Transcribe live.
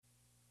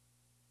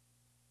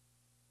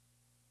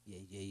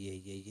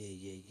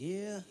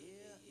Yeah.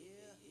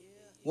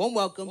 Warm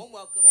welcome.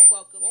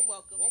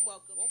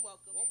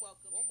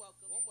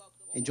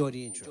 Enjoy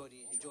the intro.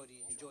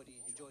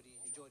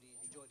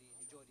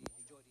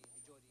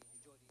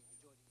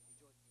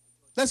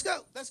 Let's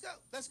go.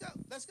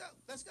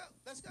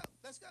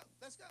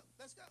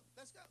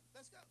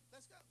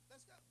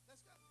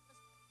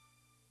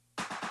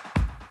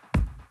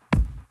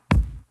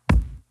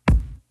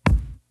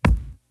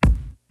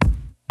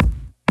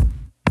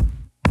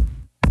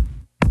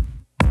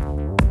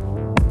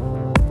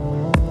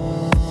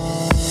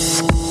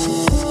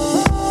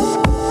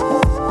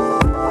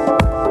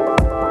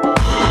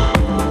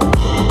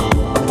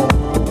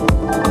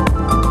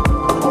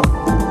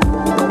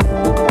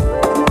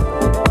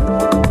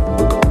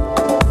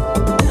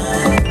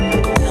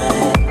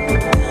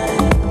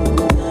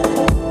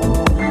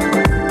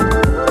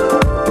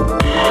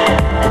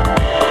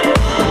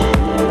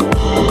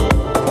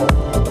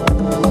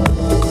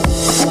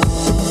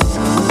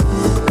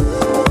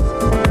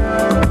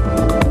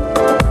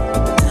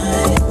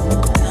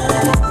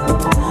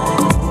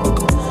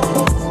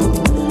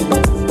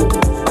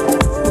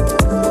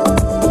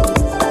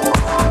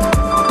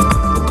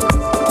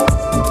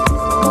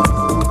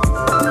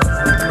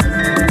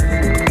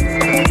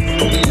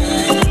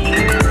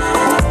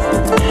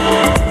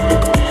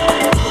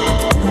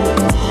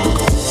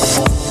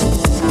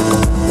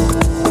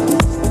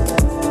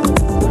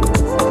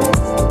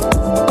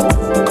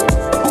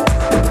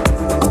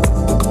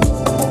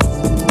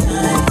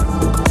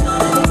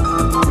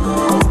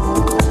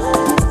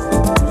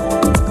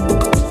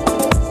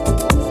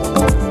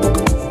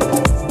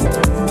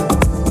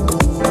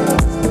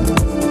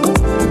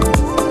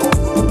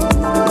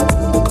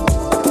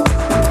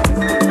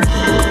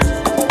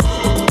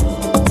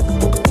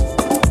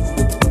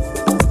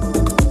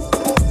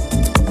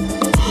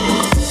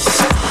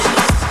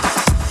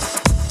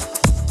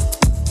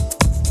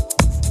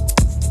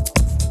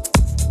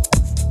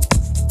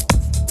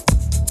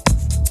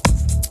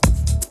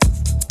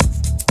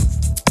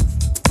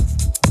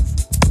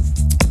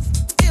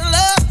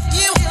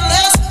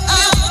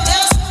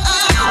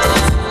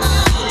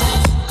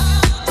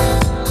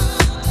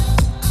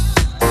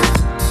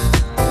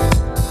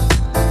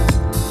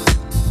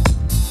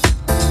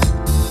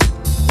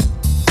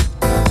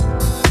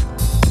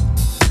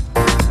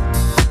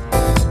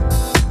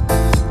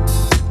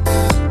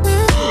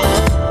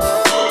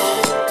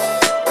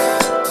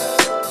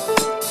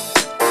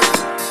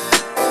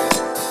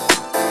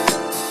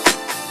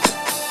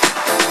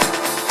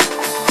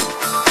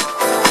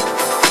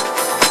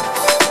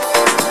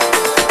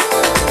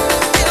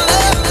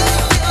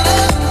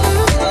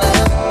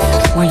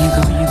 Where you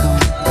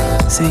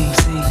going? See,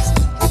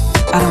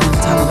 I don't want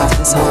to talk about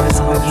this over and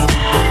over again.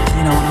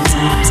 You know what I'm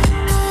saying?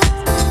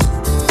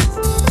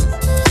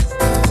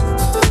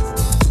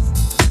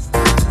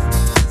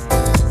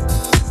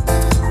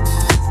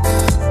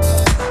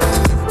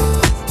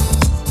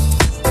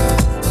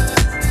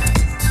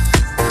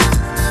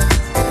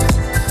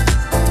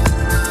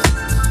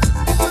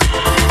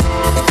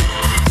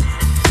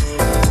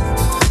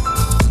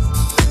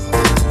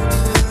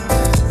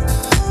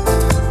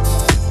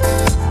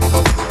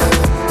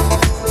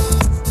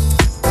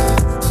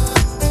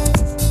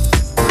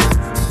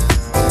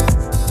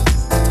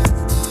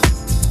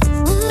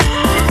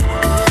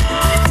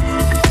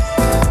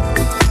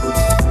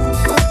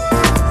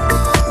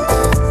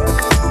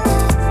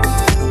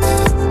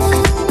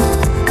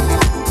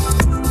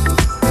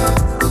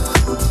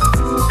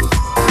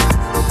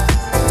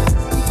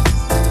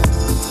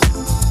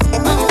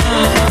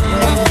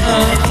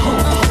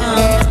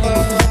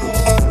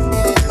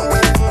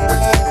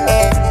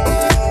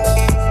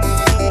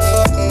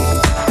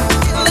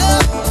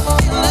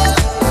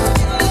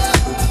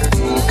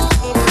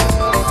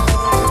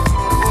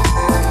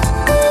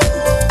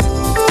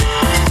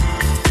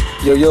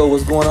 Yo,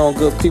 what's going on,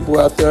 good people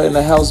out there in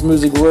the house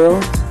music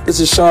world? This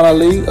is Sean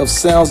Ali of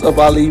Sounds of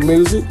Ali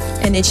Music.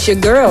 And it's your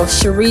girl,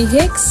 Cherie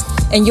Hicks,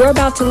 and you're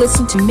about to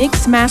listen to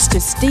Mixmaster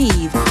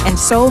Steve and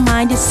Soul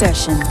Minded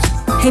Sessions.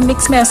 Hey,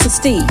 Mixmaster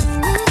Steve,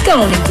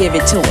 go on and give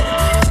it to him.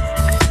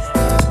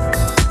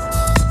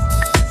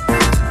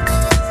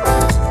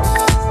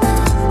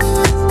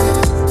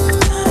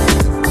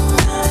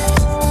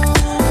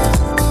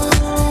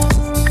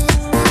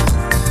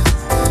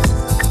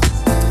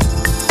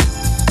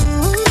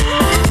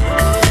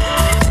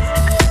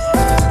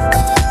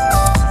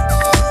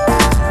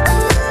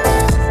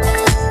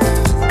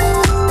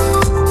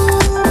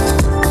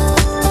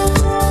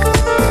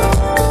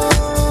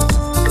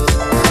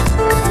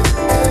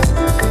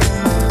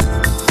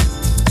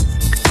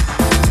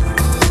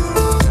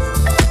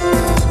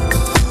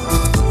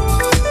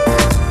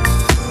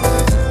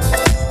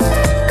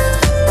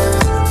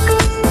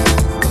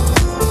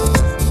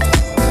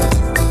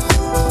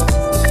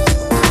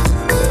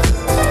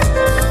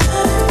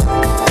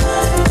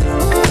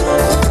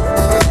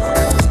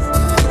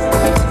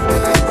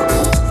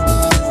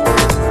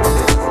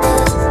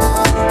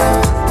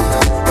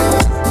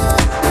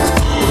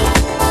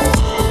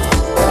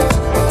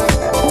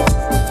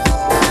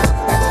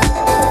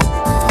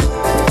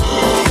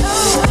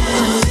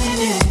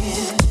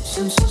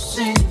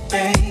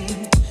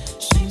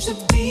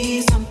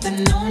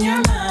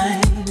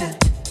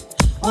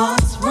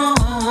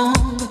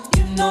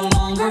 no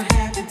longer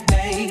happy,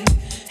 babe.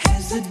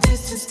 Has the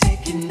distance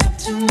taken up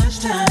too much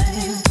time?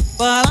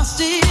 But I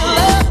still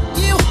love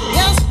you,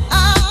 yes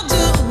I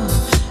do.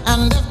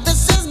 And if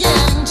this is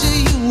getting to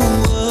you,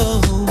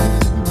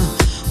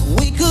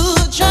 we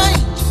could change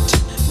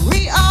it,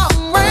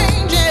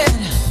 rearrange it.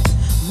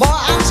 Boy,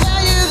 I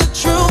tell you the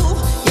truth,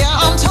 yeah,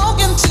 I'm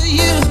talking to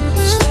you.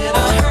 Said I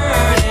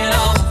heard it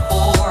all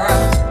before,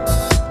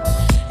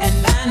 and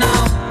I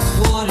know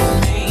what it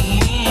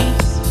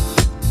means.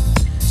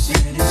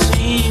 Said it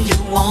seems you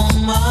want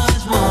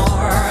much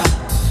more,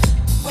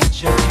 but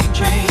you can't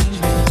change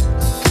me,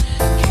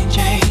 can't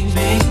change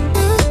me.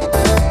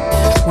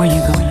 Where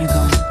you going?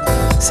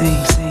 See,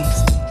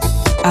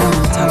 I don't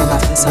want to talk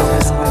about this over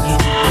and over again.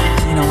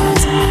 You know what I'm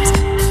saying?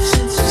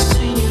 Since I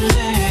seen you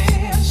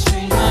last,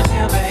 changed my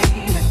hair,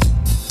 baby.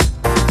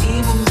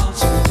 Even bought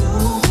some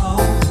new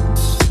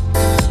clothes.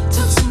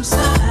 Took some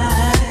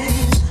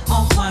sides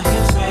off my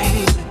hips,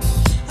 baby.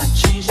 I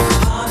changed the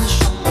polish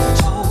on my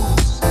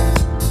toes.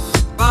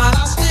 But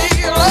I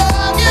still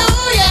love you,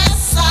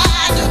 yes I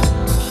do.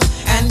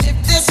 And if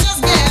this is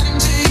getting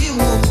to you,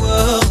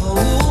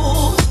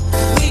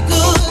 we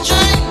could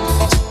change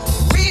it,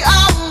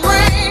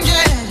 rearrange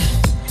it.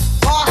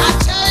 Boy, I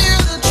tell you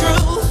the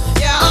truth,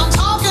 yeah, I'm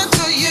talking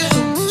to you.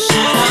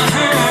 Said I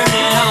heard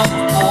it all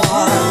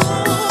before,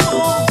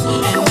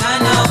 and I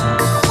know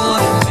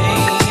what it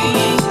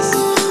means.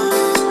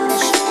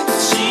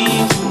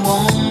 Seems you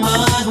want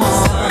much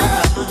more,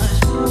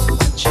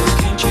 but you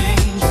can't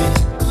change me,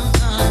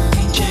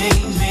 can't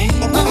change me.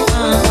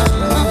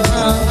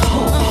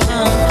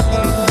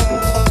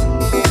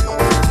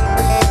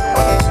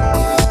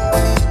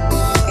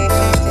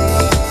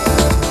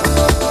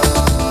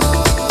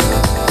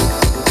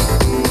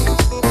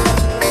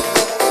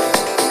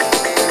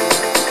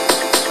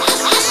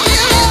 I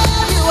still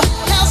love you,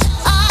 yes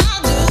I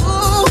do.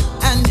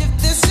 And if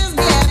this is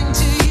getting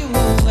to you,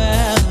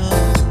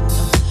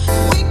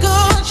 we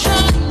could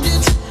change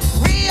it,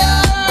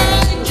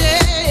 rearrange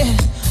it.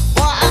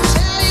 Boy, I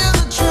tell you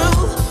the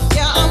truth,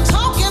 yeah, I'm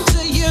talking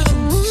to you.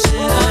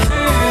 Said I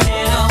heard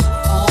it all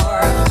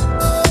before,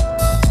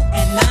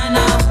 and I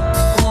know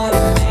what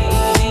it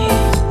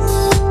means.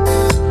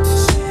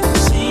 Said it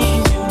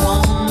seems you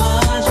want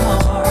much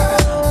more,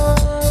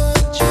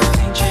 but you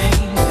can't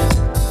change me,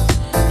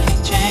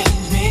 can't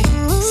change me.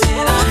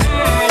 Said I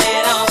heard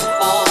it all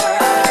before,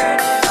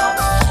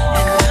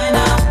 and I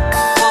know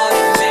what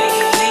it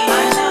means.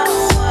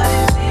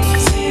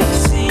 Said it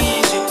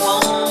seems you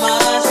want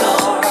much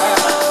more,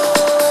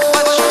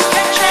 but you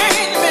can't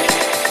change me,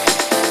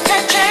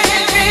 can't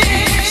change me.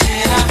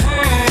 Said I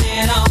heard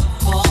it all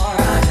before,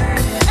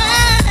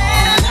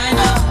 and I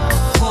know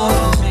what it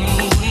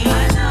means. Said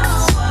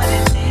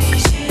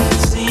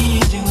it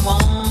seems you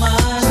want much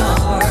more,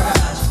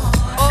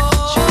 but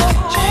you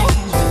can't change me, can't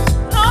change me.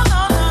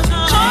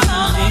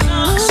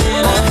 Said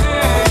I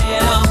heard it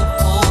all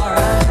before,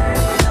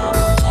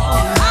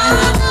 and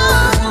I know what it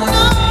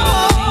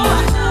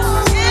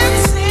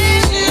means. It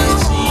seems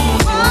you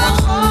want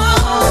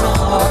much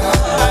more,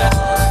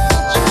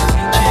 but you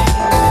can't change me,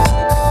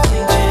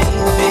 can't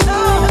change me.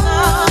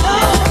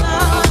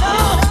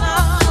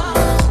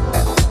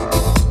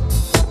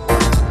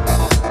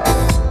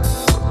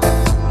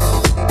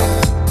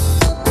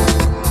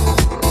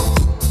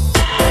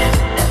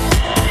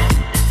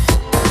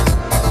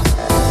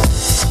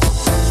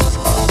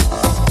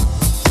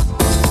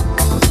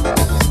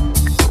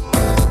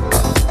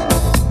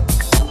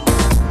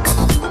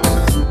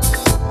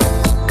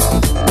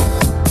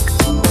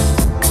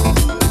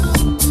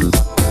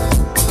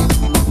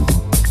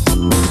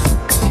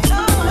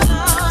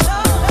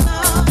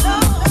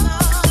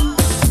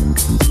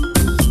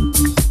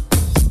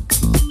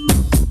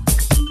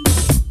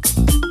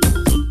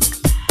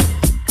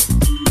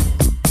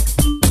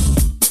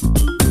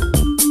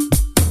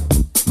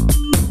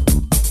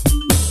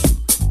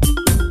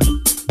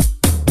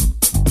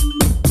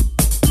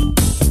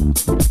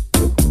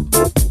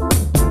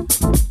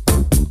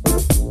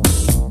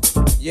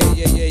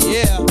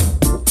 Yeah.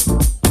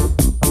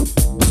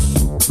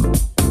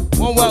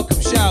 One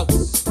welcome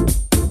shouts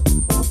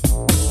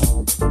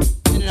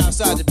in and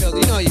outside the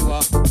building. You know you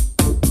are.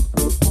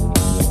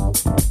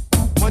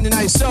 Monday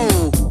Night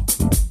Soul.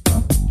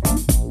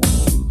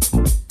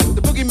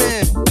 The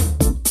Boogeyman.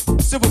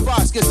 Silver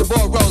Fox gets the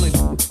ball rolling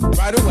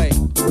right away.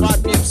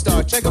 5 p.m.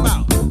 start. Check him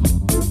out.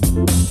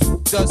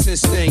 Does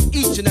his thing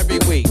each and every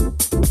week.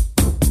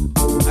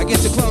 I get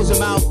to close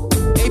him out.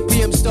 8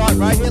 p.m. start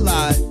right here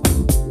live.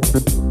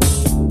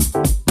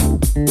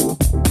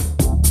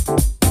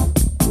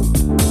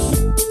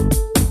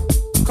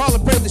 Carla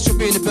Prather should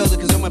be in the building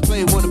because I'm going to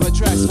play one of her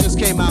tracks that just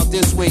came out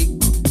this week.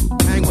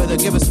 Hang with her,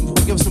 give us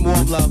some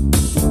warm love.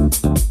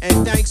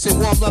 And thanks and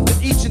warm love to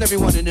each and every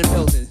one in the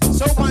building.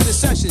 Soul Minded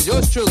Sessions,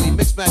 yours truly,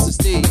 Mixmaster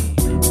Steve.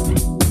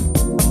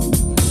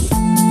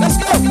 Let's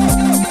go!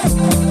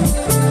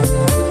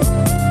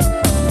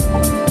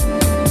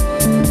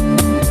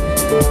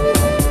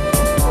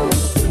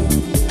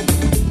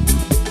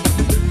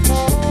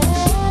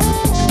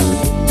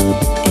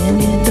 In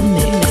the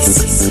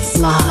mix,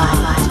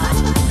 live.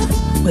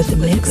 with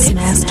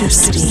Mixmaster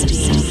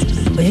Steve.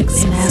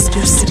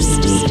 Mixmaster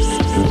Steve.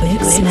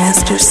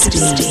 Mixmaster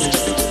Steve.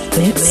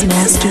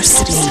 Mixmaster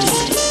Steve.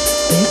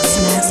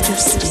 Mixmaster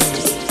Steve.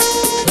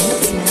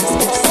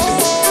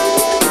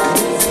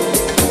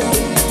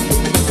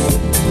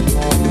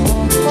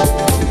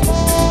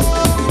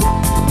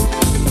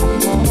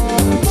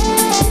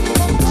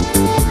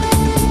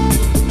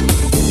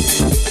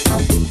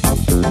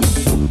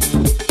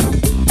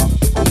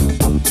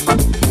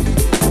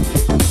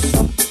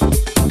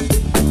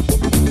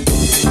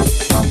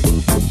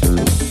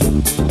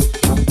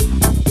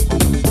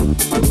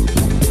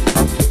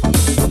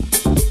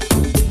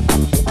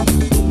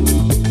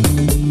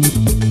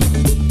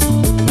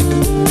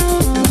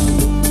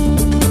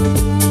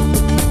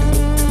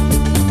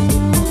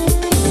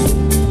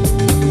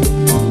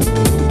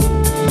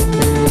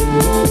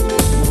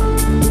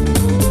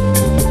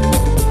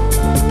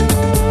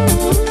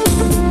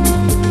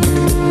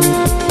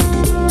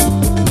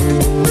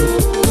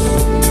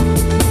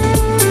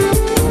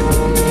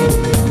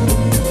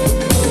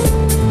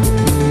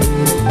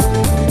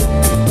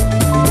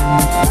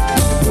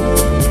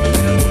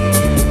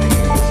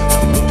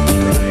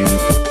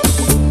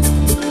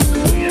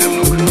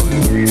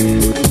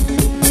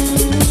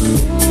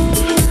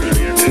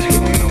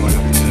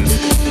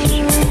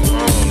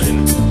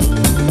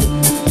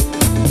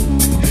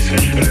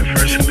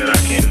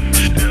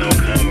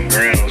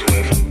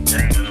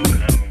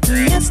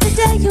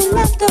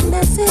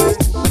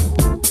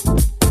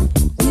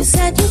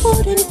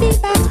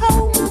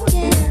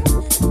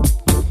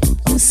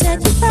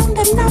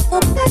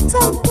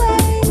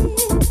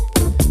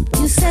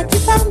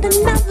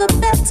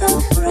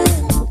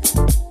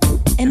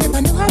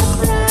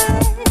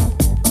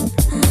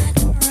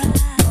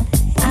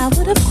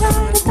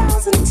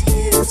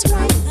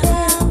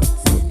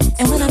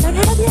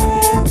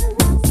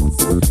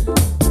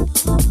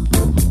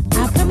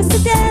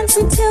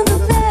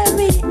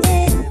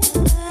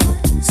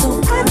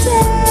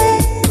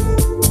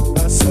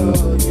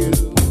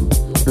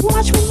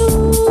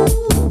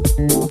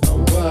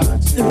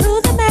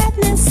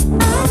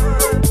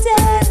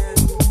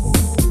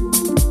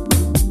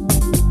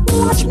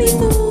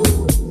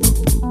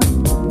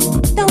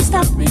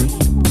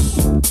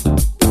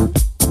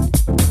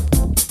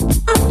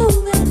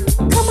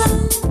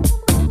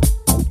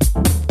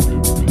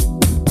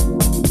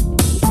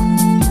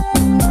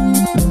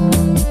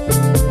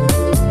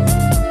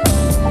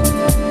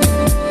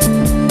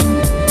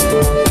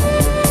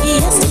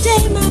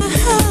 Yesterday my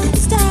heart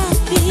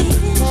stopped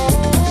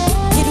beating.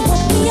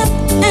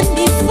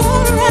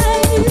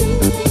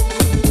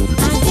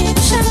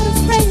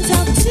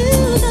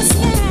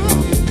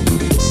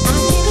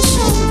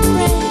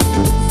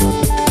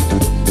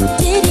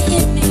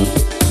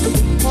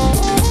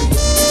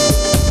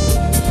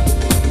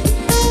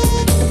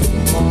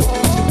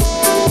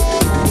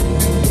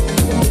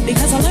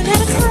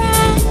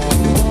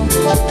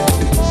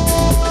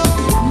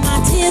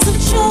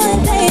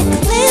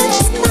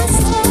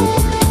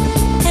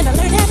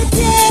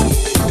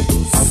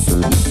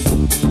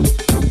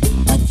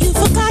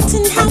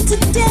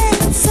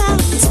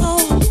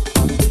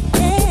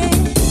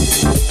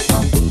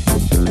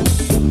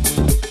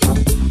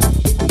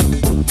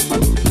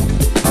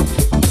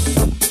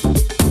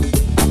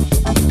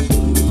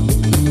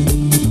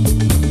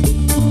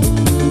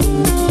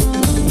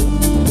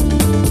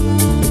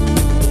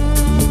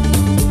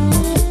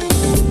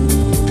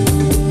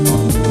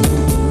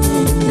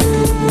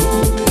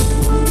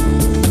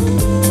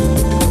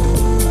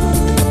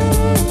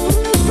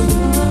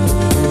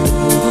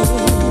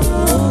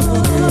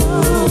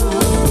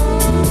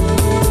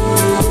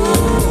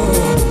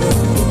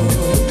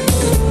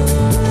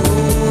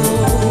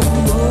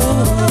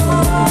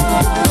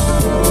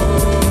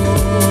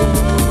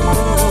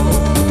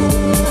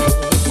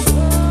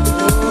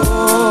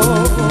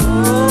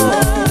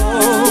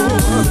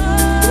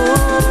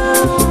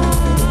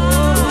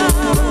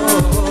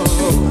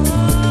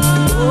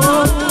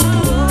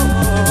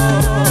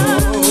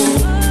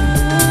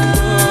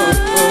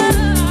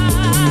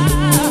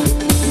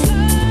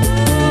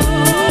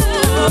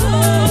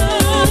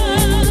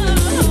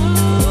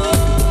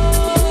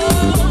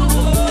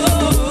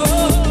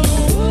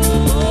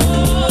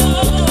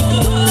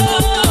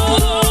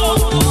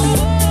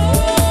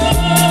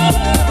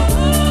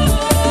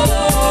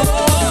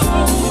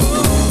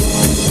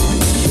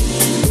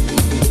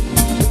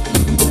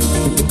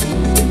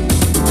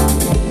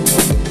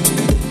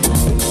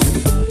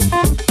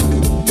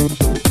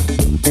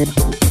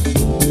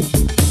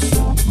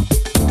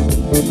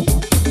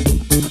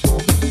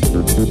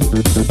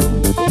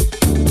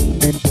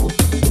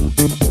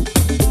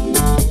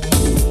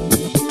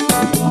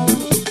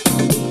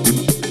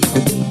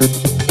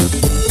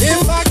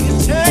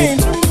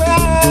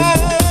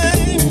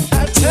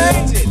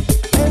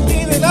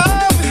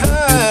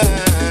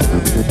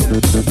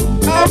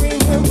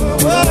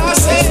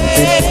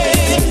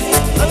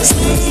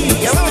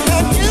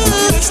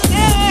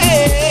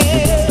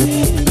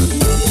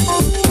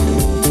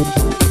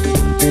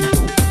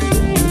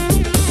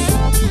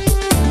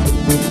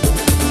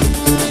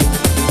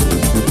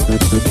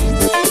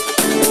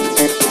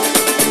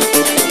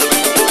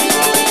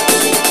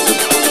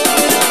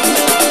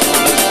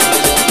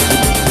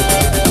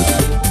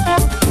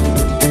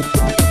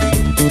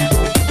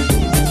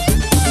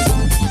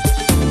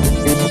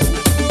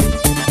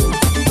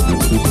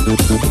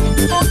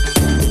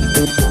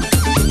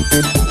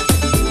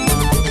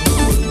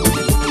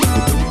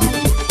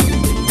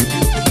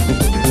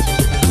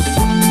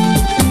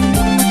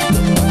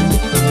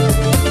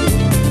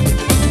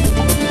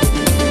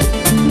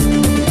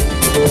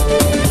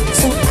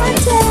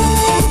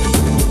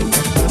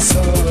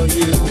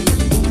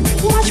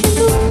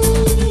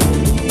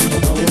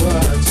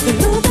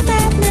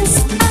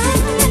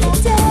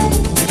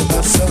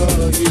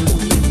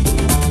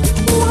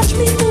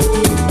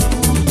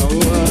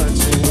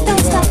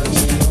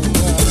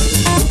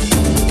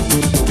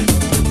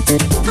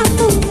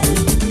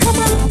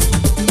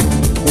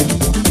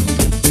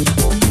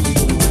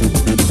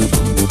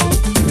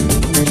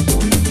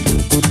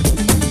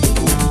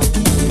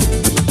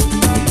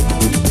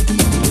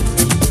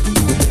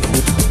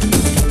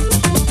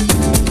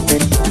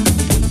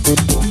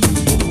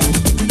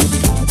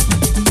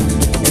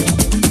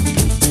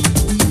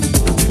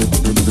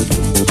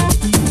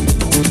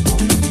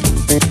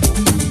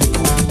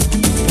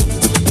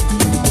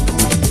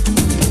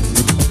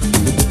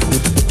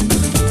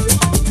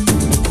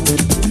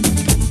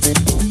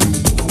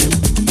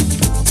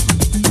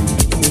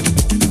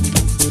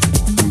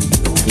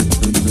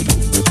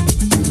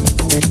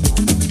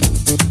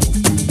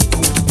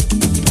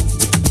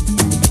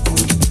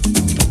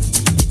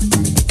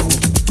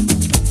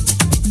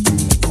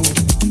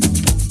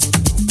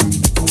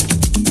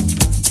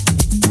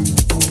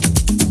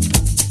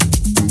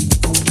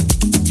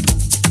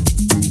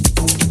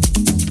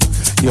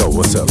 Yo,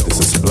 what's up?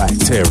 This is Black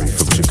Terry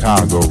from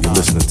Chicago. You're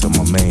listening to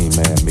my main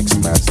man,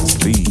 Mixmaster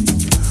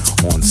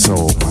Steve, on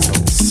Soul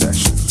Minded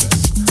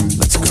Sessions.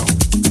 Let's go.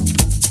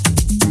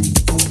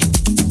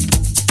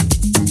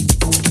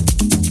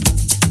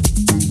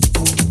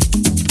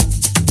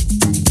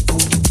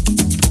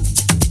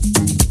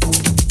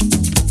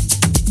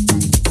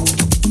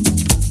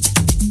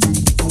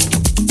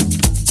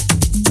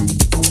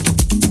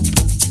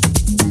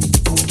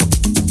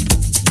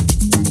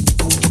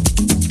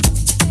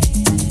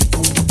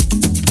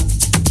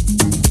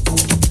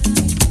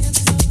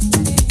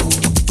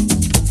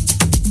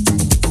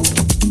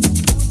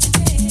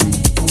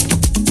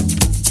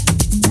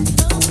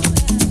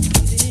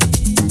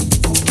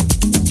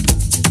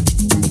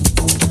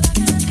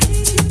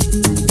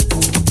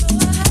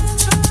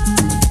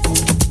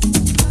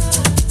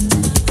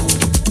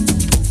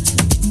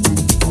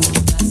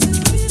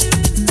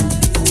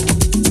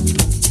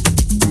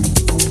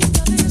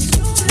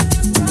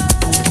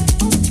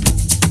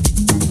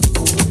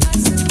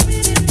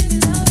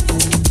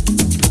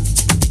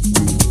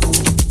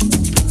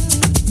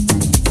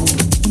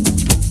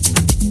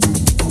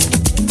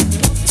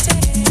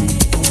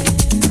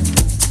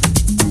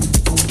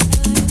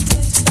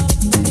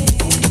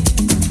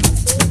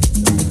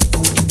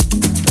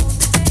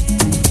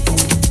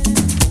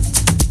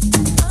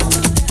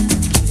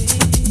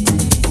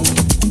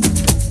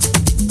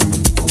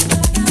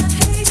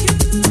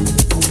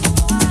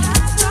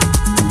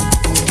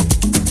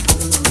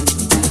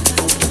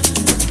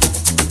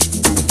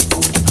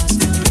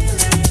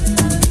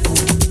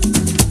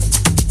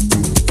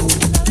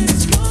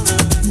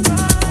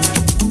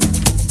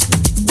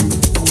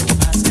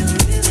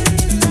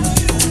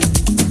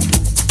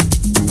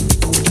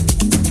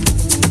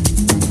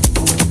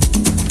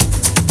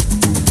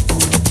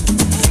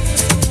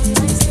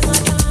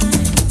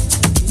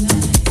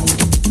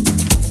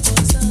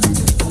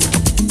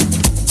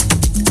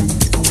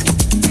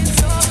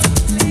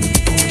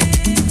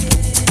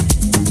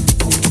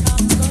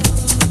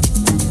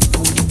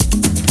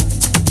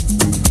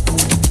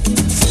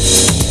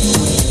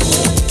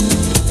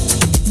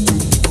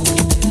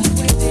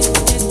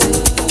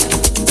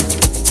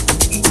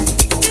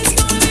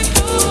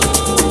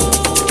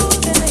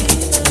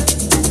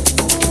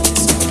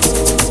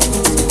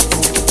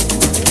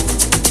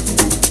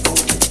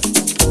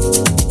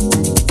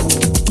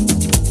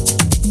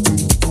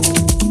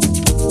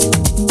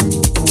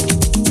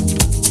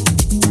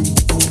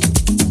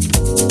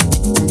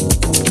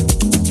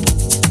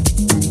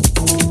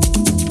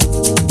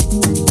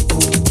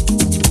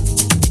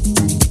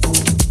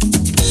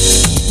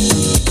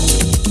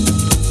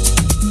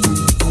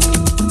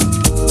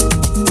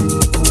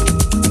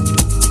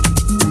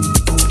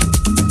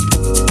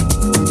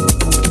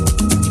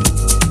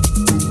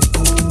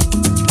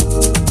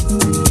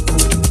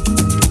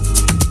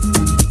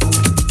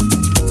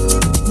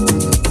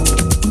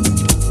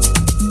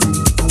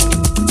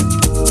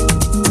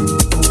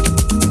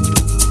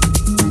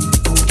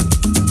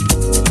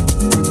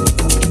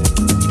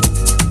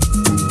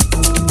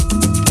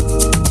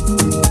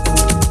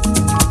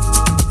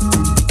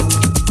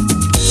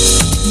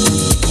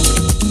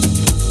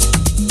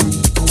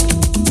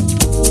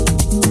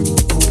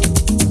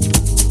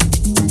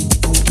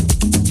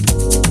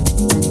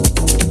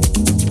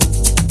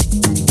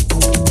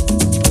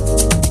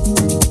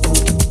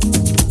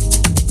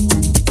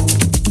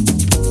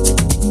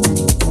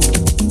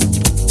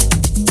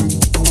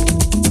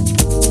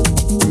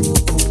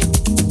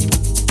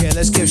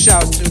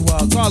 Shouts to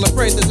Carla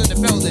Freitas in the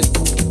building.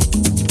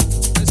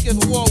 Let's give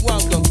a warm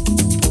welcome.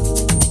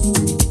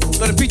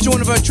 Gonna feature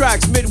one of her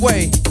tracks,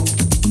 Midway.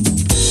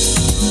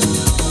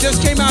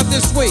 Just came out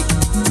this week.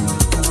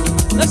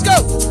 Let's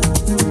go.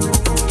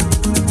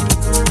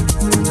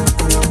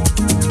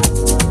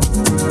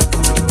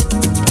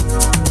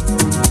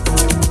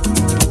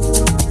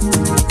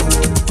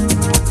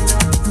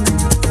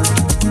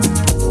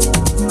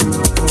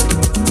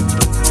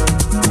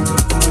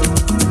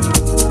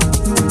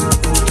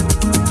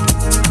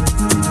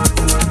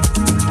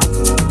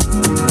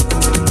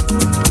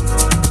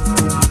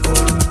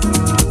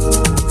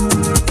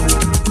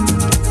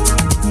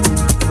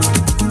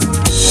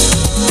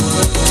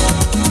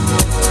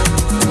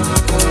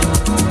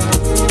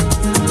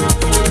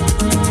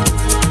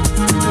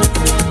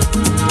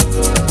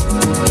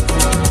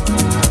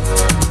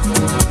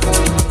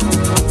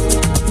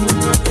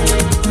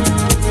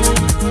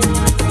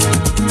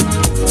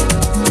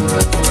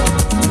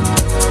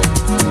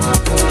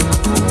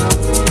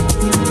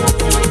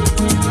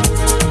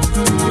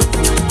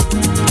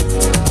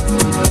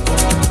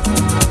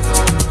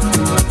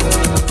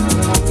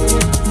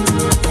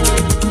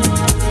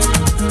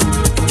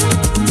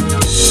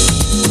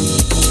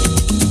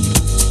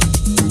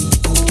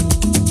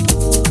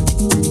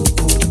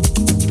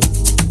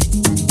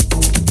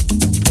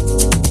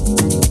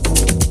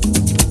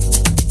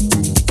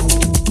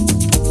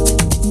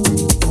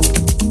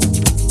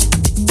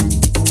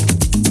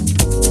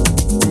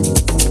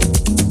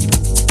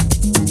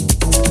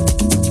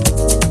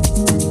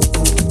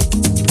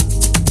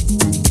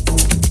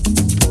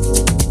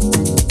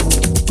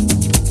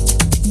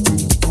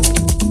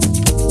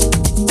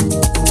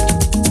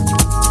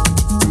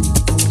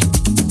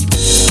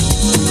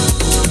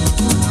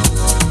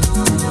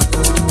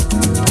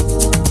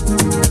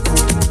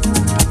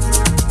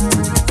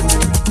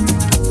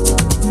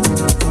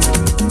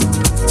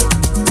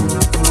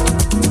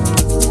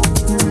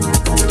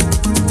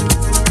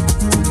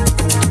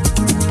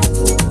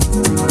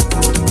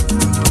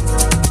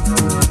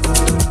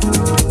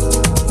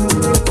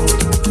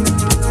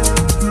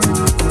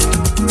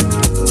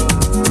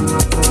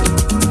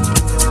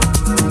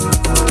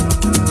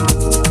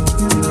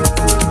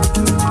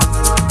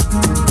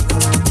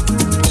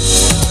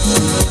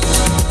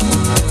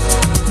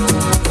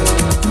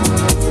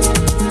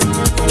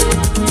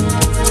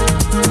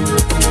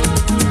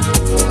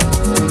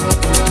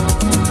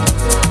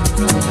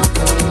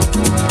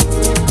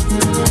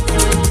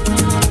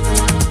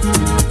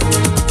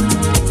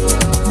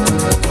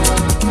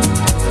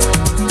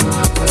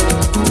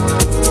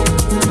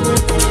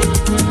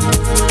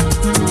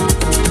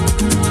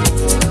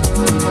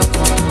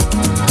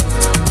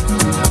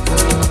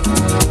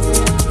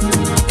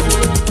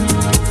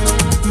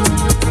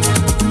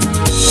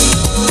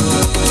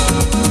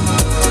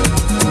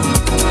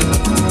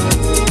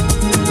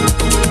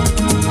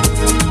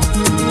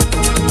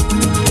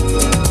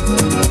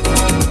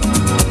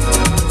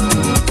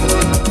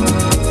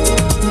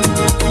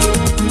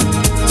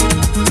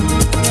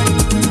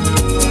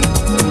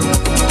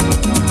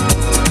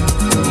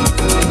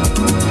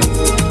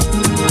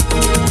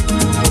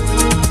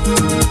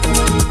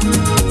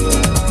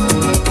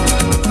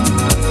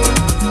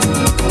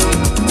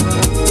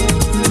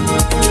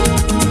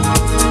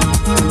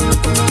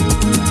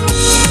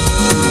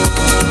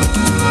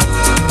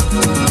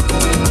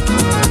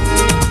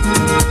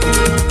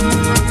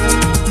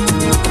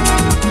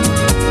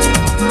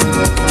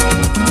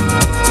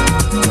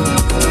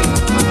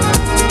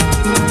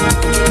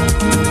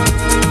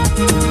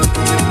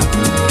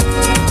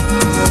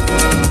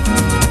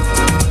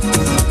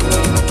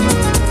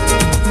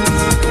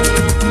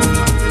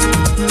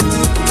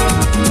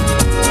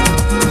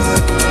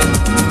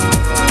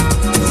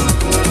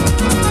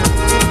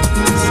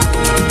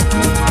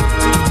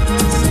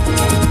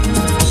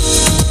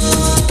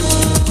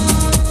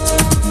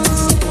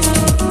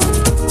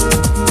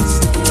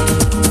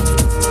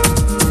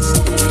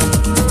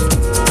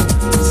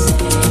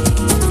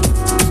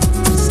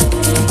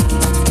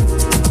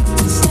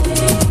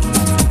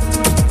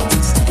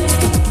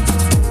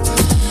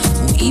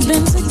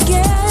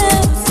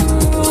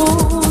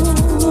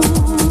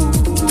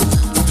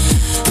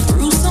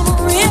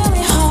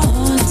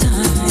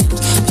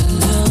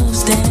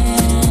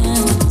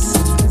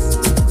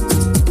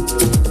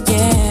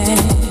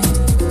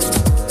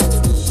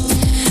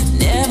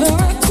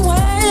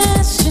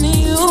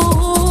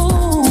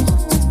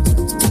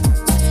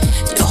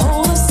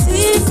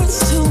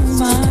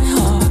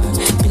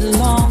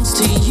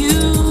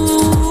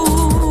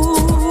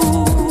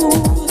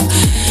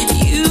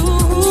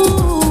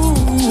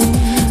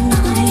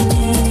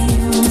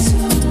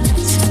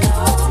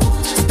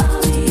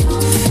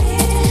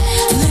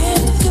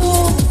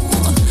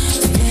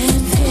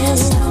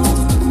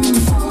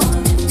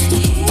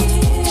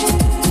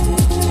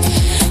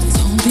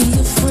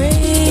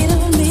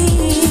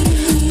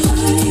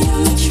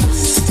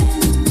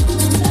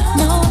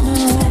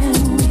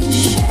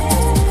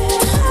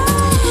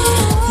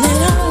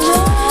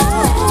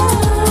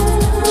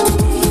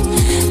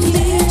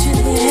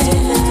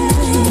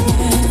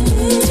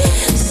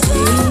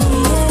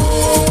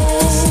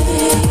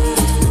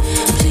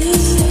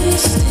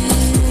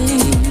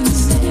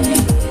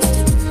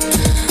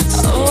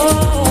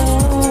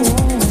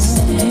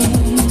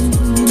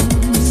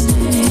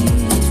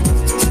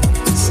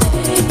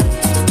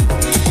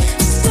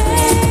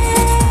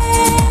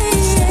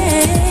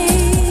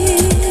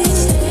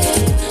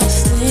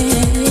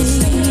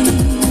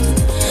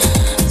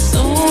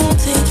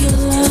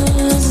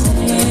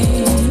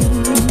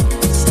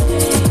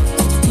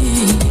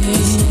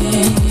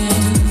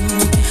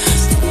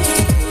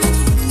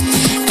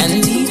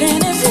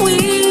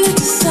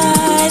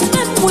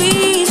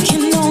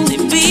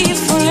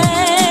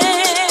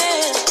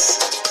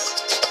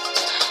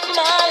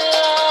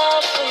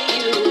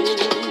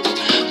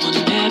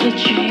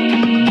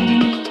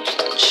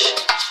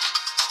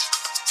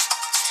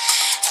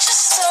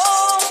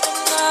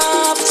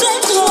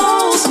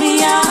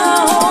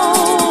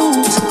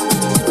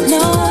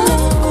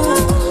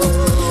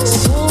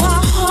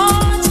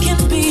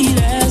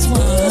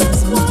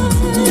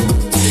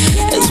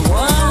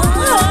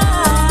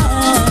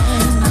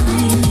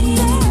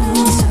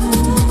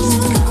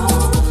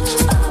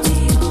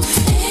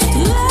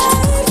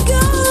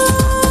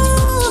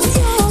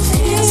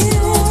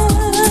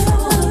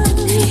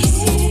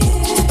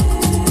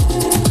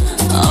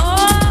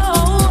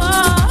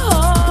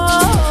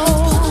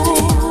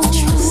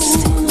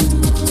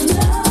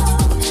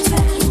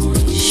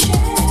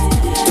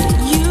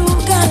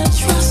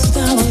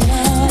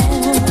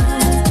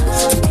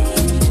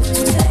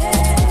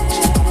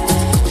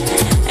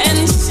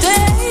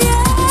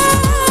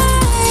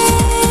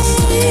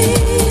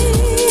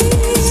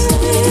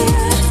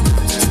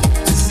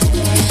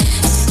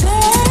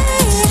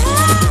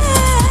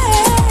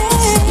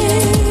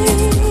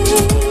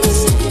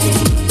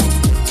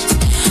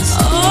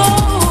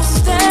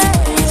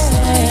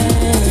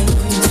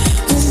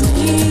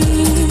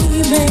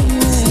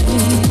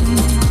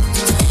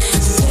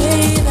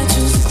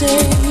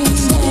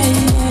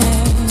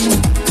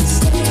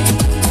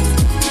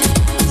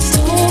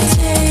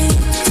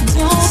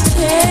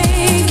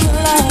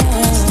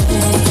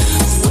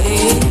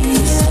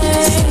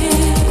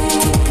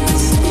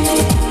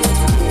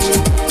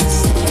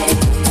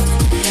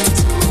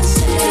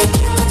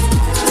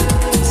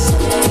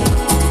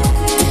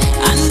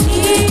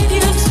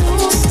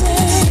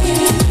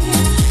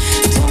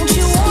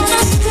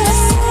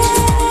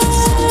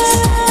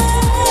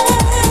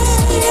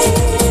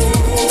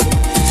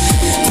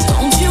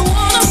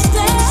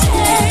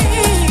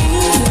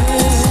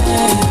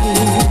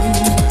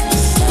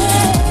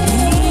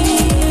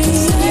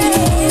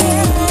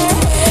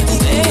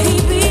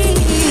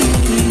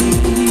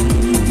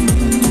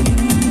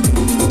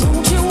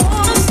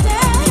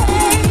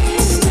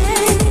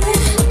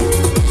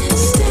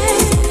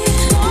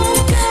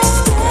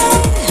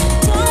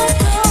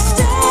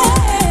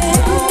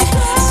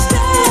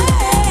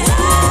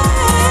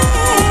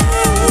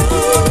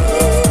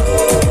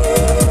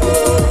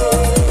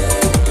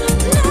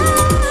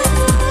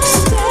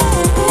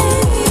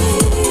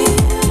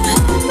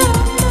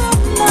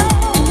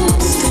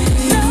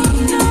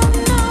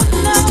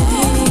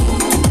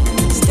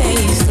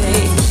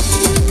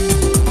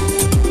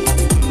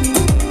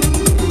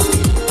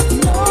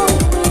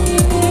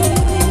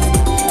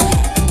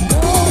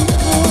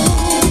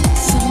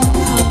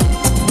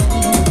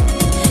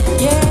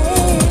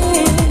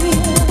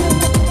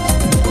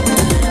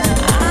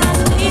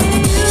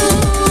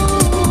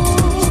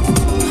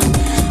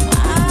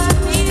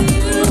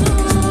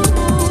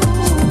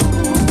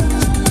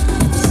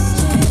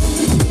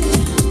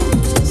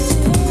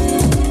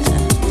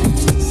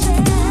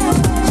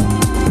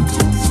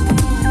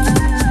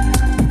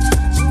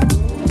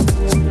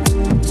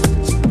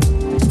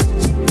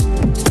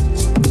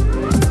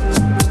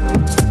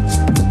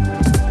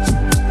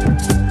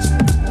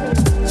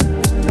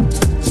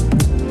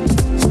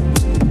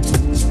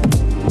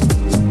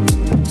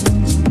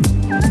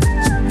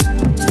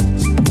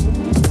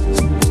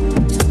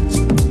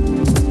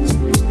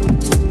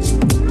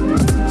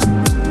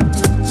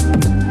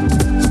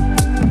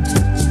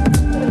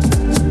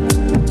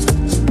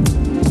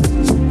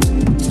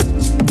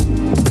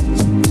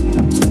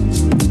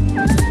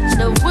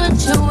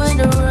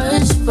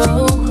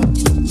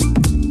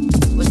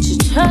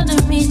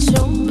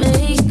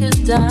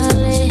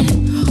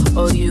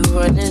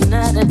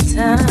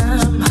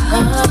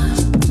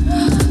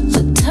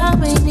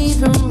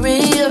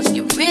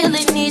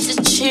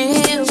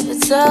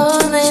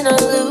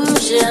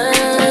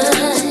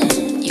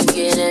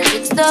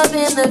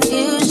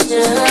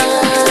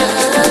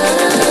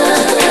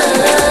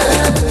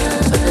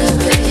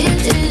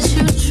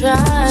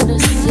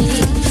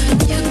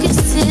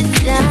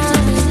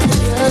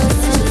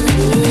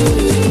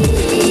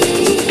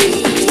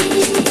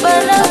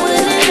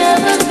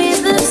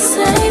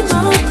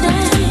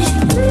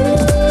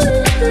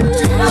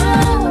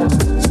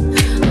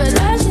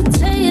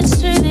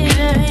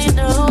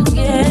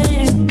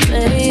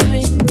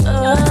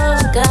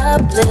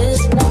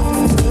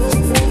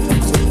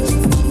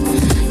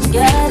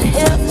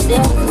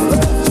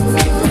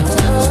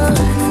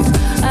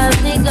 I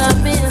think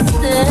I've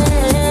been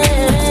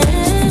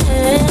there.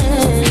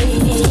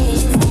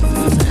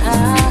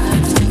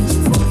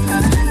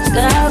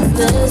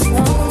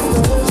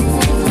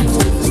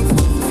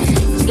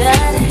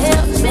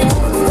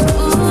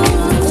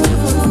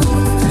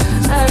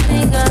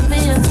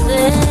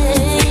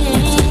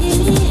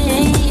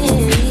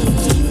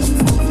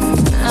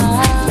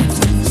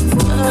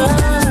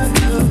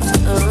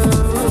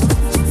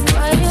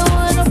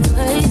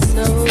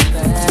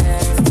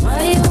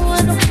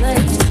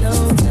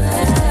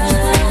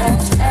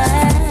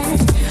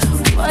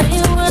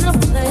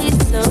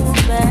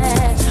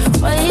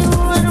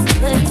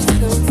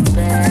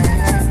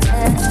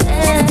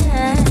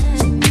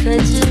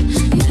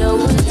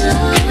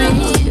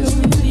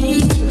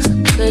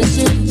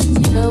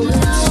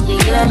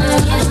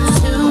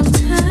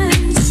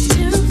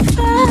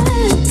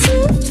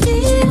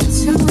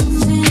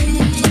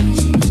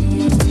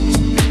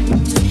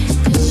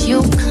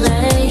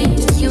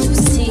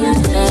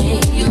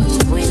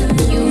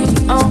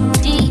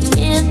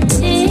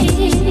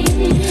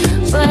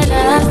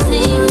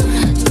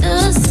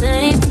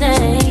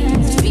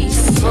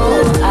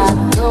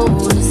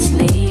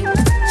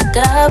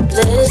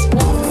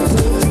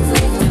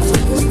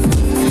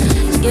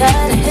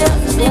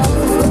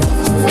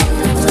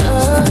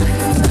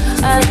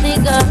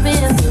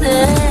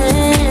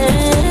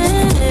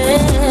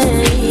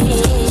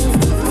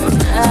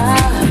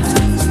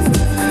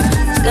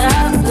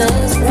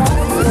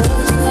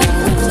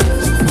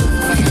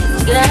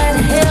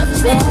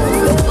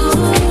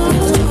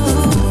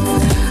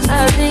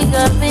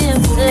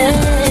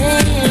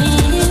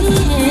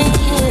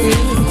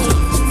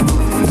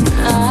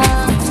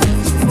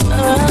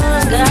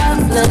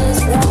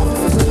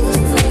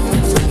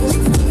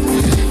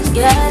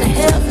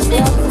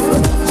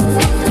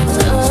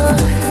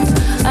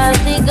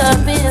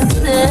 I'm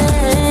insane.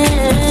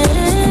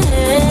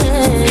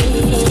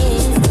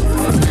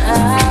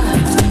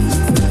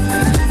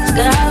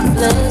 God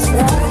bless.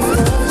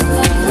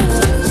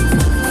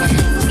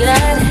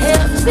 God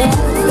help me.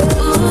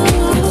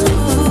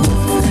 Ooh,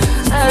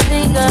 I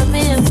think I'm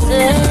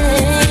insane.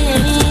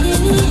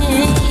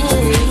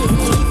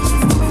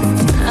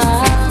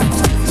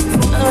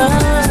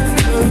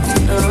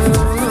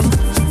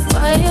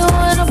 Why you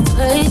wanna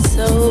play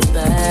so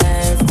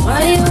bad?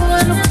 Why you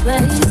wanna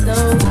play so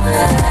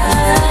bad?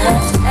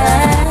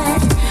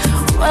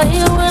 Why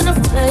you wanna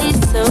play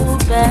so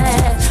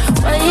bad?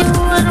 Why you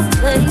wanna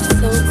play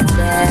so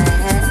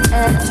bad?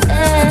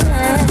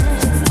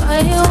 Why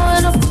you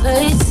wanna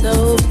play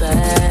so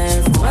bad?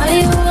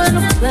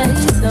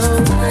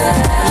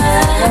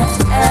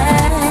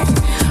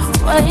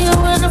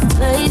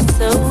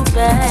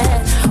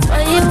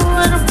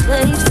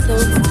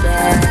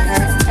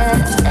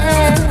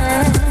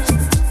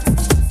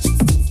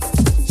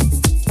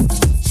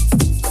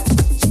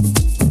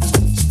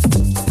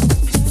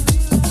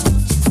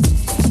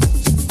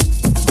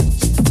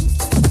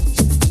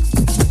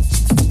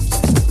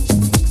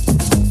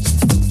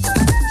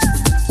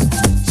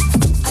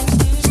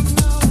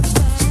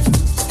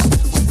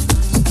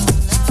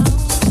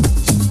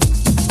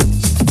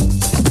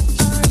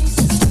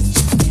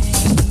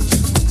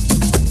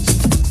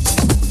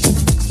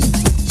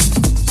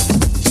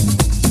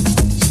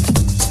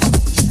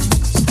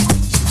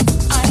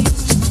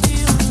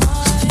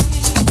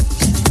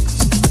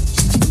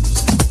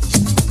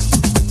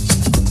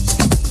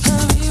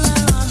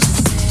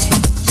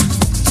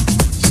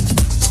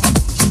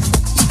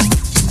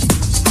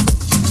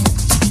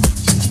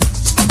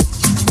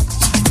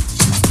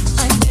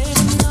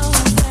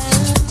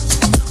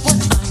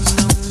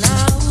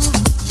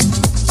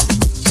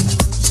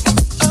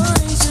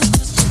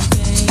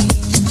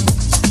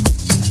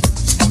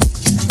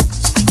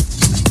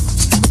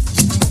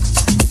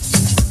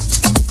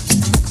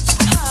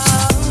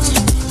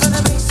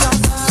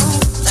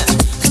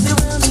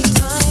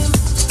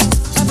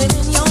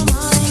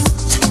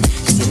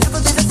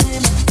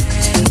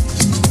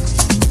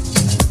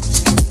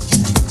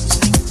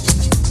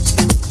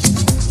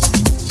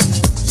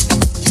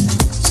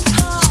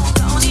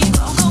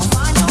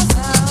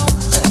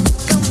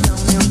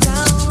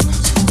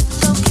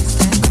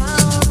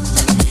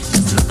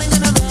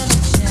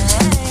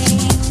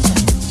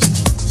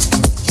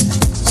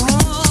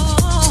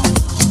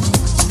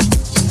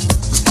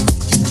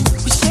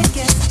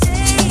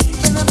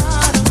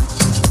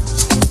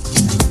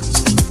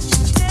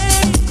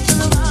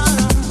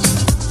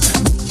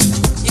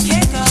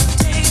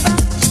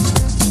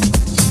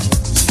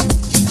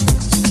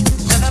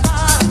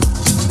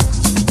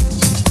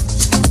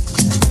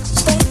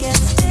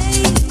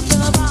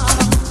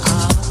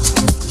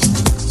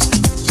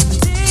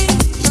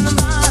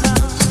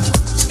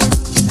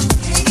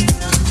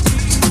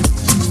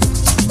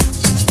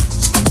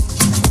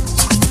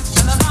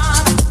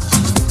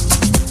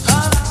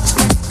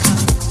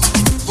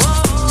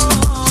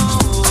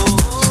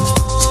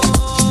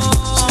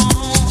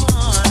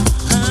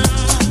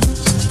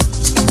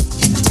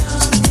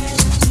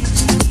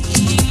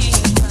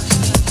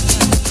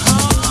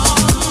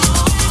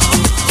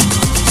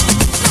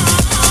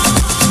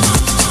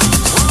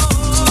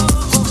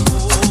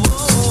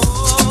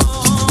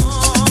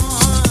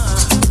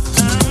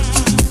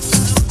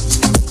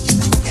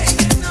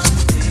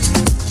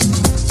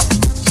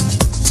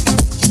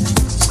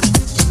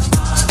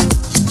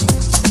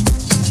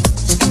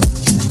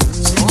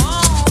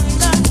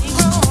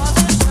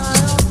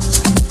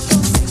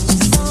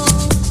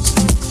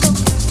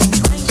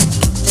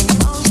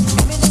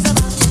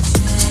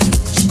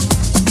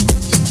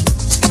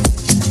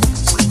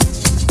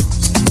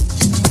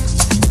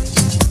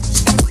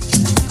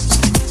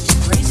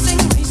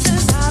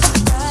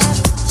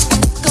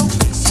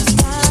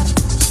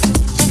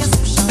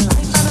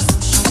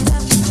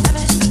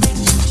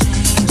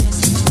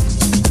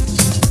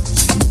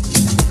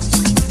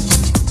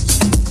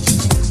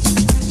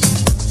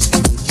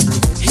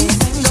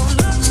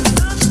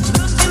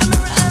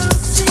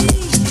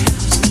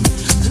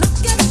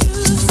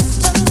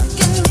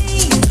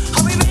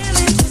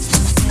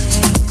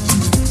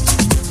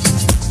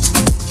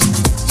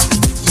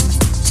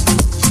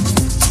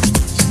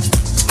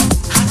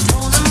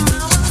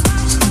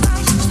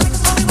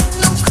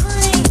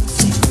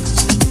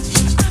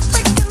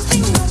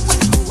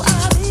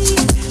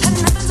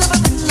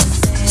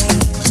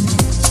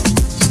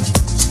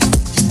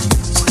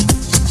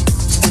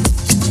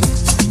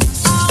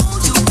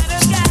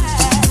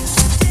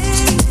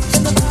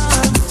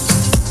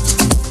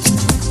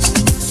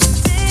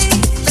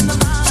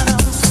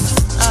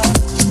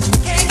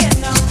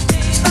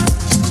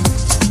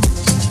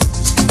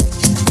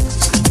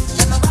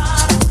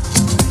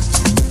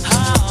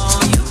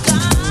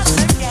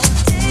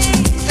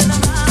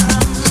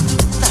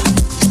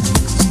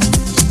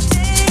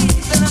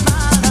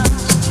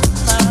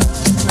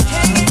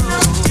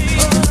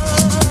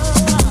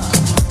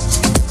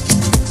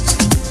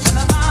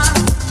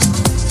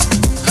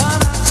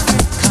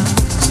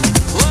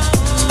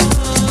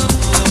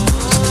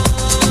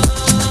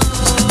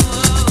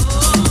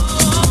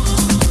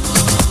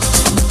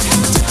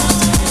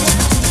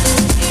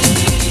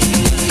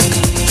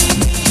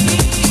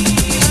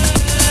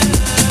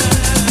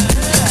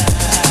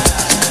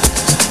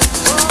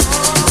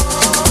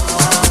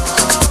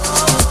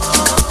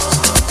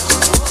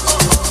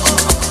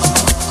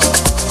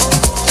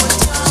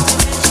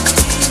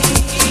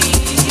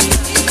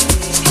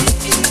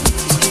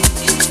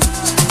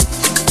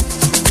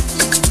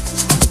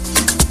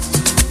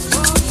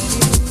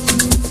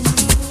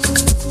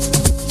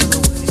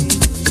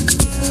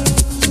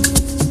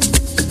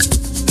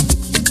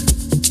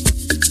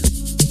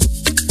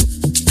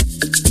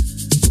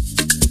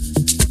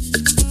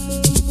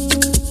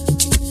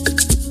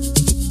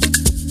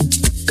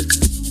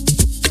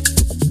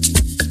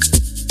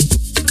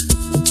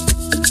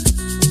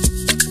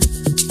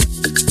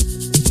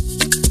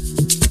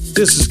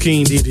 This is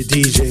King D the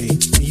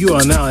DJ. You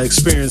are now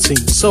experiencing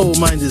Soul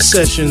Minded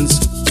Sessions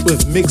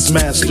with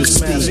Mixmaster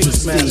Steve.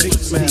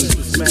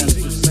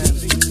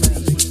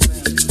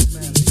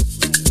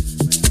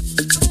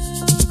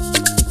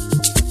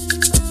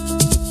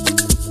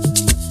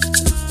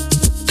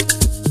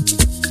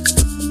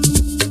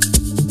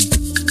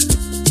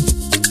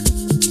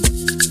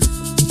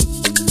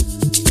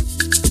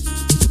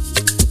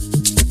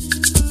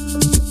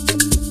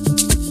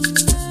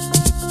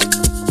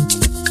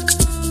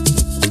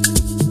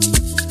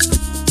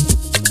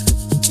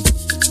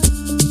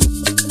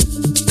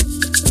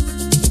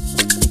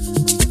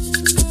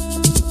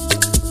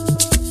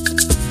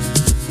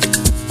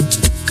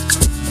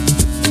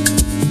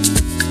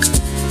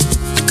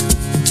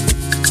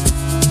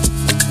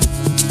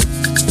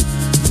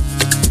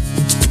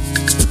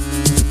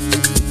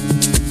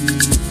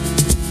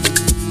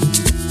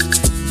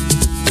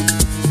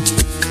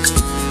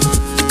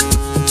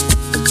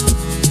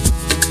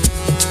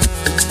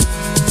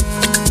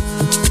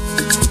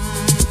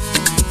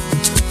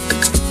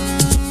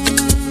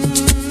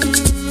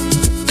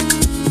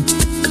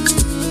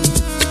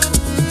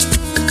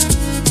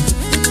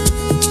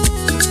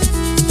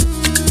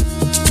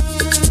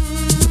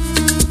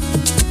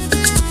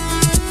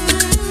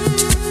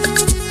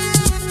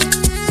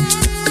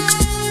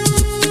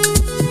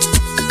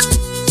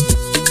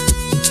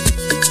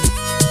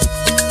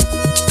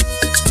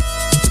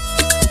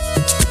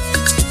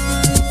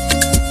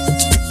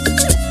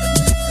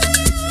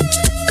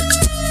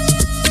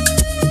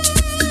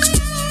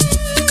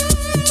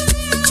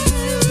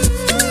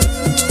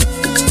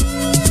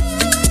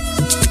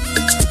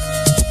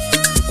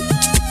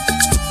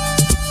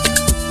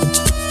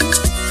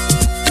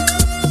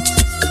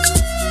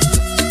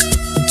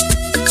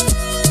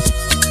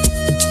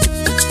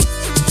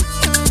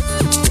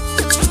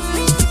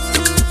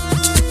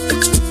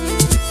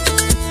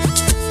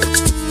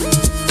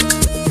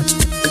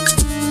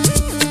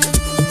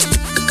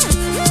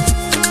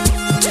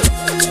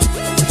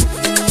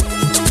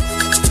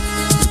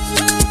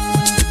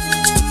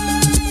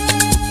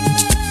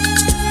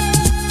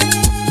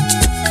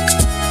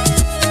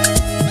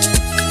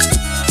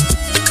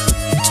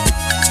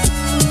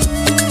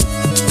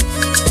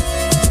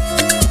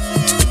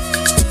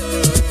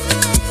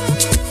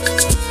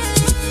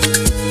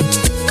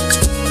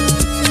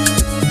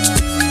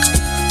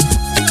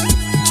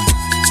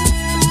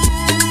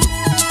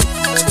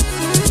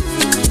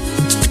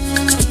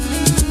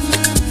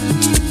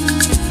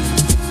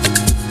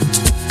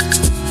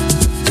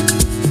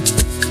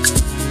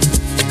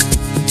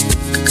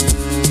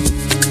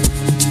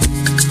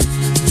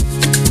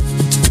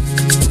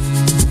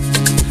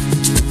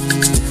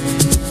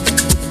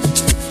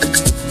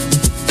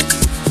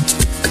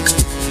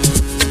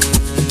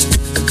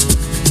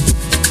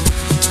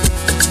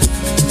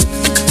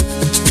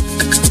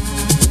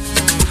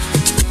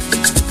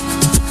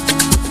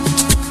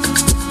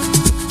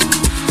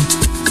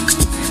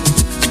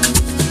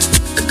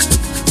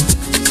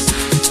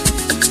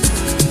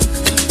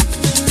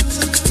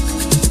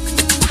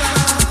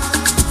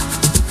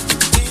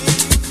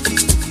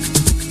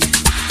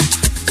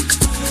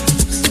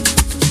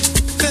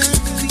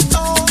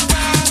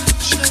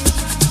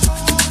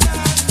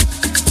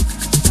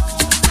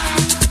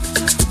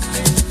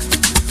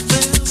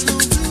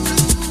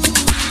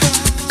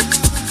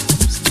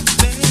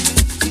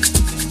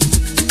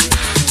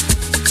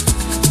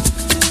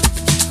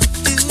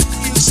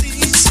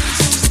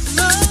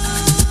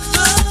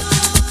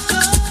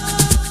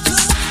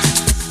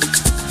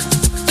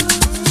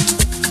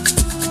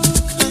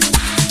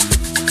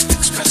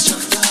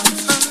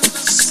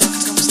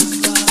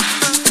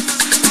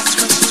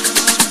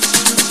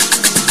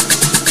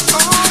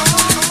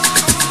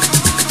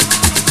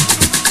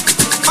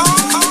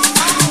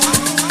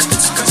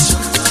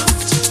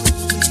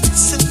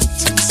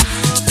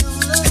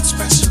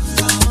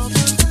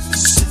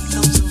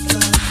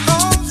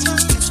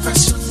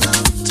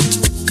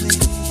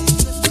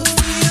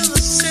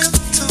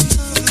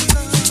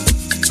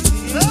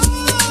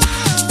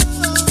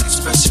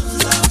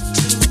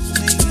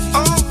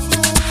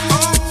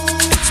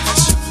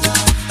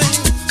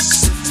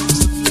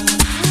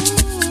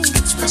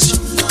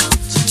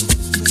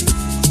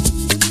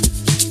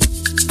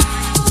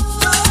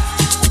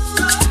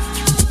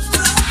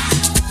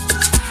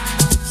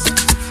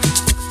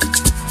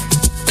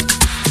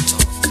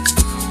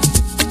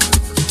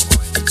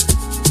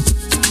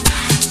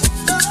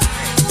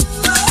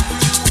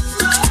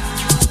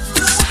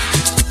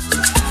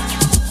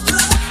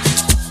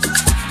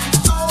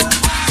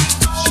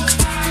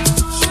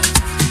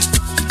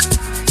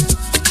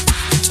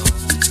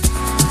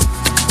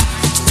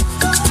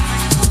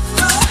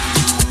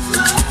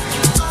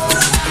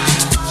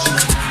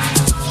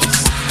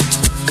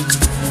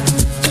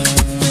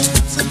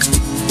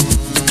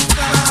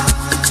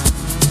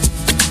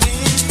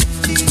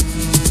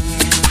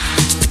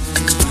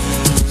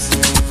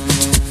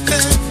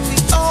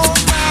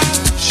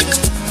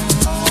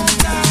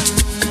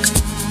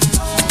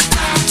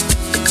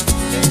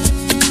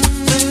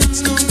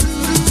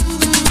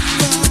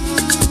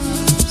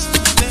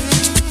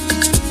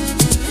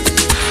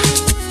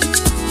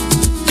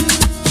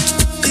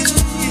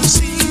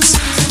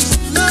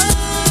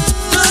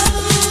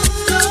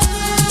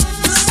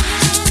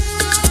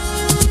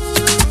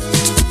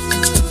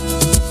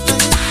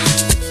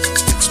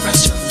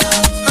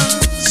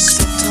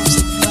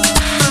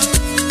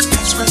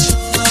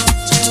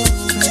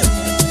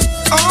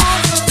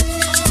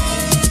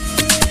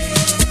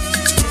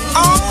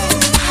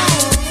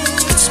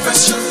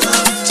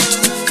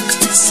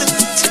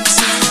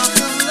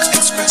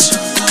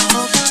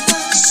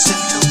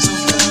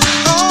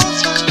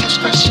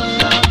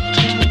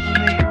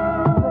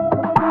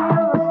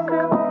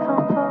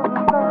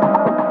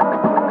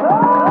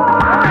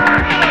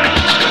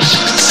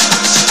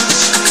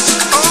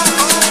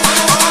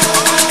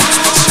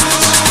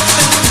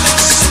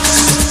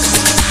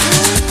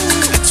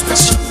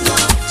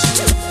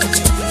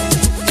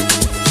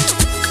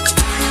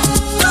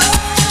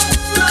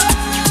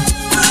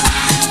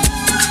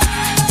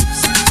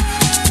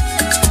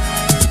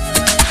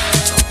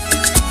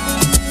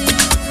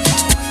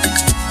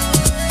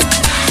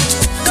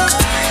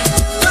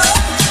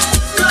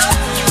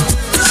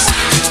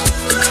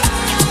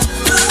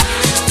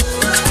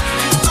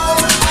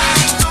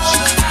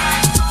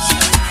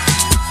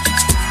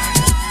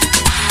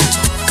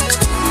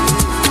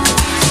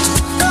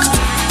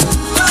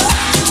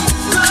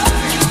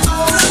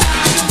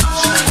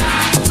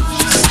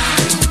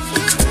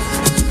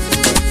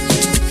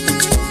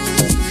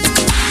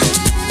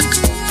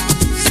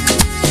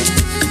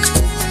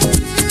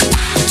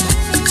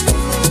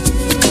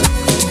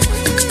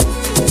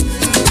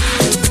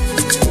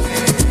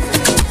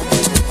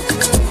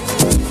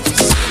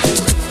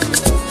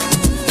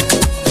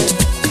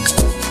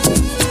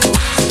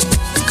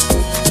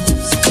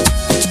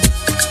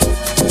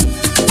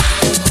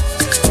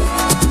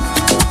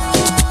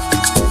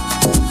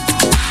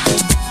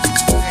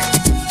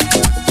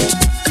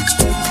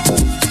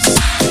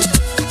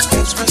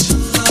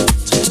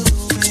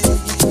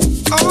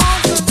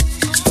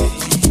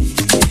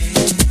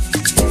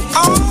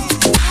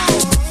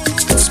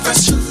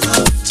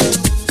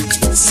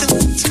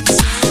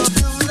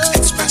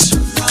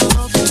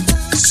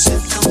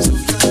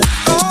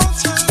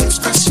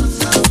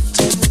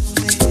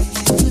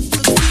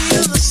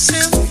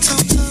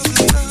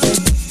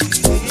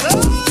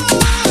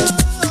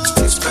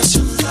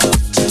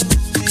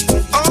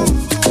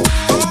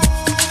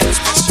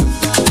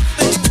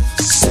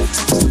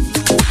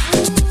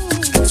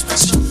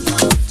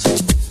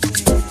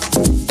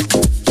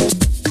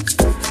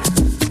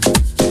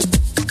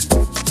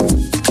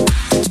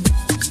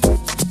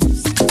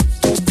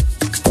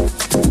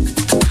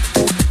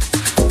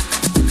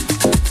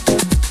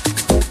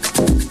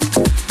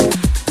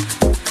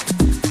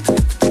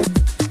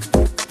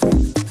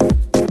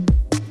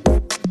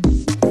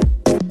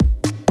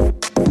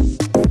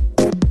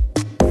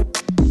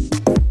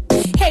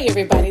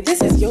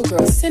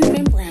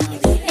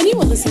 and you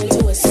were listening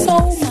to a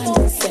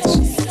soul-minded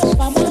session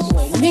by my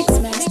boy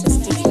Mixmaster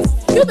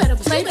Steve. You better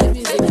play that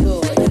music,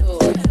 boy.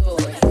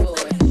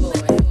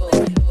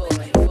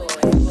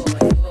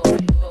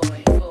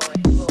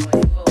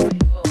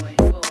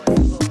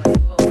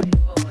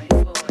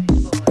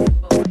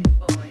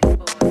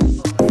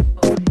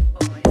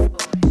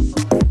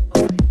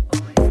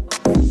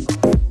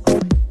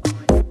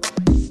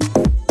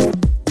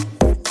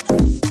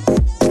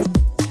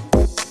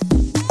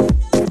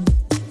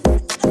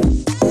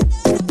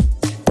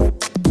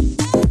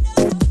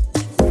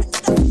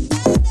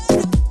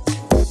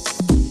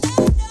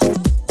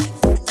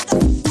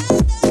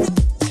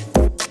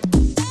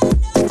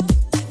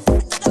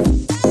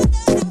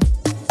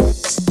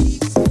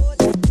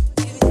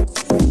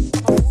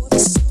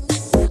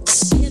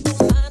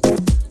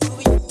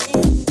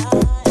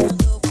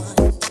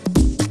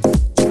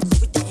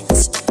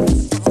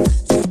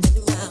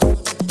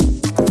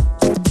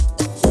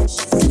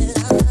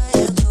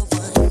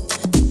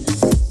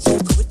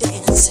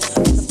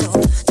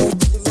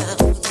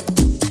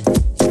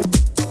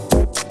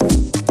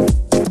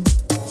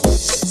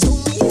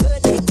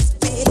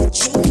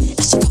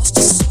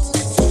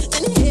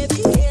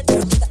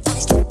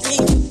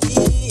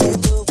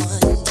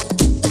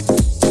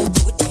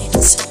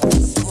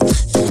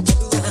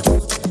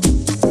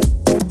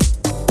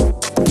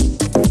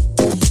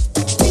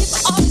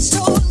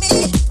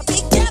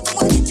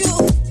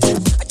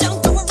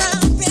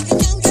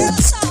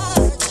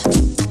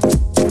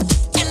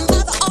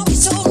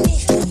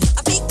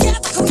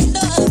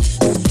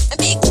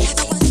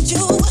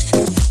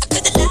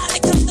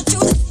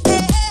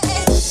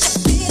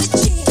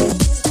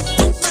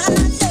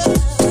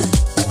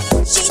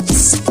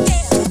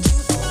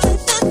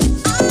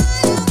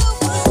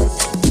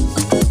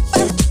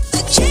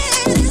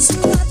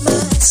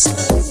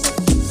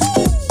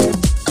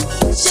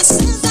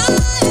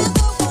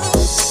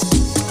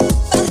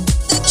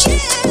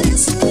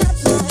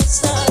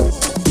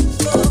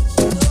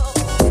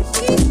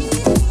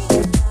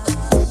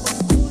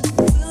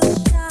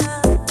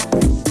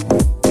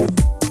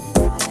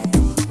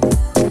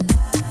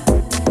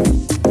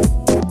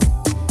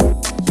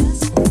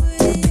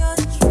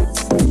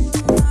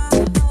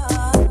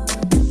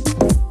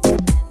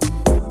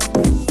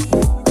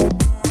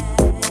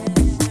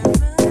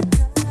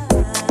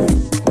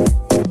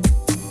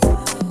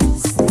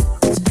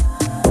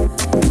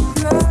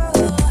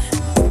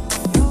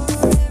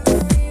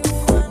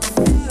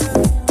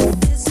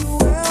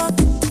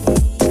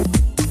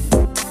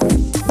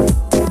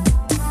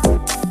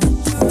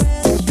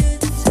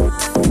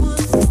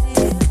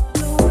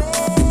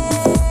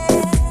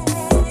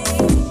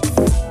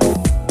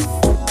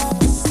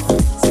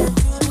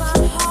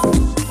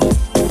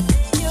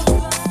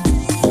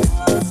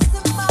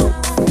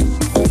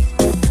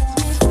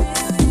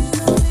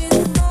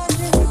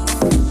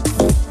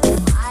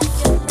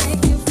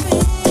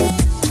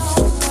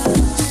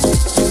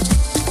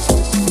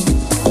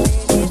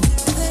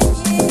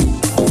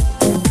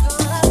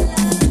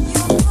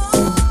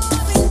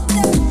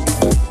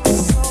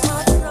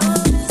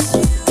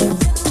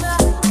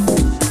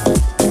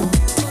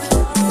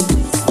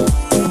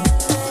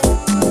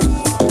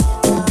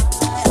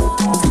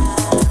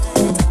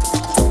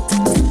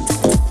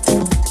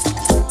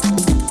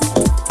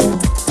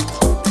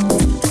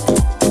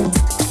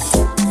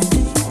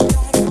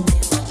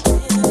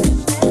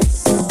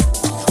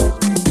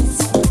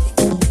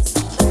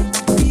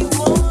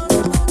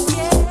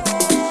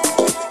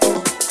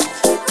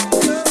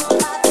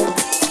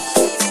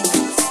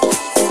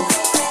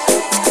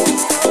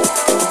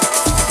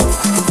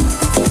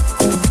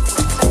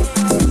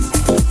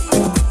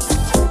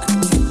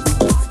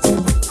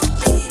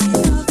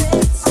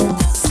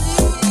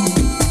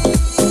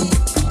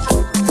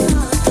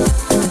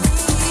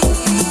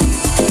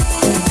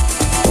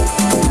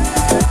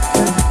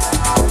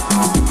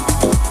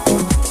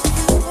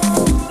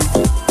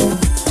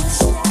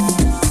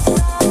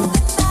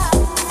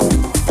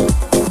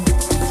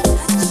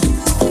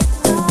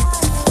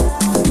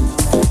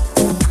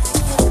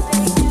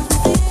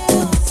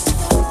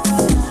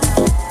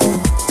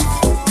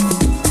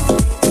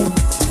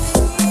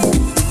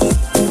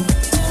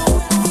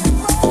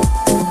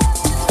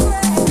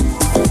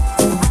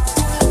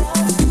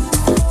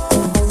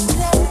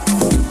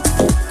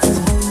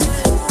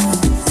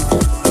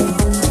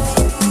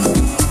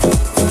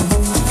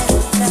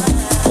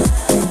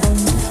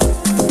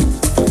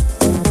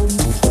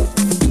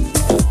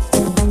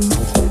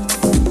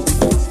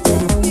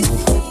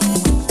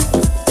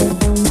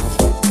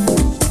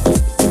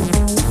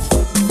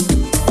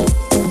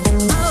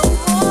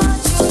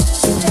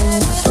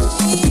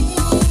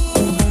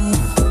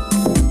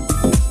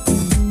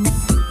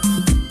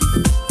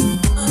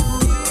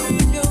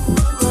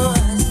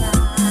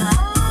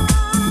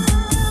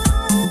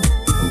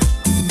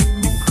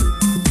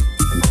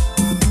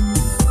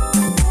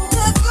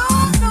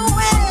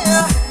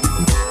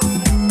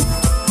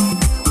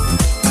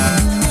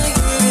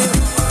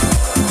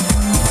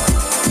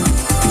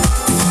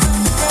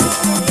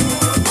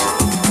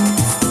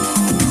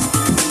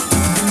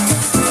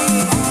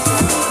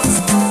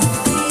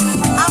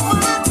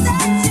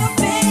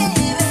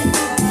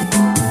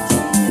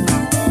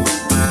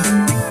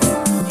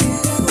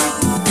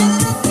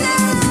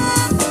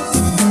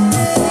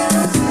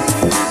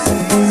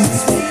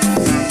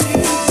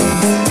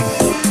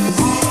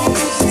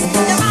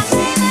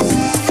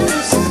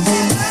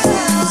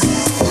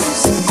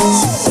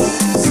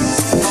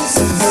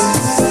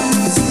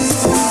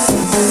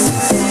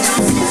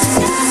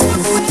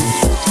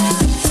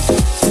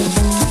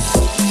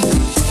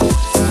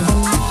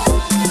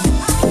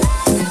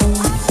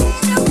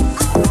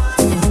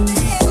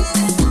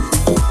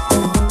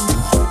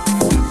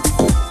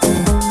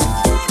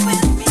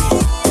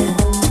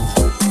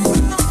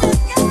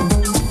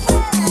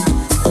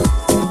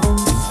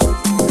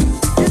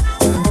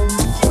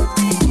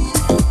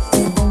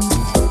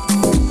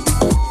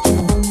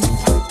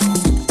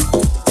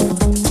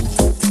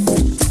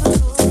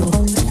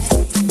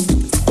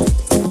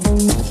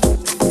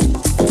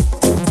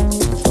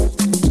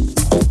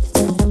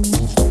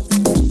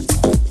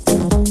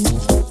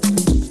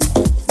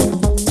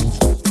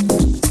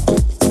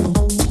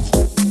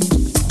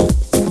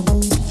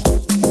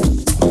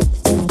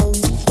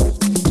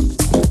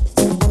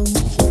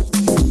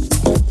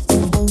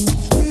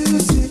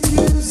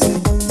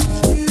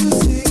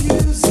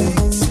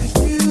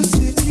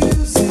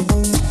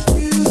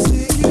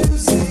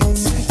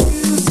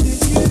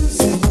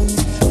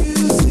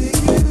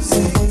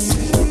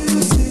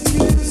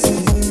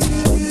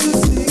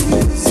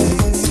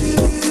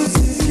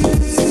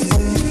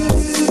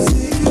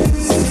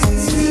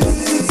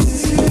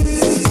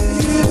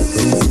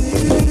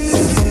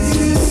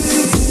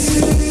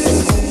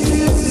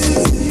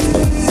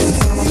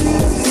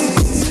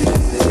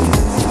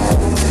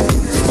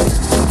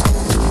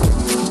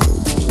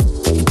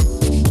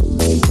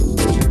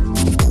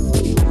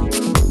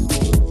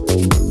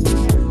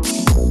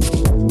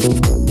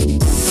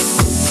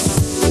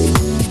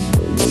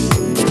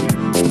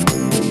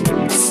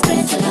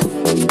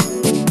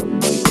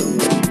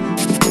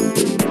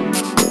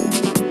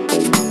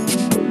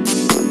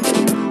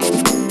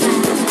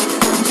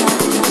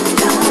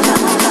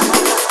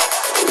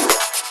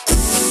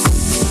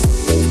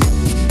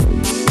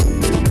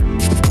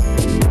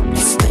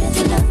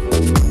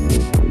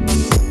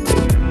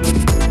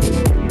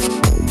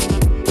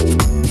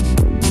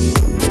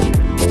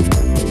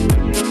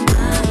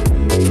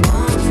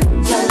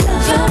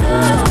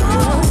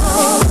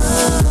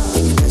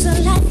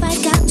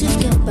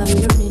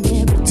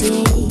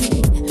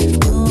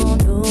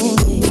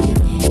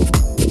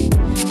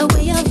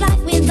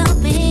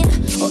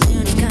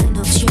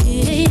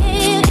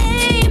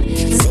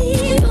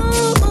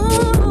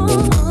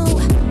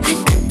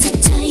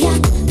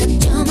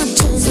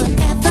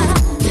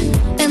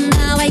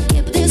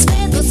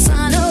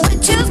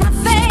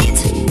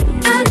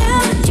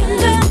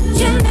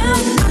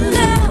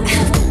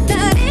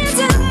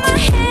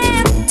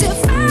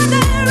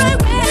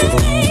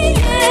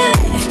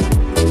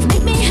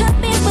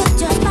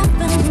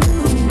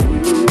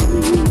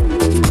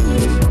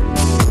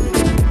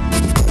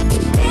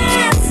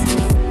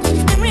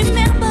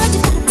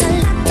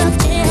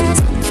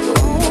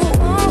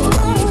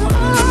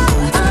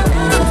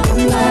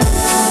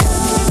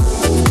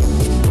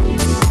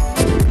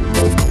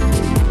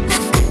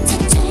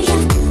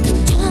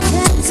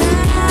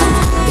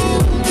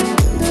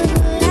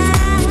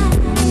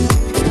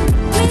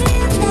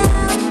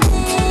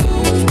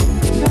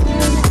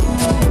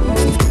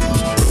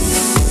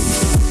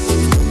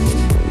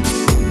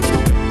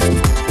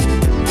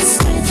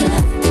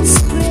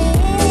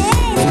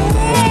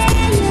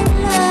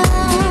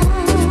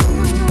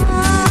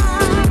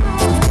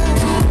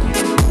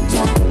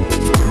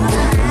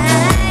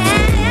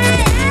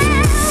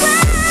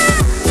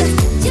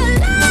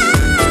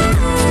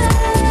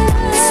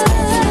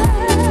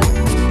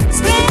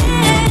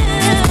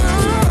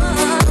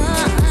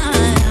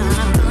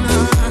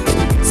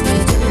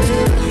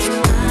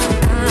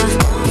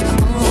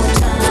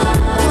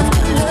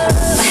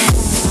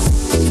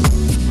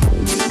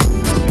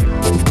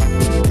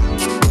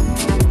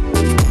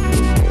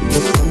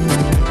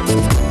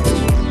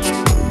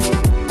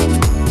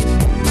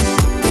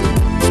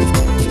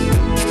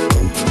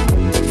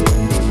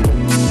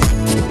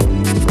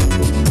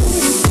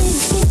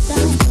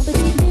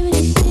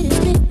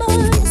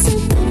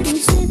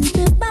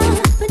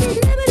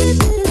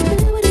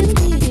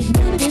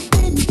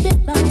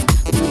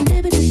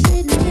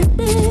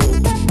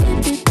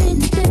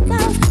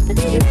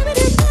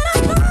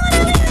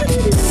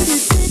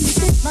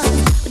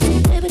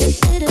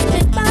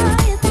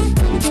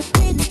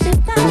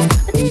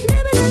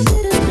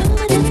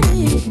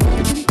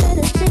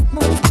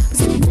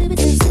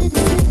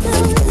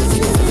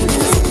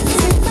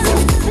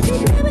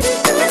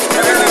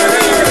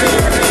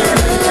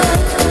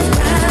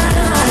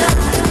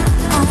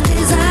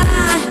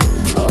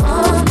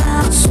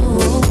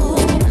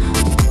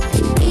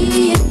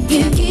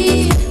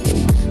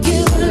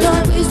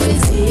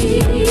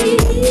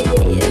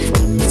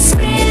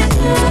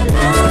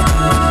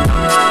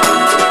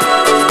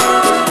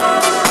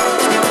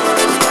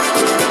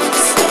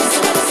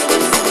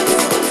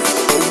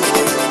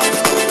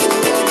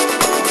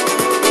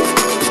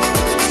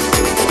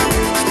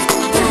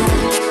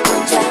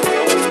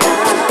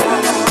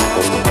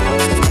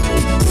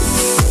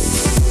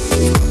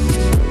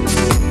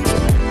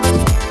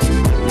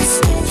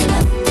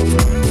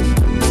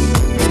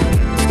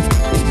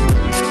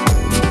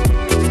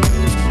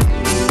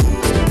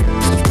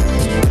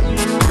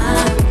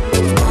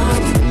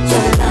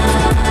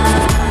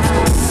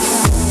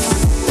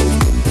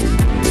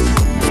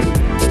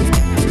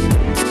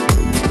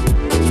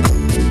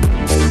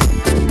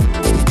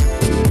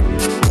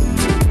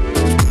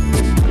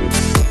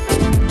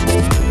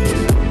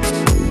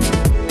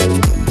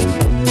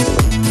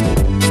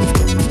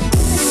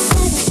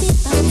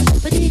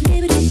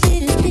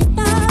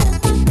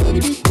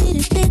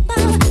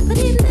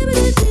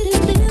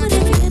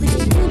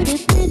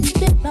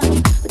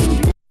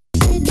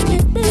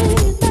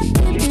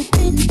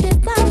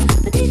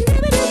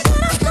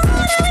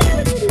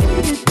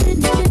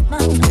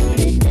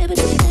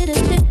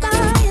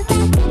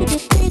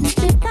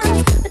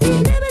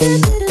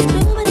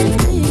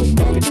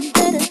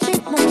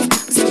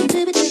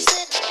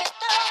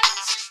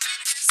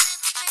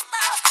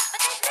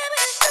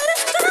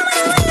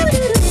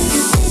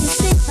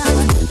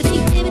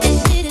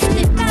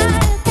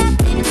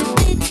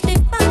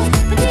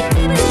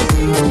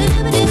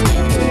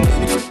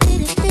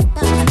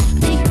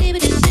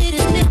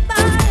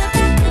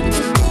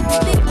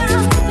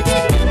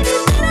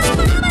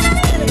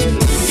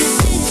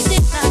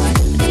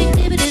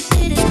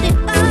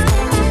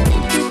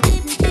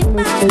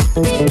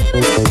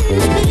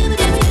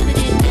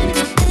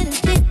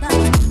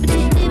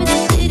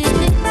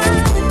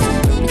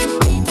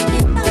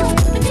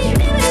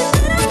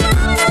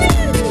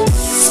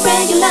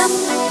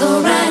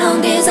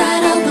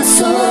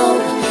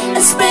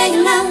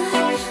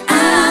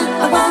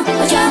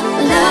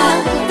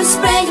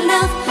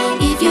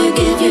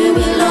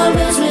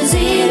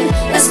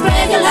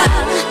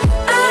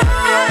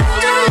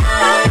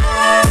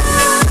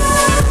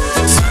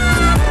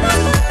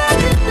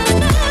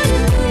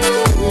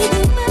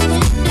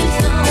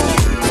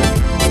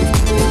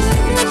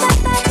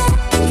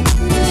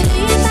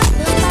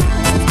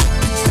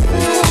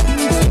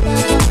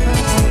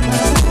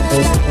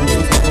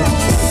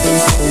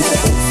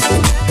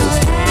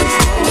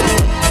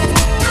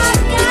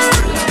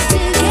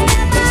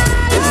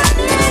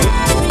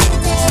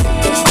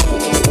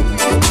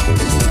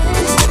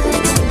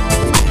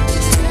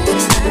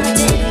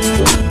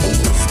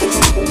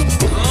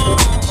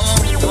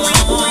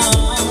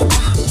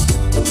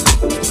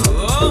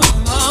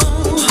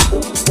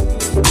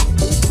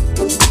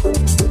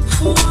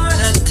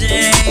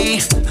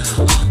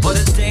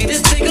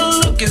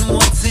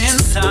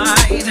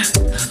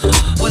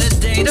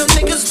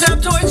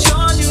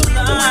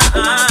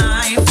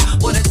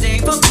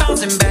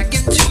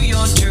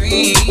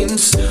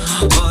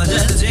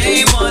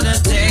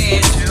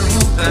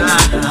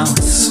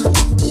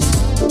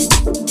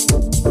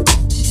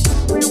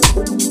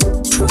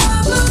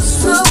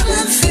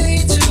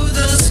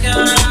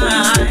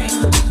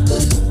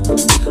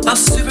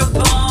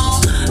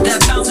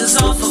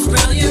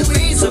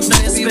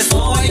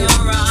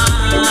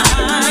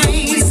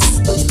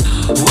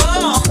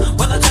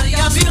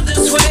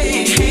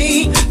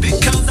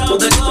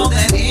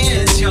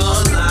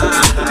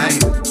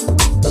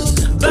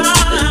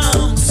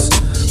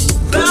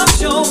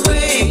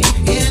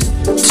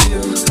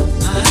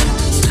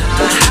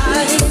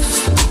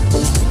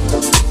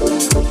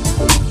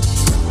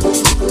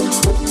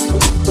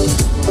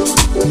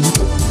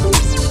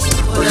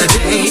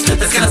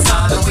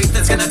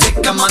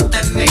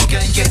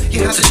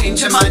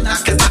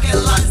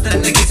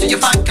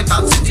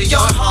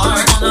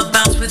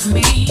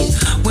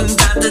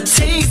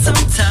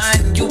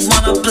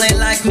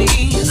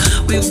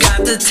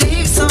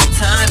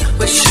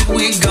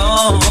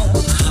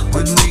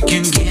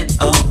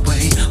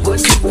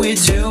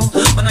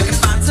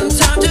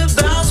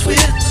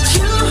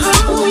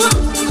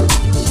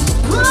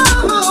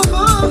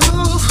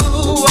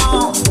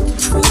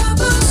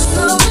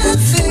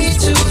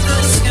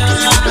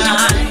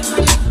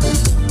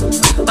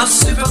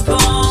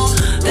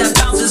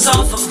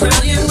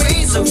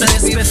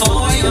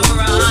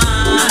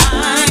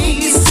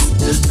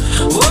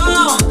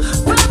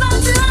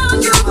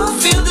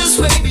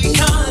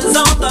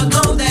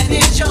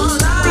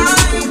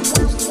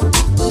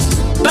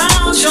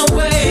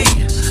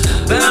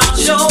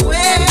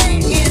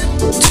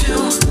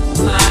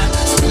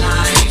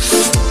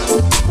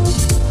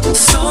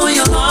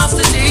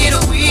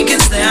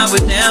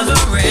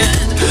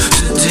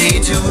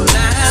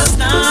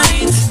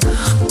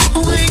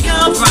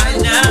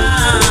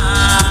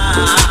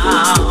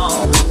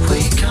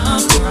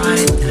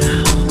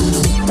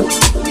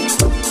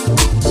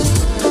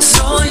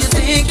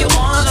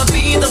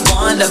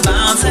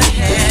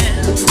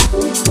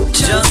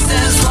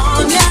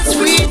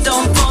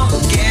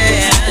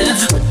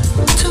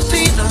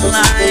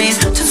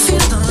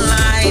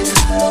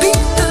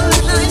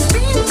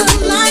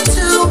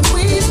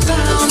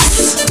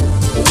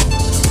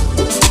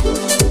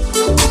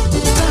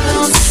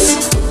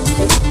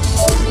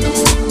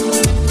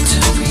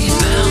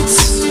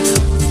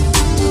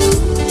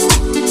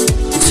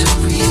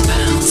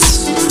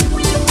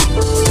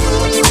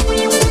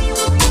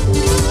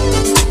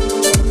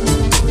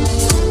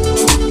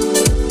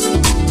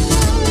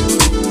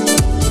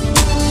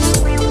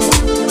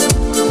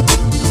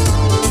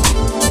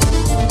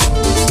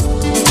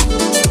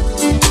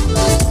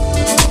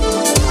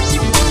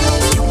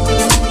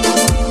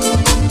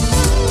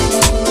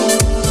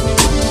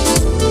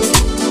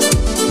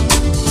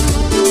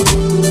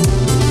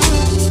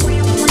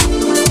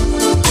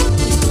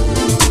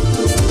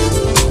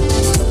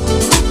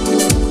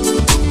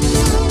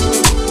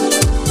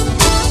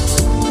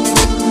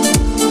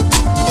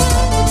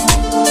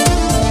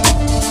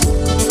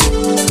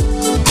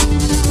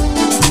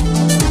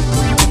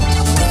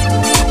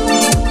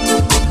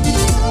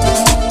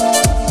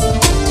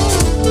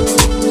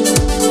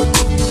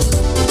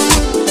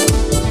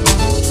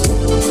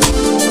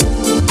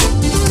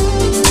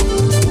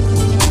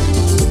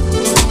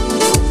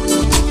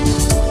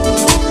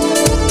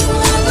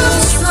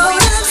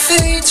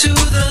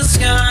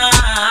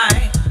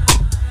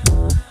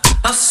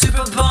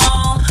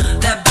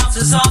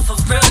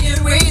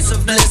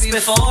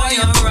 before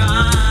your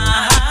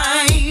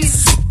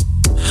eyes.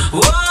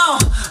 Whoa,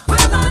 when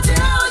I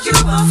tell you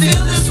I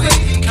feel this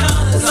way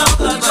because of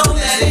the road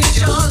that is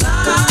your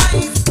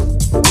life.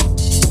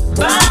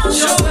 Bounce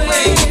your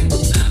way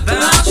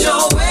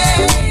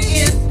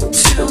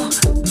into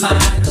my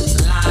life.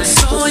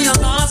 So you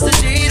lost the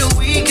day to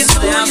weekend,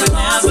 so you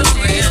lost the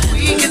day to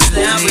weekend,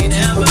 that we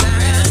never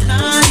had a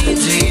night,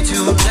 day to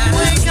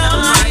wake up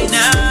right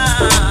now.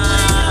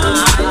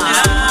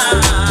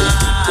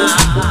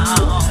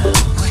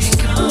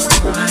 Wake up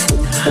right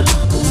now.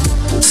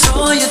 So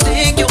you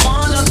think you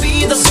wanna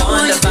be the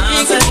one to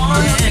bounce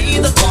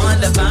again, the one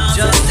to bounce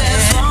just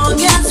as long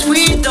as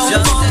we don't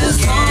forget,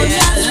 as long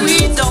as we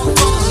don't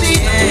forget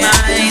the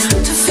line,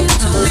 to feel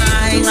the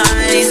line,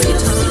 feel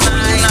the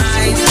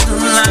line, feel the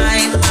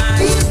line,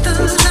 beat the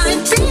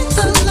line, beat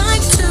the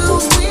line till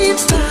we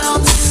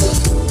bounce,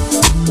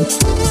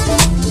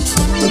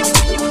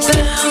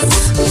 bounce,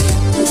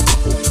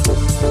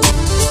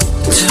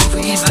 till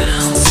we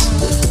bounce, till we bounce.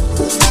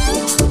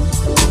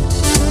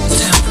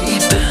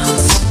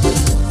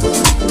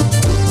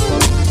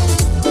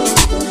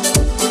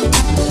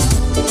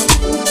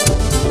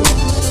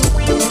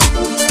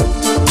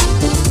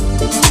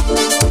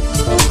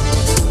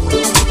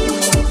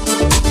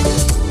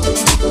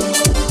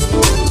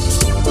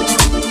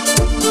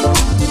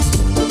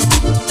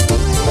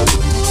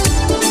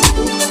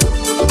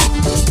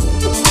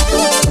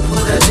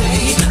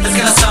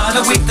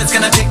 That's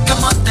gonna take a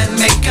month and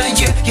make a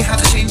year. You have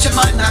to change your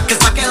mind, not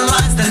cause I can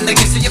lies. Then they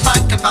give you your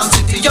fight, can bounce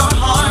into your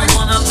heart. You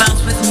wanna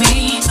bounce with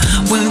me?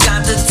 We've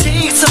got to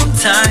take some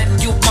time.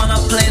 You wanna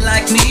play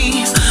like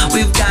me?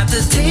 We've got to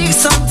take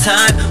some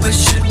time. Where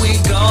should we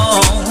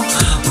go?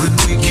 When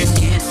we can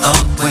get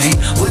away,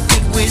 what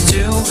did we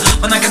do?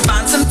 When I can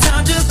find some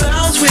time to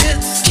bounce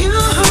with you.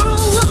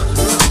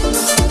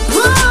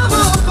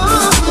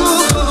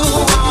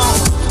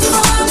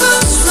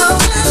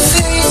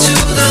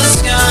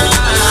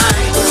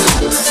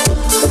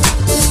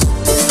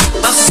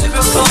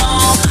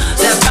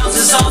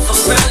 Off a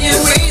brilliant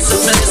rays of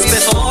bliss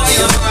before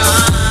your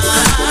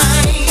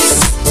eyes.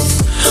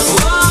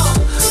 Whoa,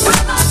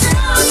 when I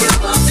tell you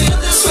I feel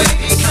this way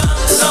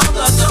because of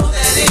the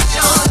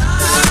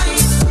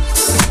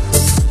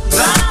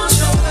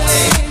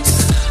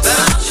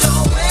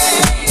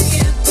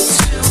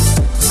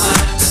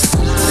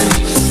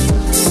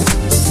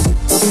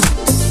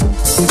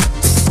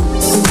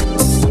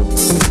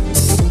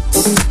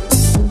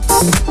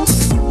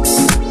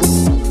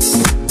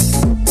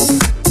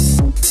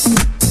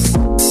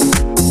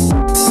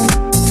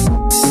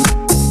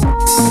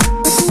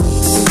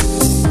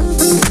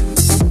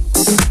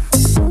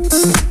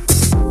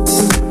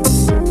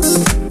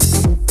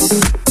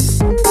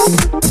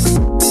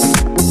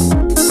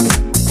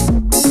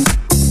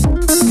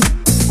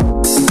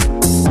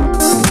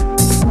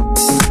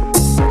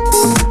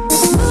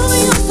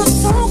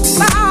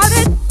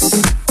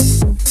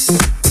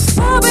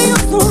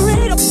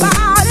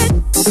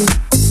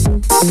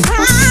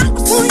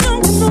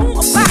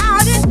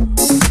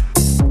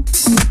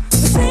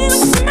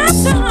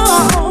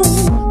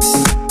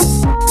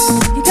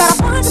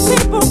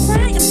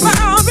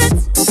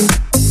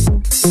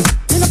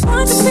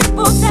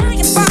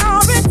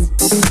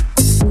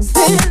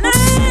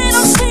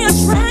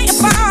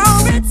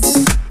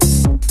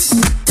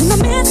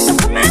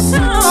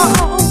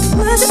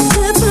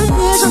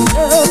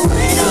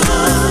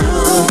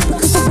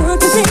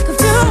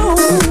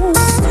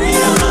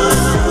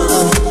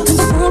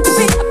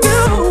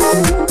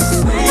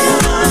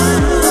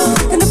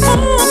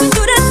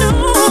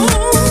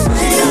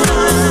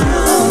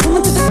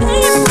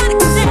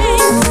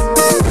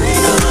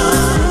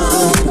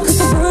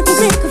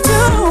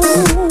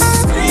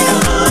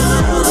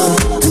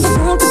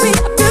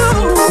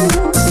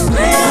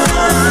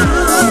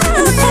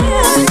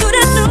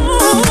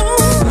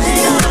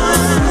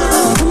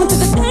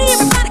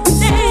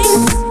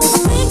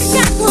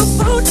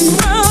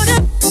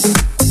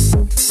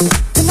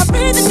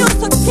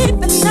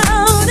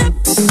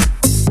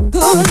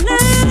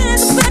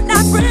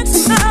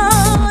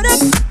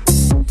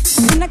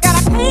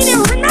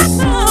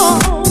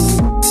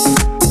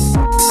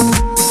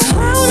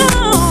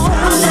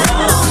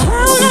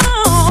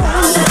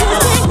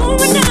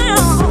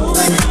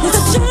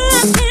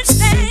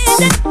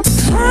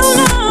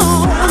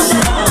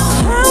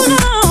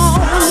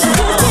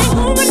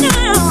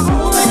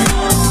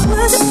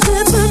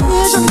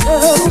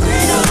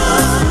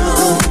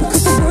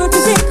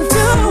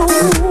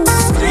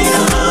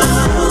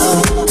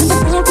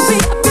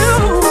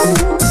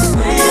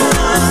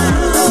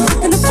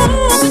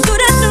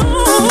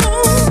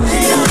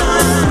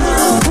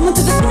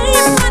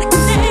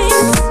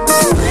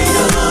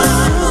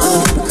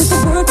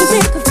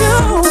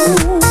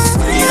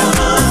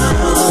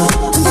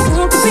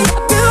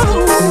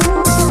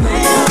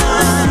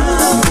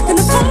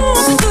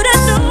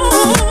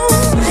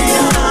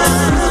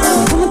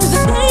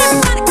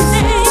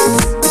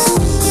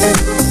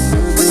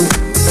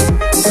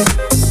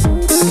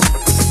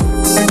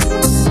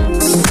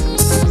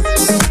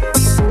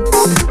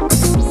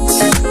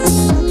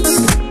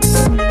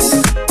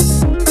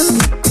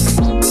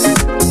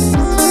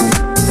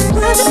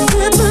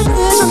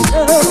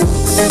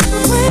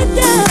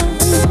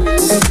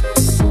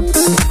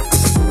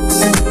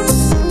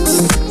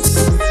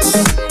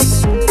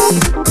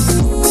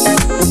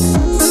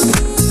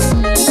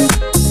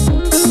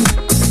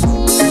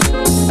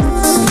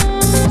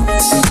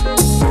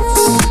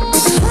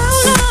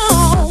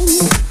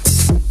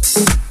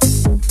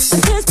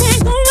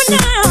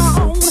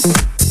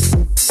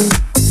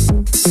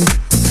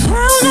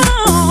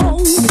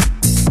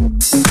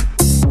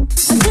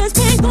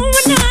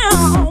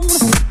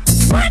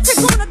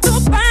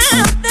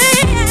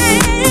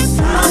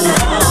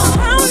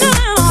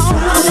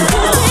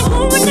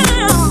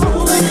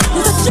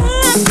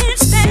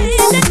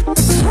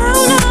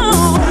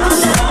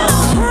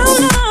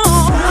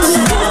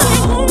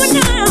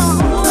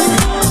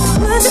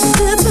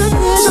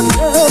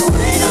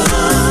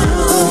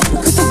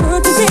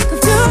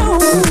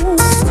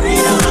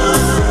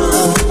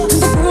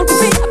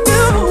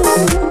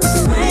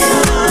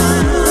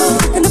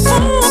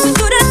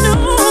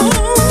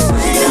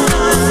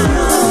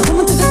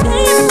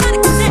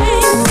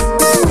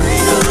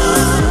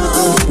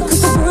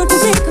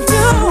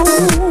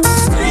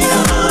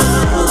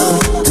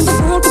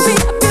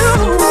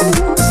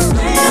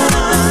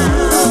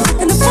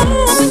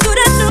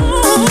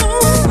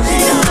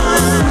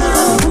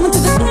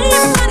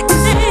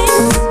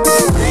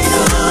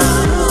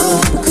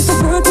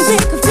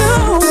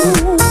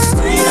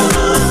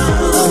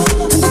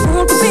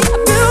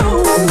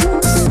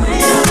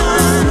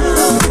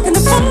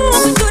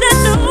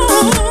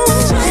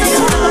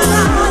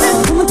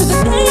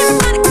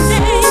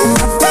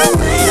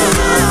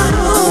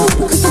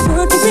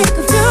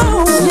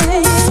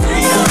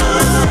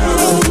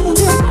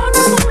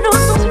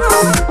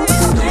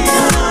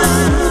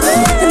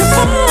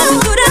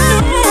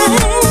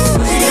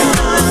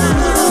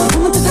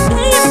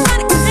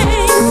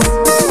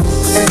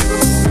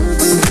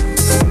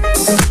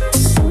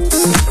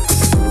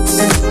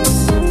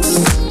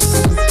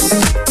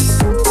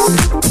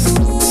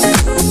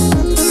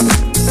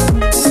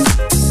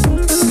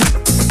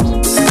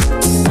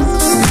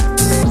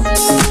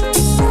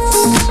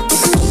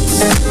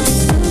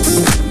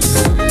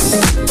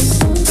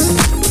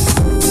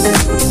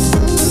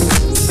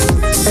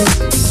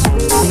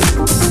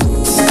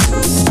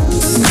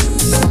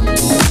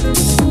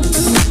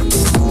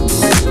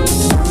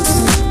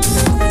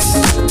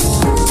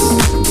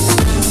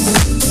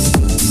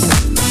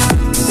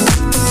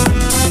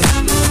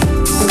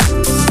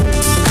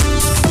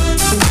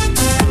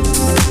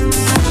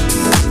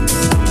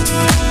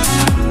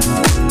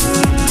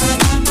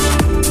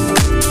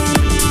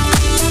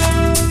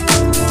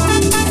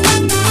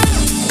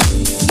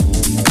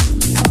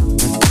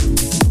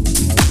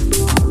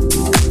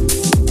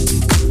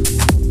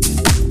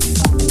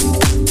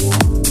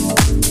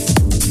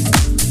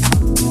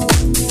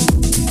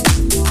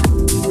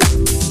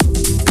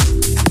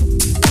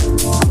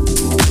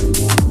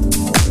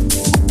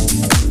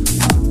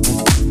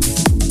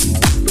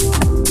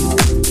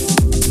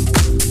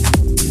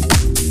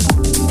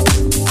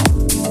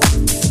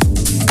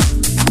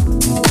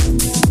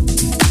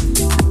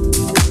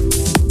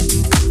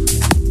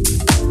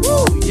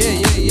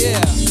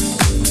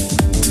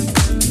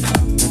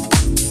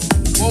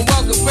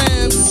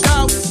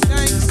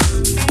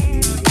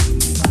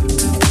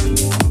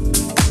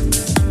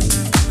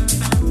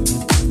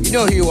You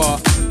know who you are.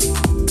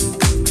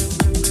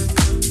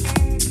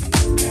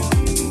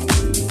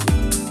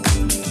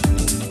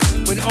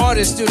 When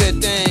artists do their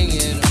thing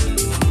and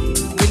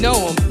we know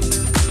them,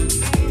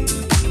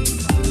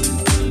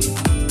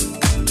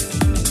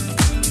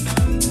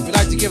 we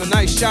like to give a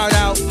nice shout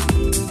out,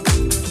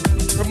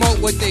 promote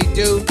what they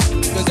do,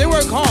 because they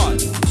work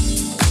hard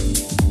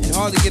and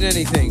hardly get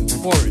anything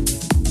for it.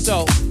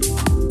 So,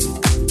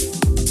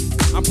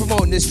 I'm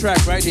promoting this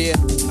track right here.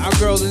 Our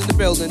girl is in the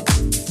building,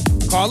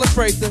 Carla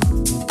Prather.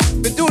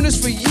 Been doing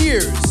this for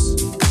years.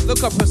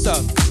 Look up her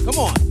stuff. Come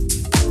on.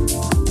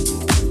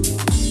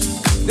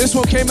 This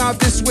one came out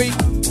this week.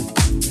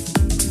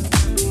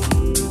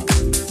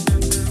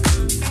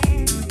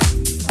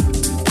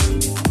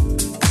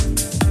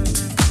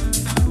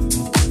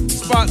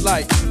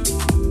 Spotlight.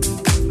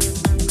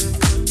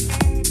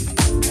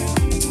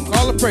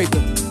 Carla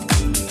Prather.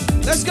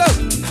 Let's go.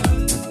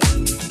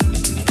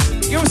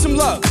 Give her some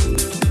love.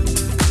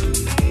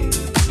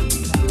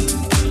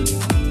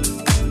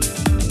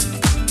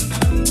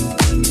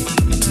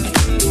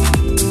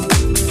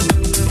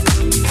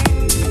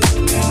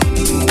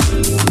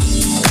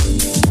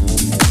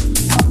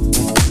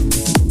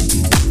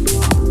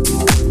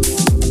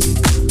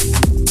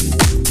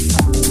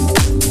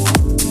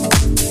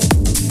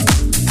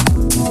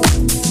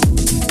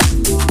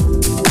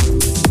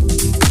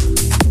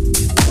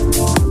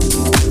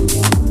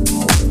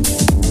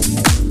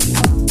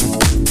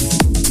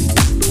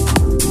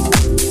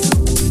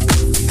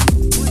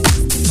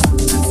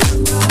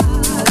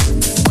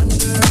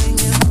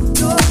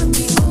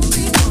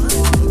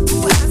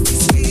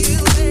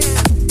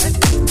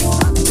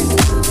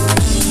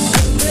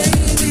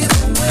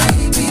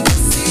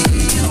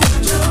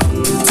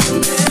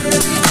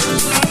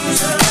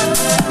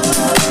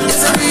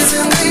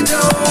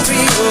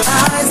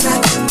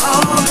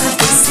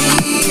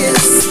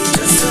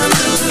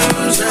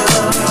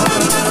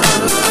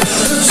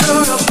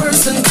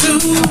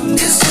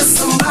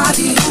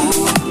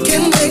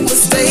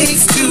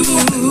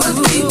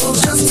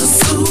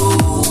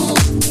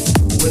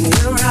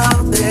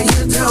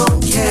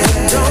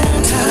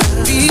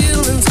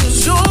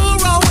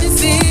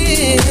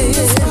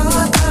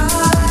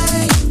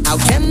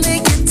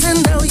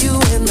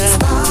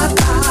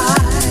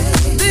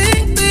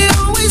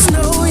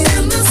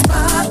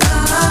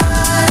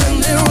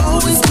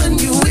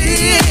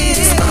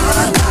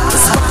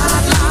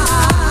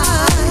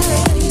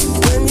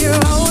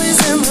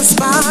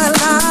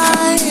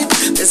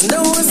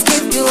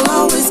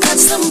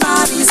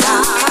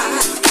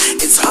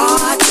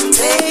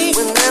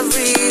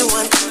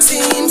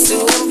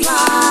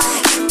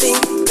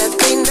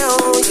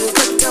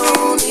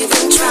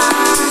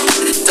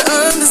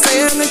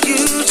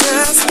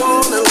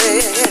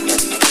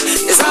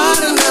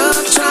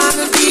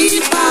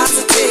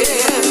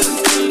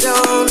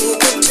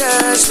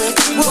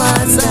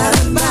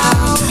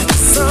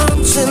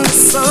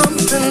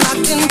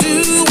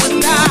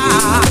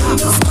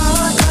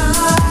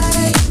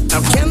 How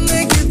can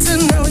they get to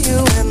know you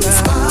in the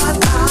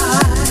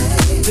spotlight?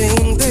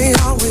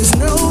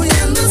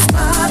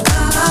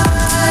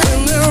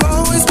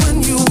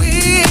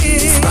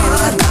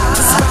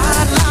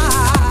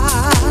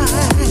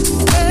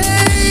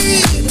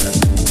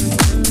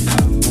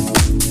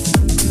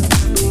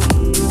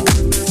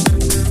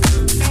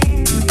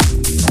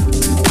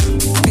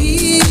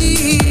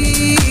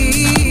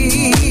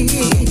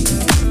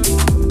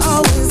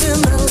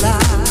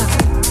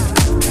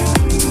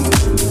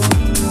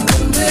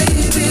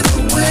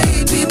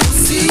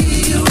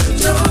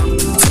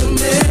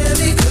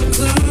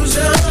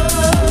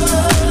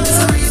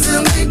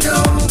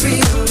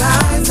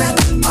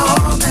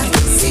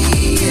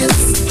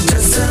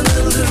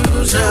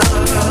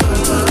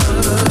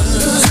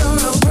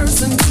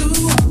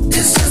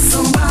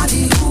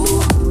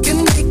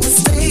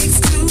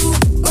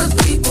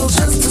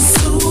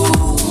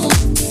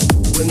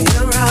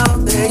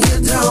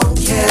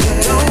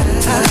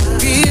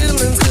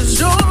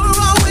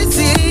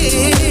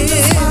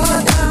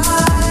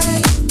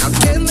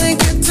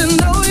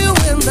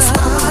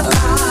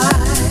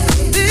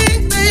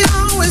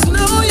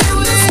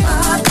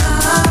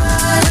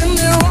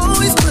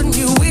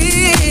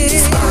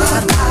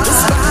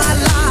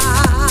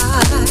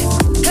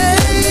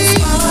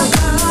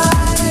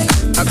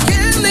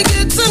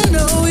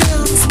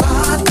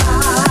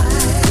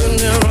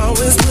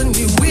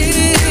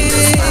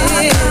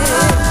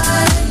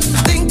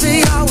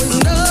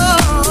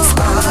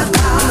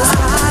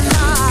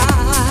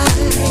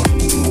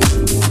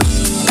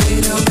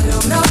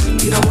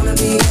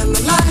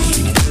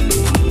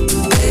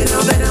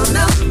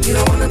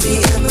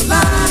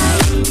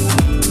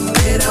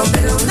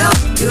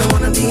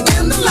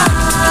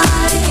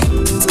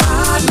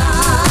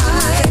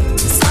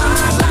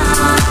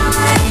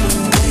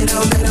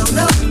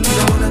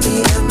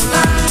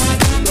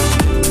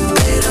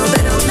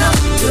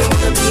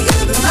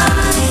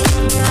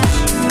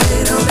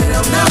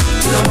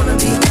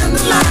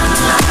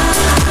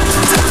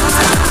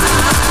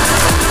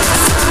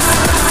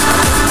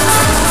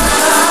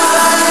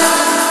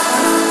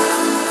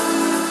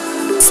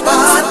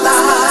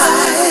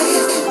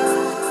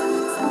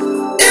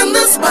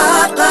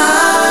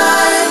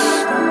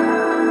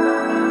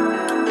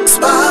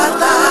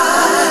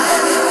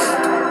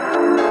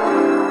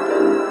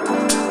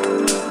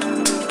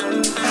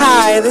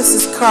 Hi, this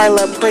is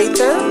Carla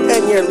Prater,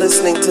 and you're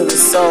listening to the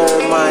Soul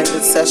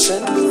Minded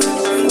Session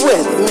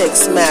with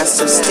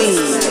Mixmaster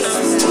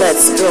Steve.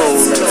 Let's go,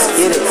 let's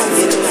get it,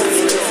 get it.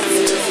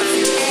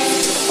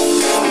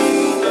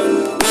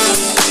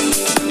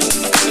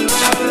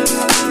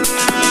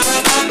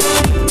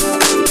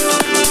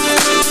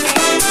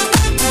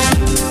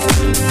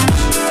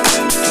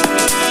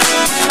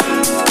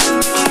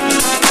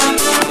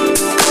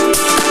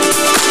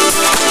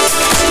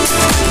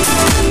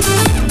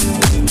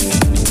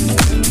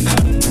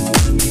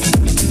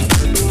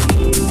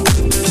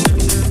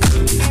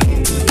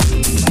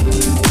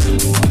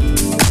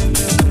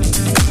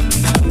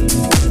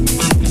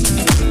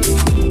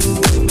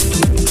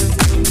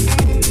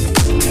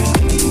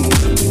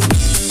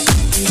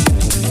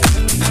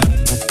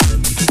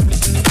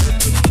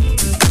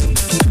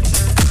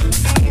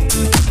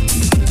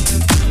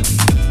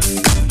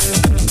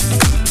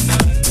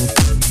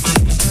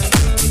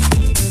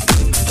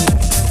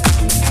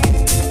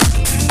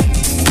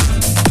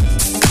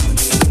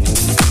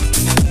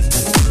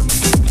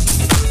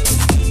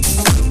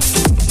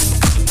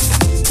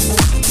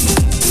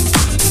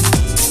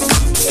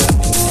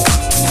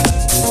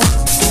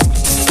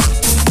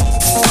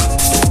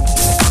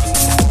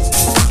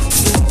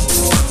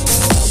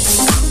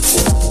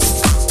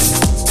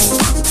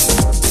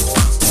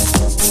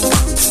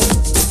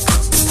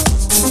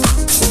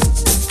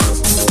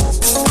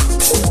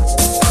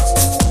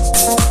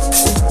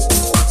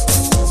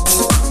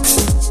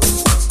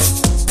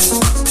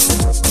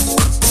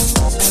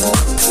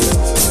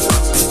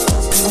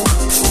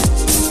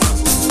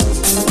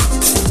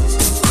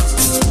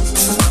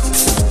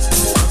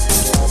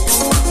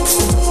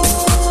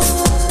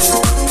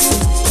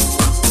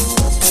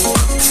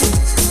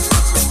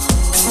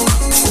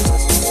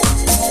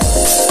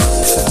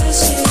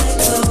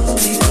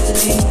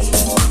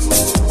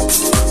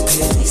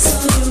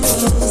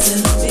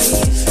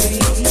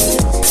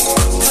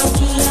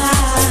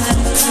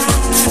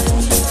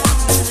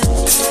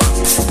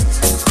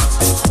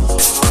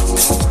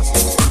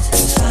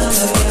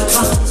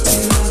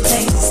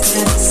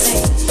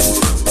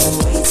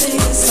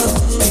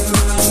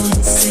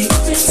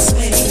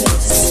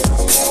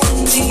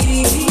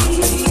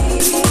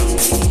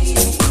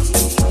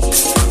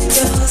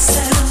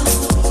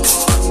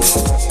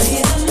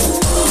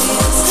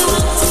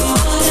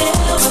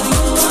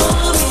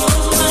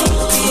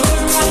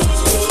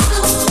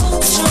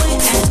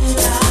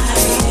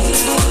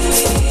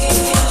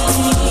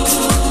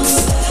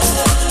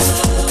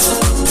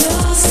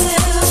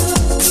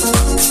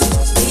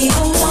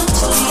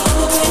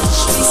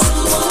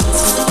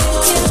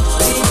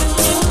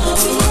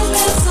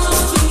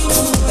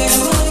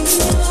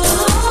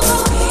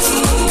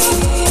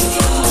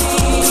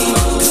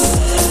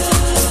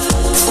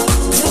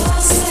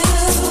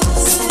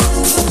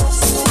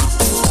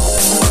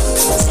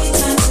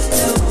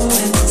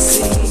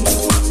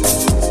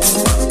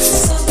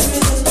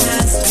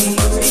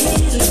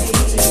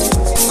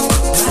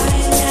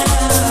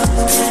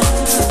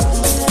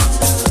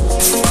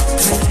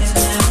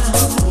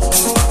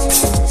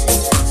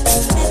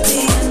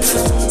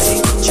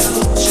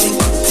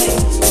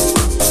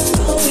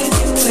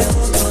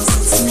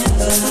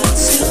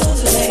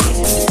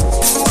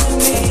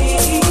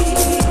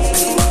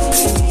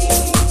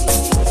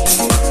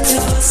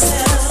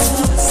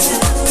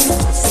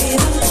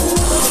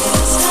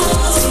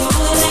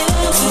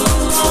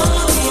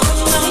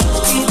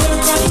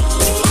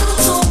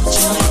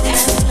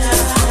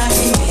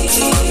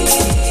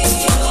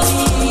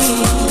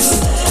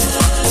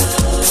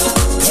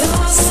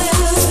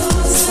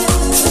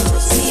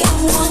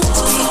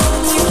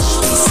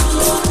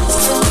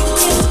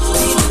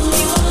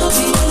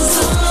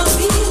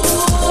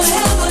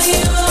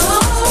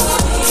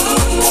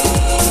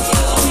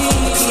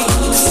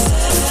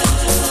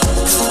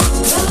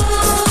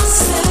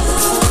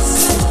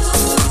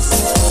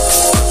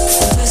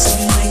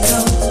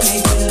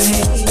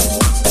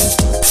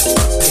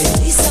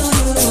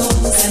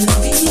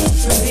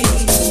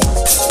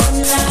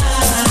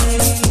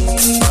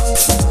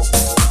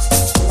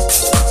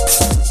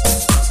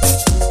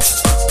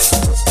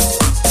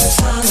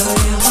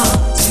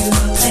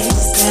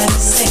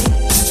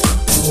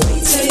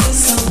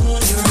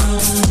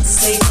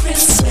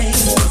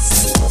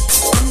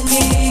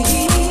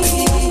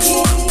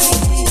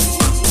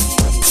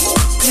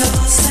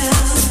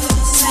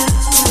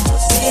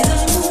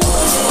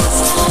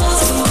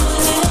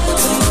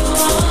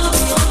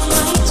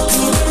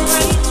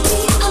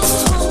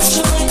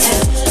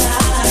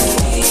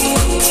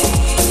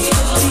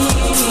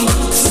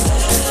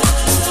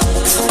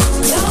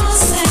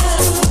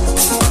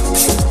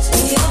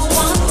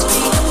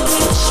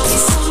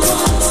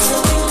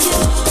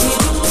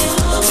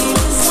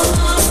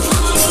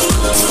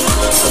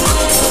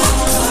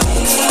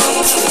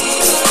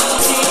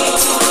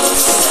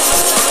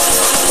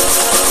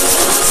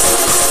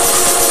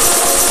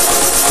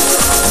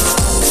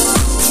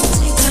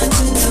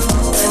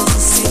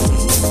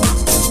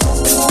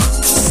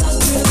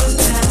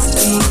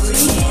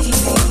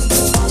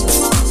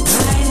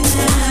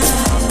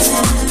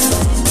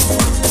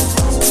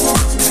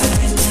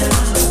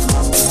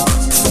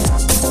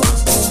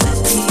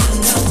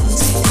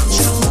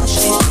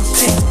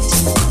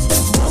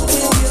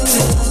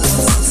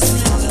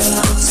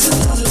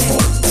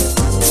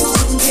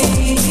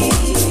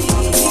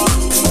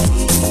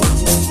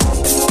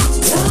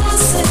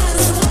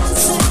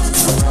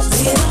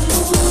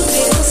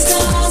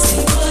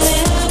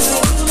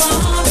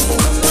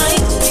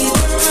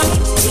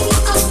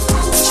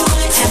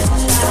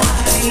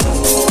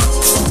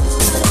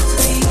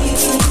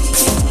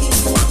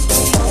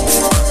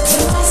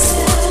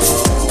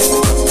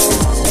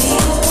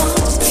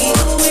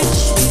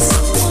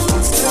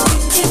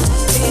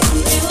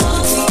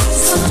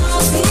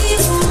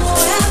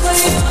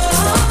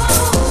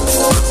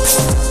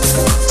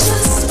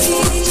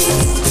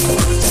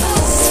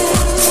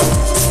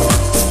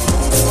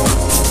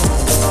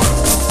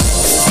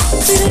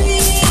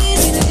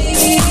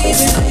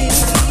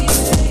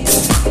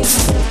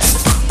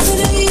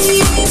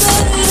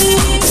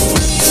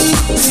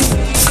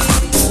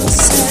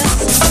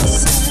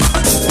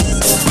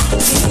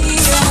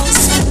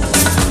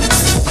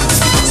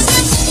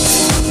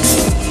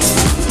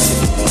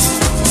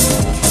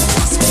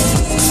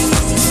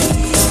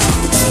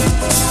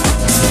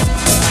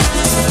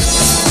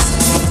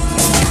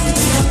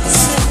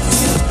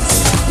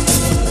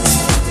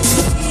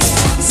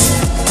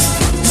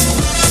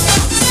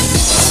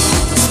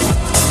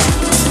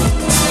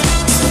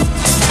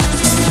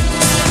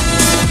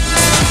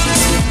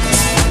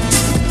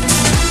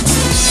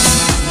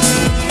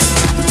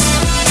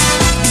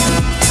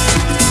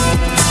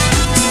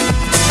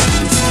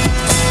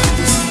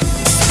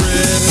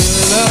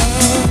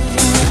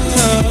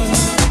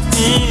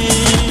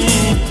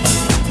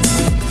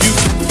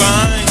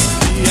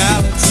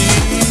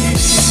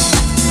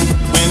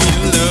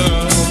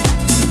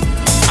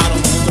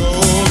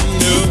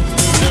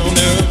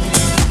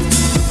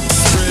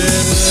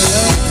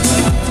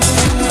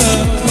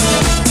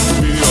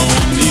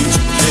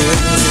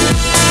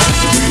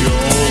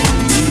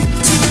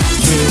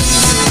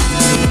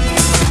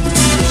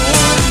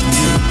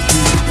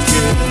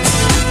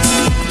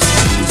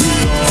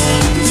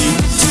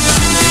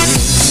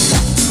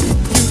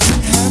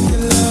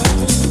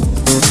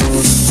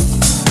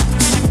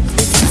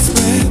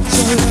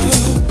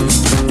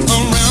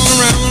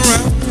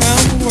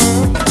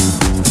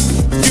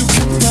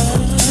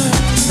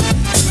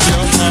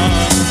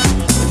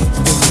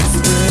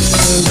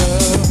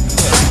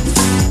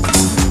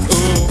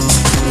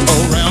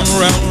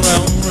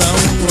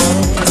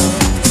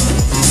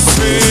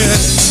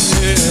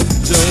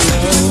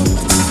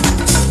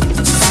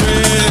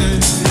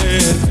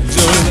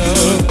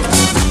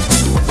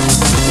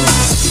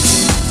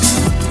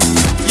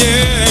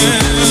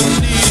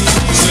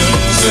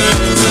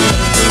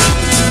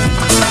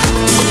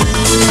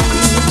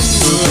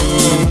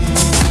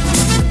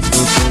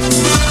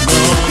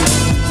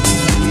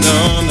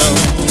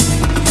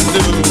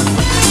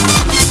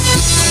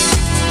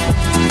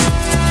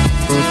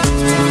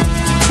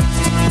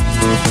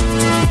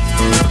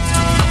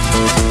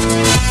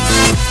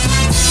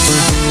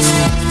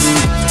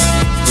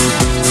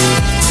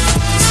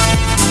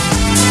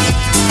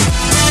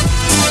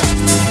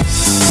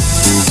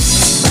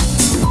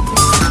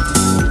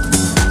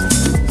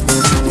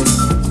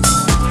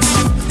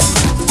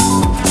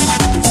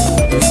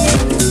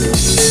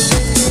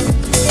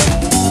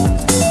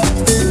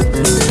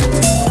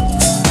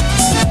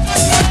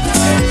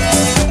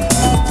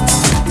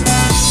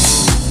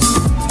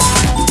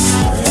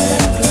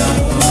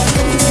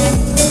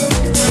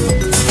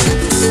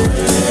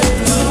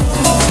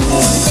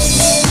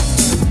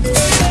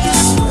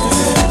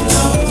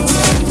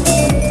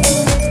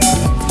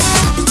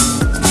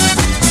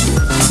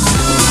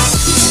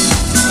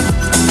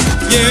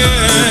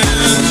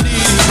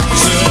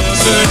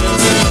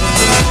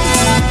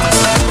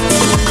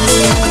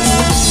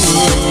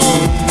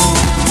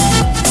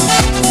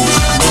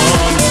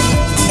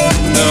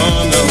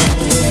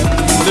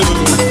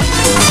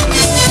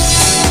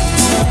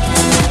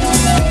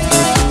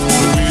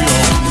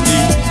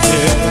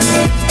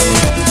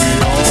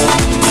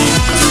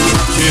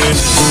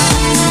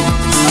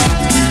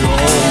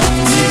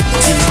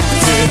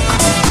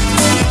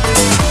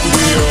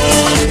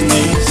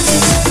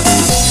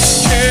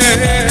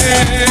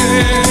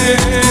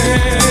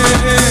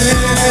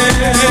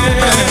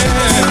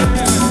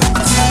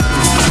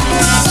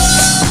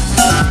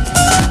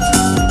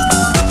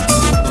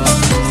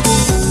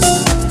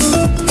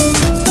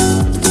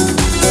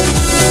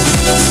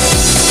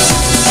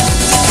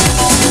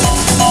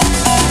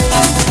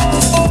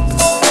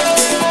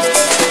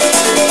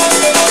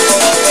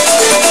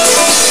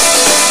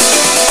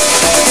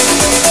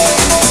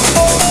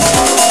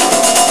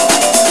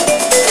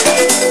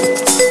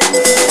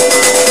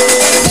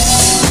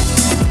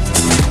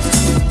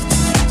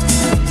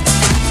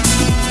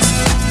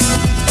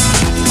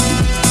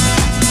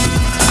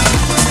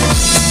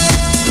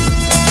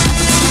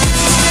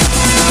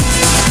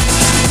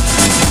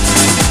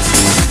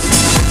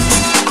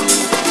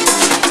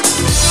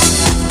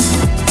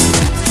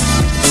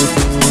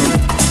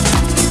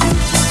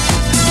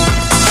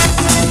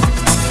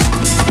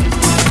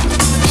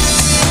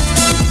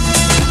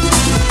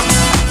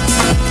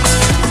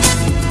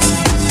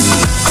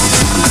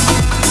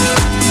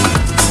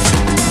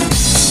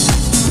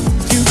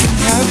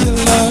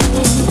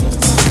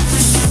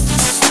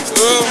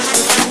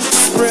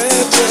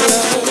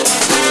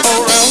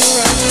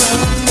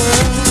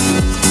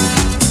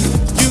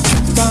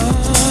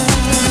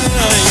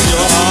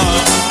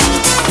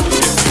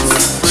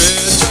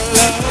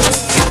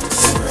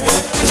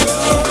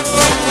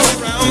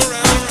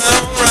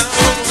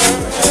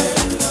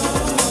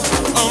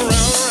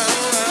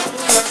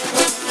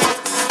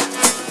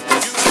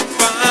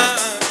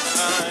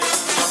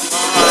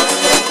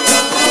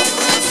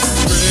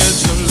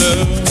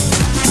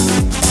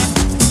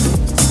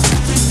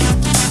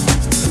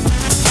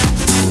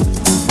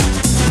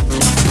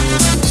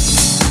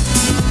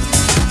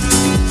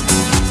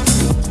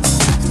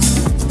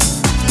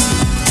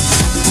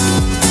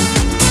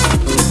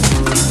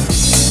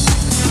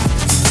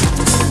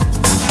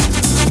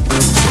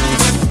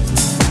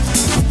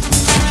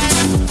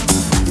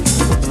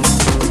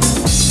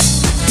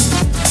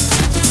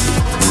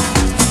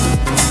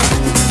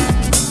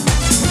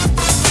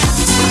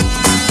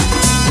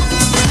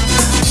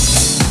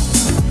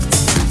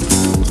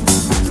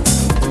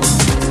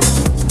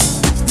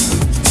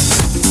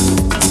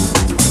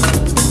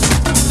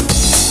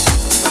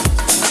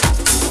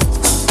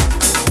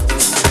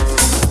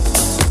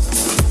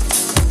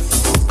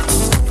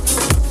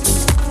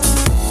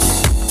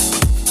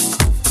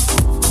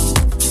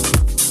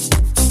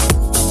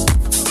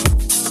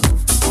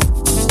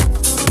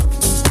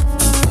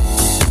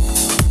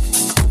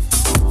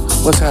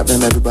 What's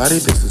happening, everybody?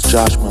 This is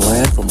Josh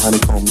Milan from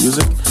Honeycomb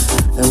Music,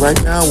 and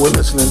right now we're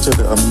listening to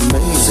the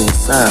amazing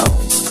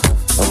sounds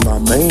of my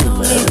main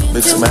man,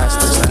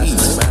 Mixmaster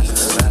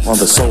Steve, on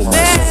the Soul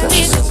Master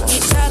Sessions.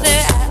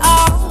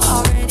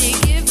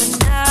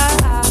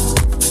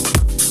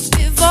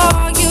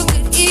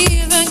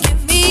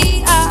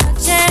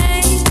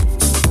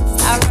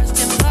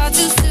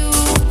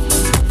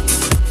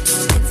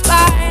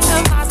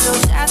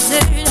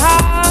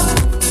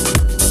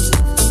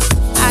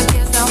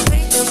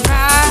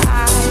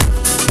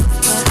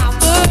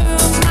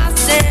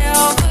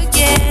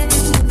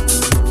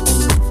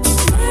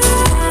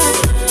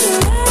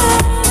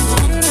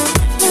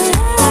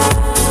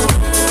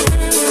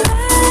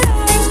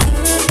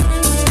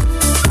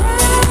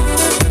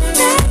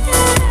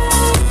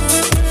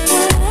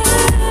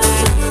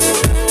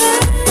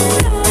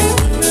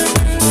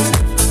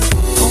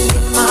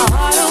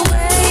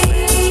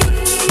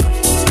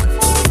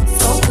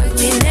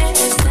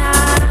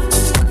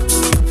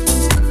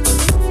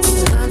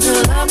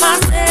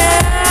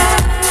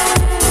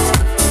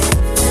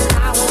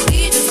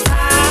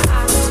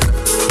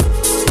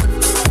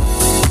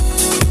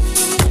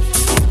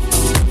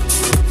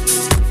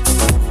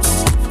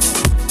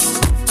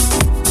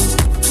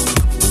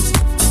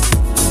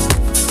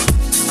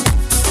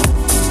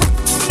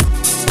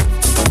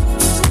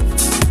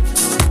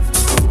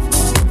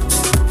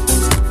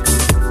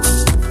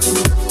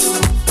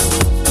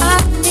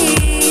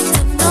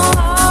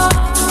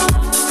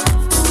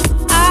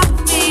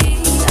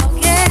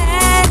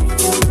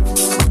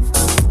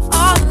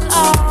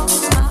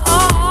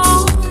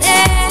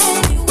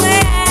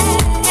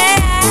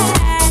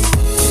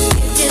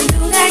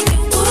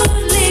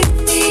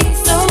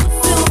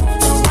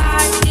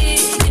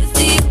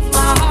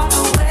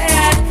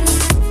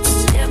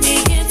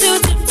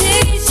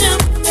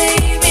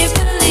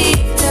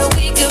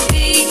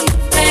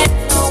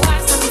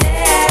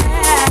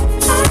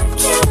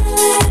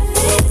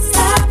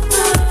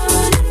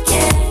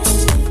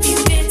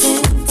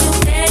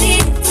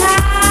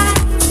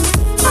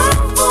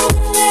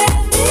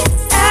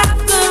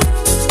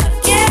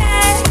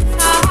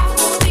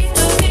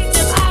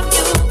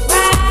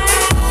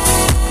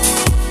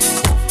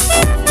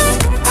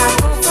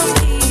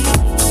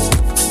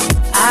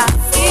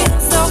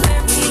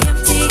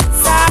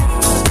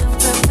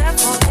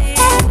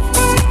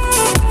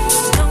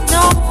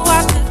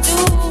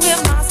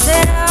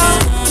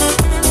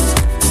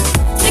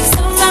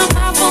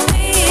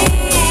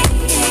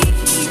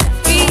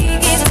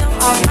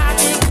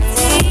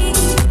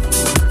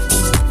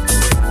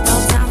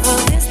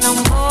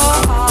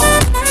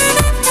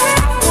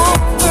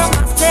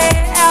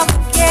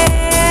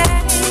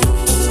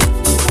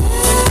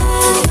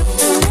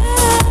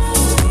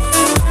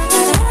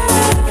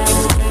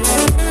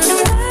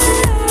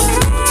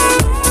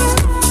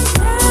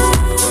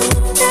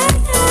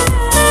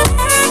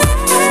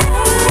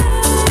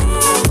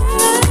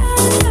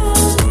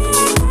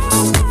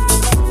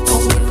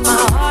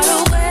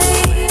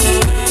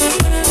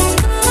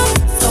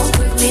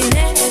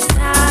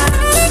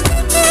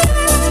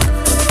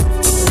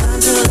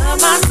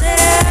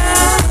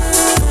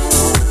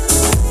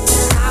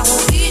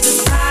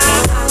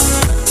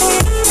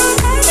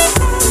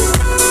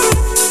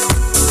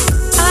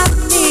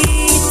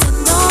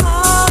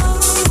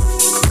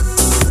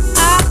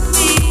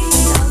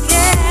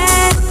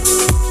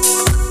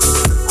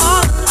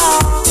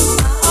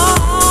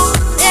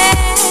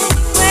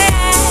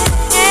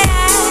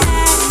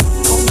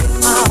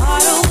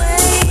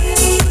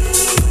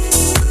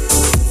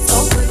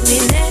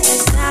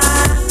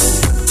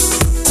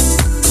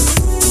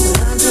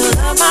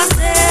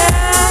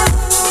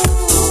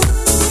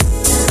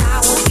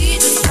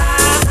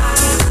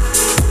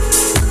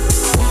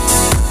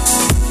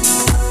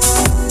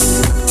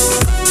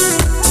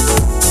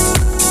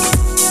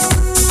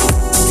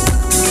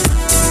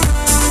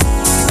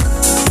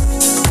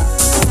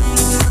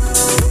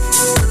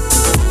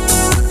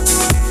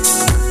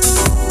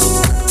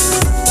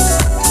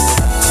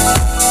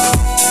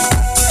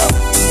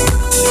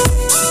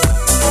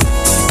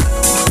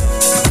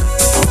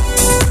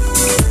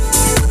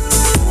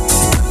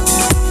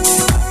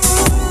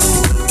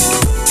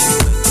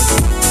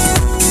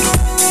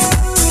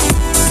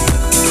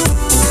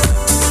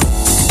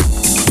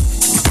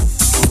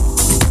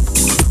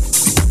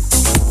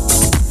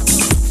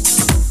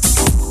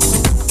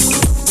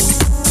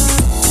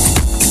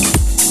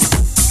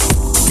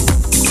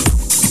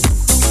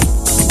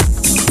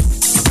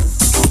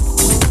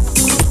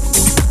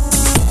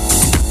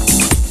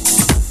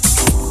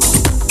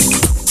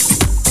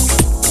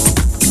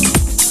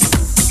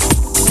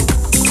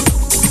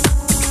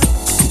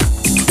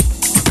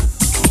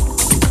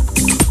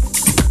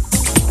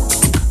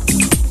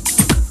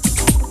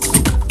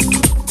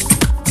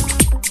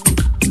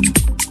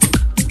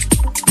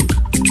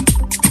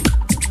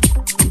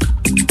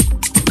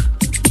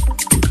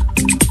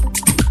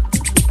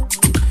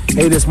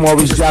 Hey, this is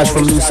Maurice Josh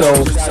from New Soul,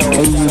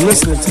 and you're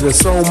listening to the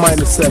Soul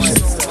Minded Session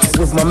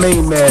with my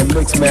main man,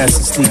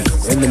 Mixmaster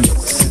Steve, in the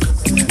mix.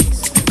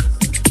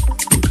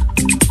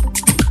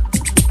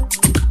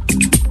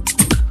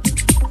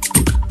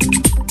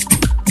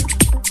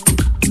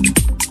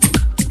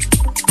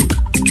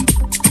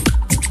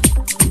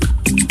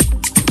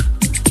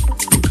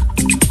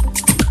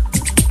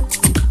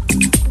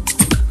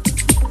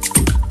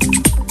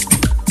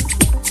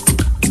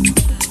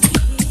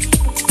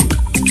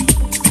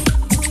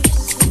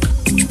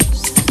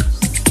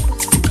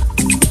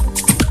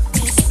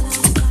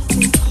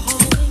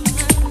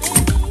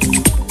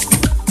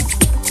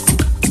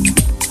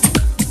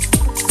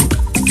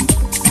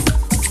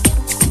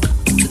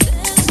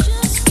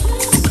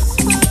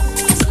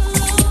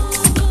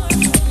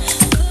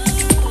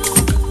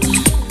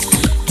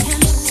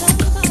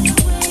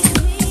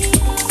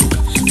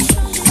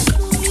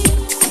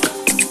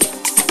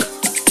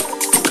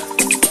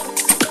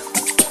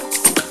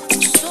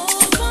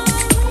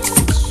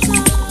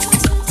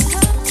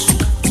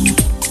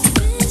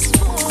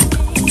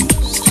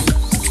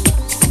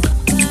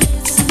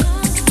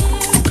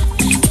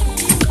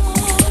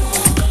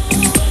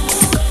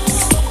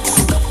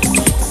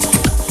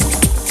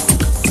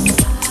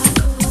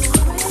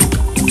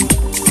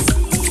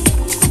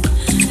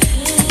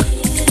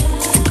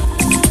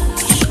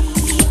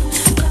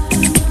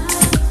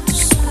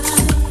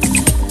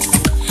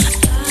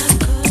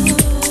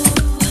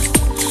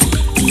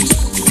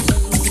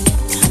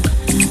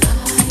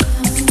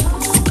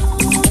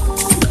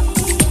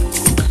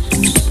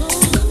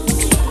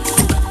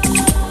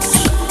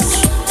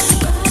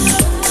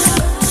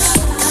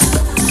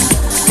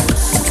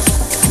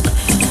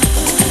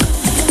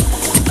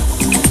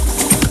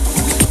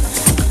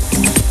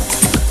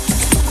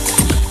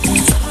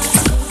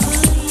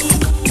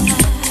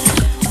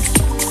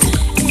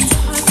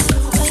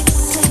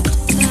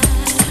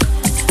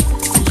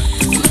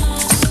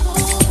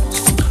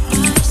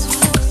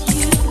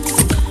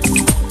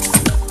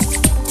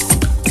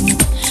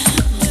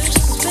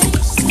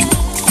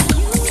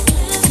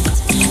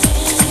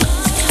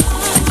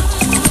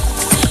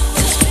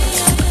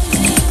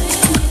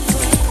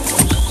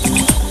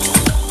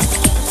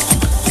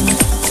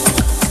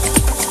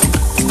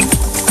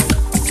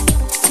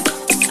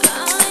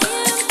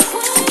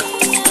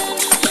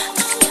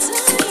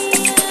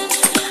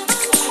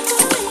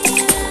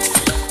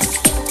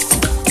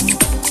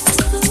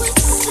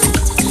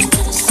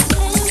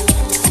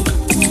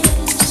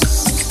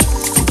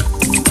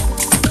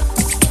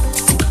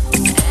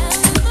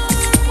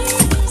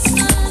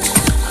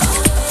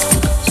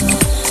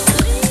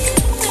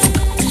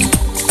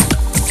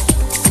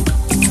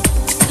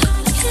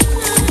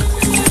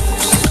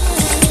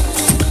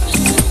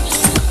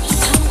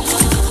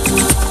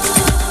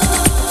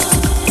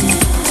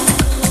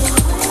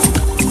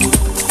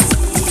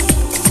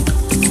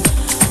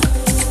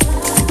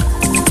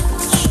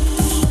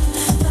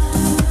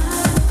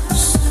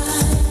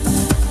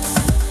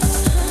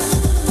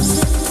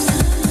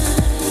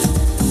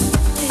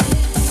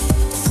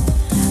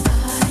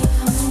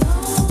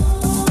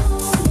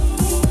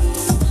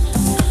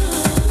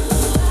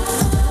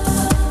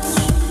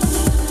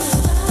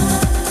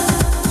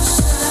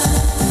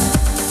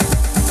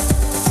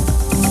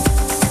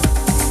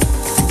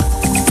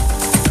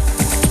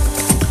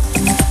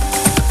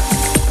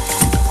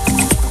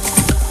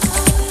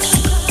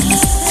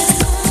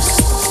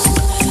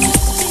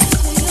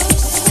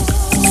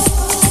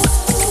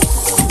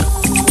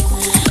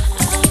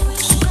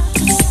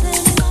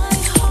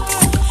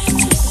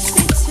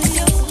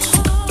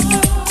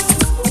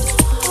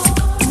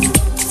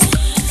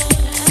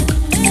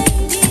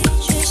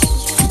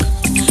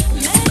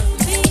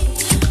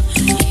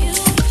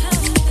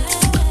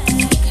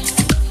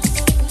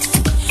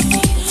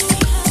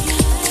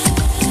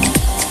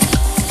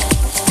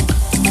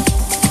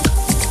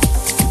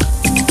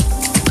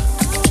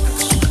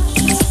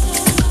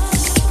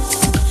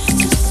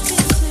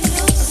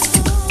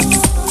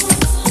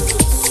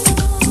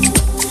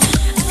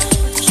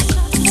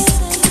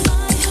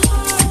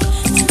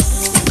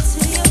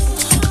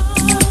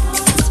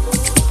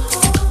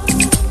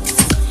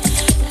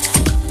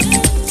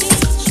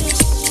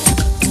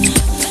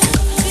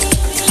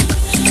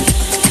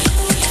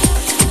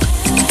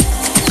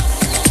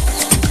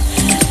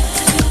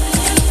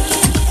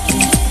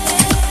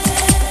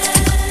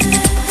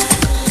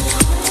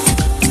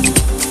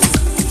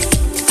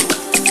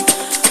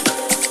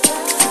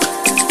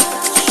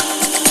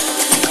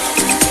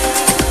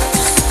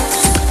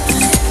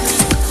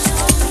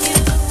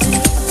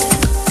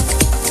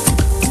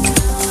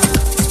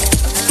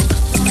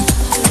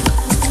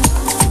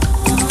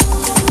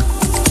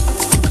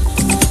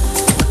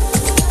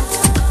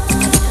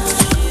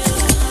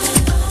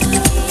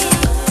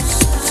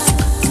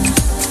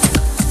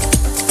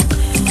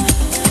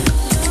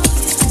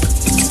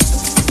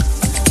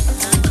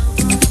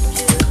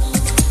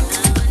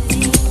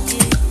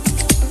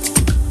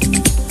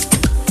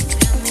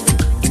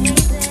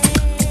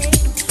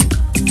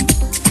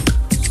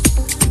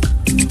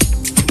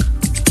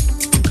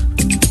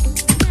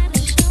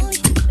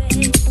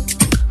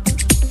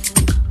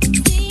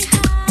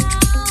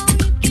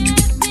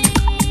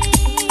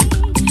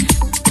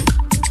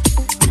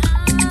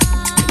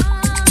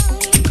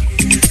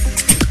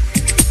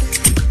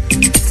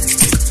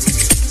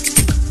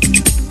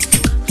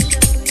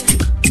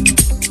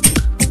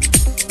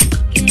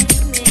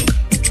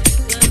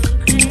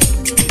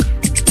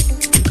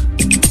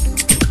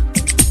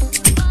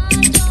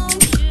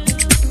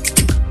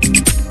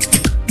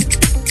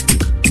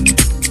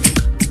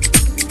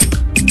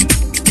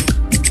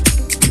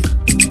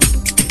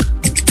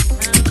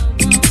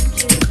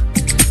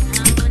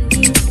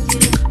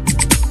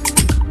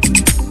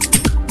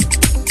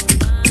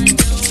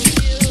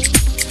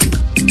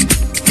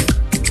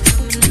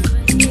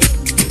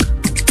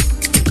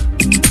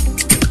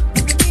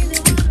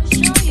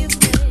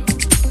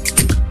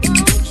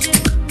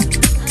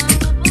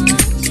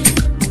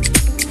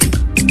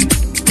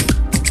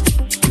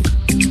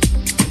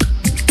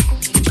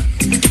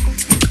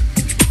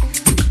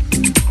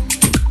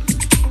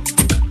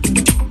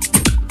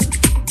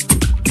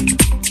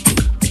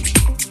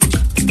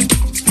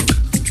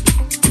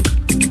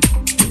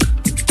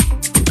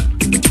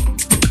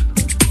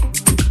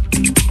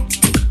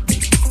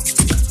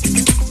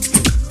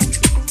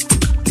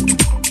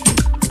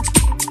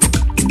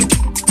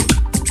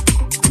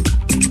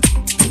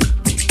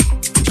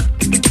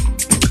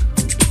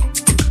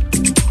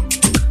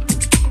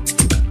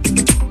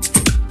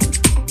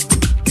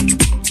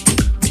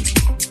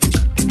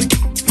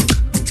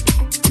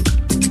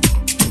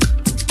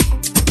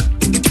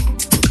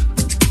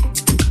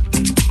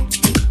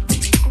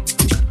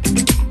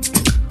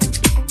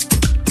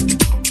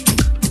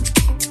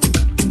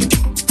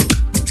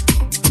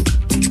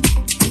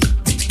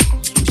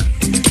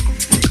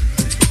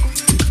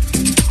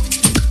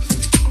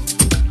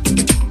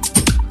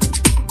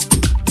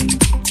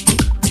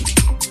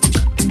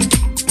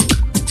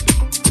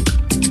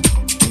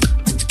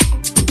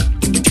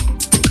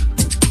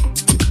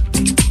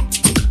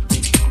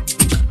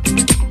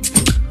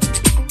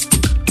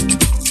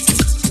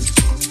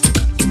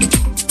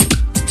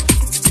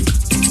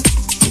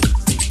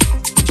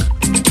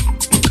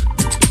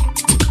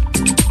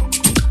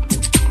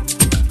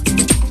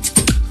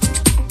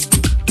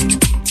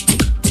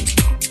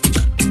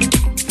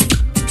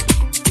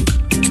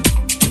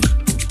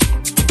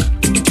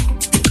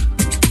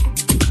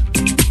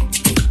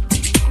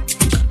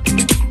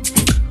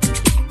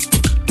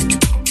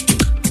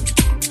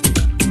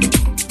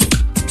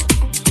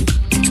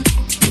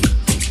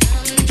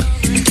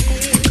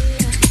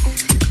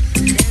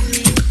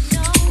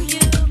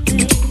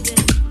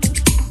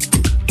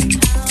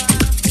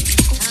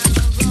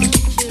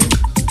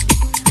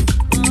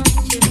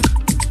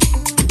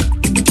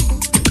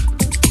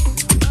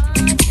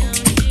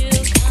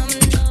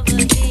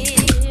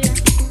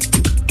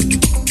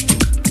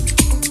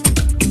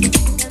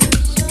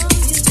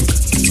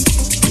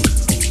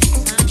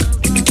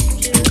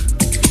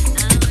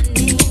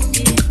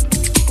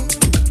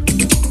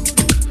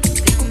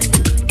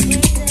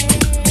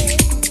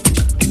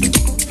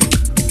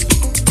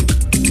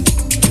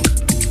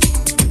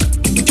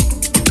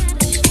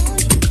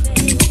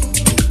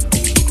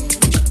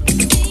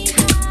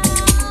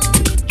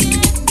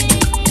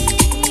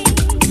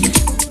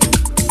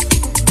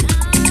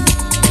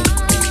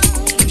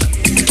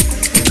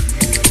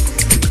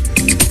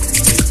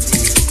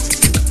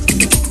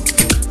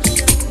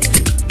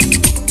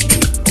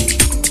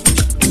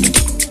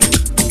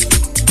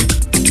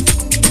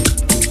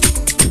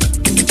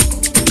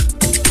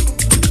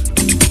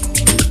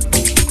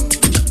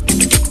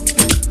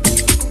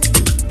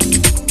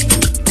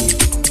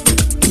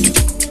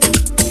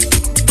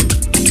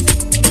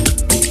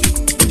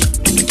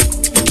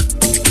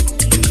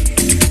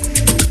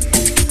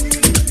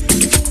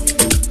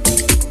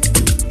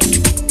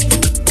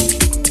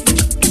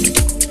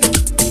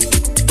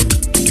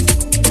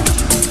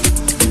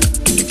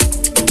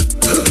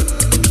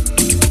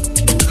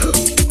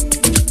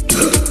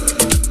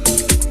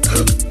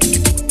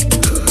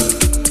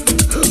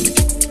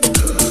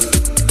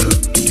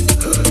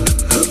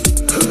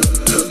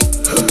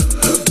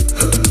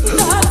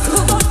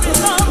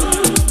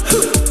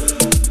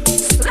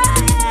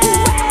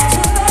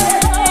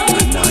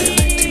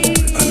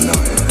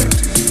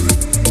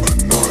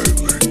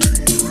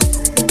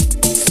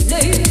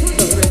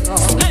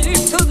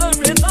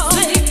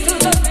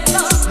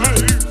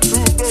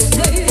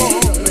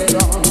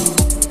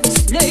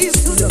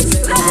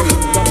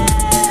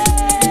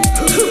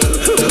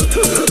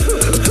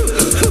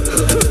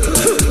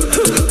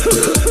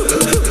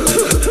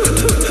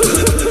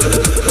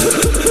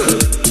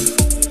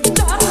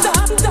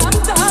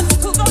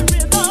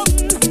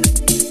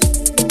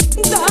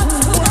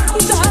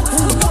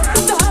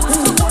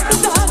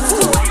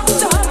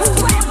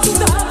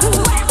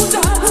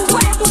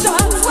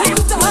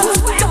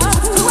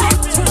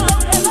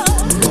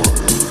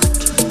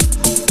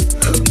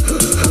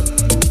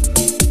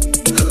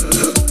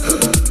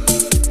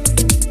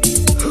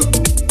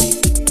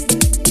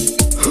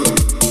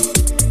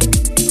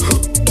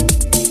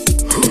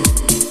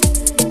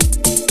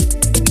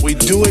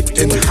 do it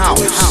in house.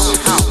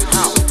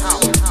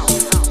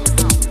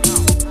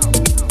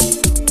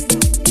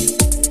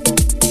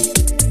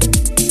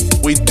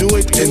 We do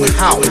it in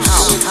house.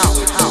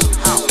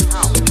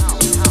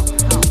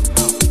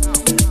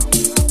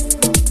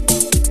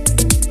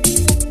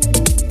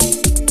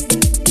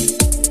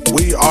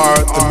 We are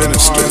the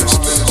ministers.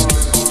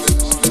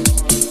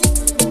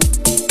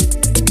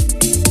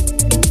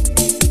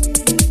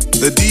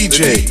 The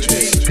DJ.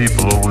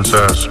 People always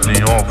ask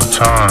me all the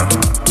time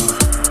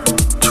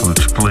to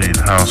explain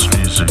house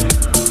music.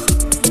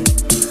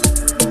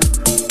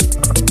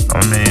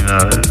 I mean,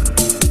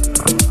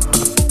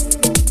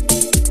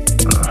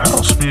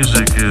 house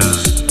music is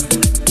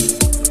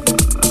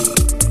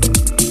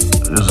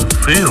a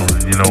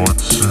feeling, you know,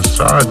 it's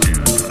inside you.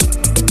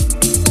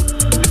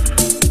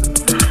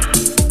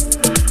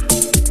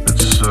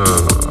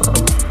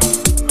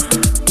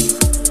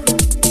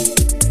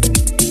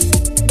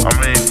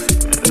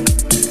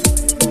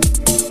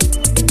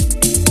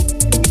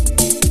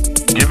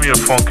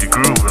 Funky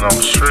groove and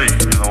I'm straight,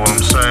 you know what I'm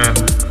saying?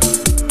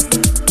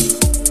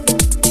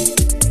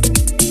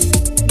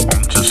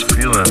 I'm just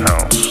feeling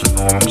house, you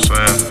know what I'm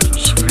saying?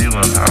 Just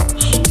feeling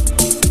house.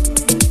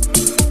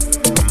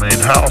 I mean,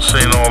 house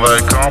ain't all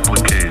that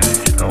complicated,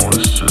 you know,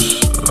 it's just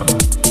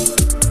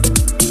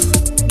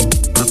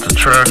put the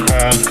track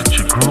on, get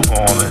your groove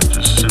on and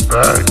just sit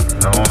back, you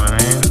know what I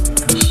mean?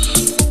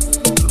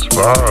 Just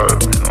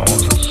vibe, you know,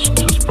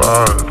 just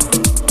vibe.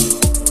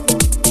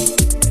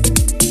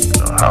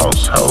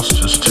 House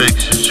just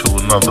takes you to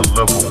another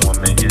level. I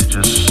mean, you're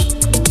just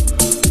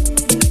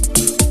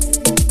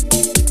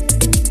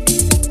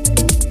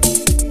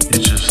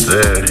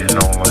there, you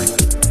know, like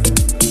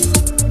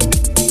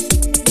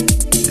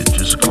you're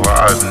just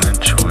gliding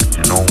into it,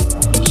 you know.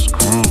 This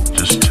groove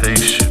just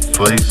takes you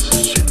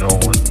places, you know,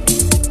 and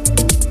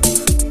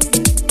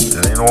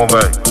it ain't all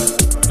that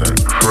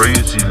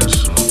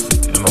craziness,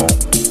 you know.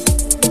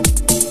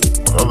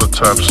 Other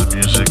types of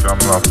music I'm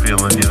not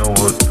feeling, you know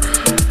what?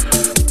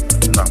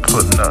 Not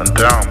putting nothing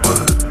down, but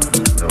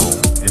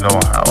you know,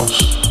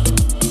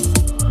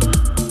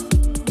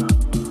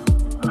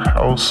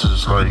 house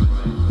is like,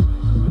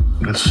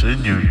 it's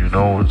in you, you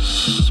know,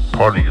 it's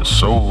part of your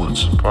soul,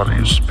 it's part of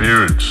your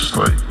spirit, it's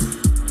like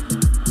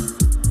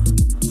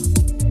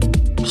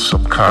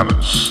some kind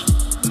of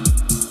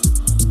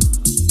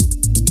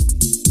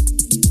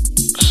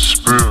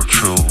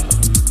spiritual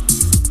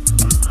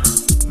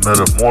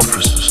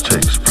metamorphosis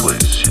takes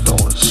place, you know,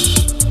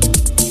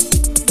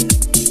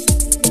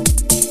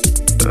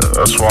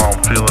 that's why I'm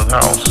feeling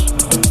house.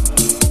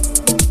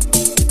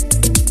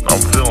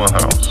 I'm feeling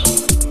house.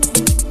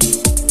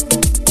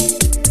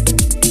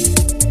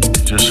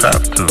 You just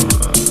have to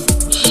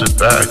sit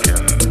back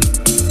and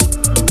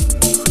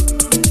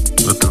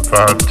let the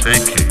vibe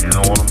take you, you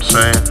know what I'm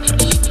saying?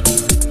 Just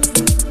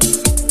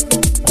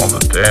on the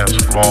dance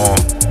floor,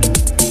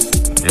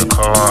 in your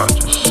car,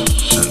 just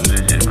sitting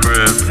in your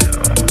crib, you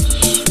know,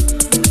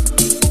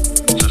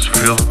 just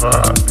feel the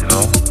vibe, you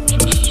know?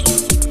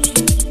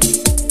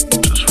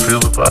 Feel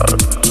the vibe.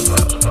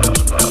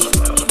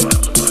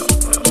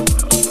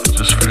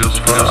 Just feel the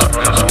vibe.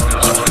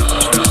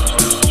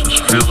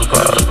 Just feel the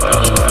vibe.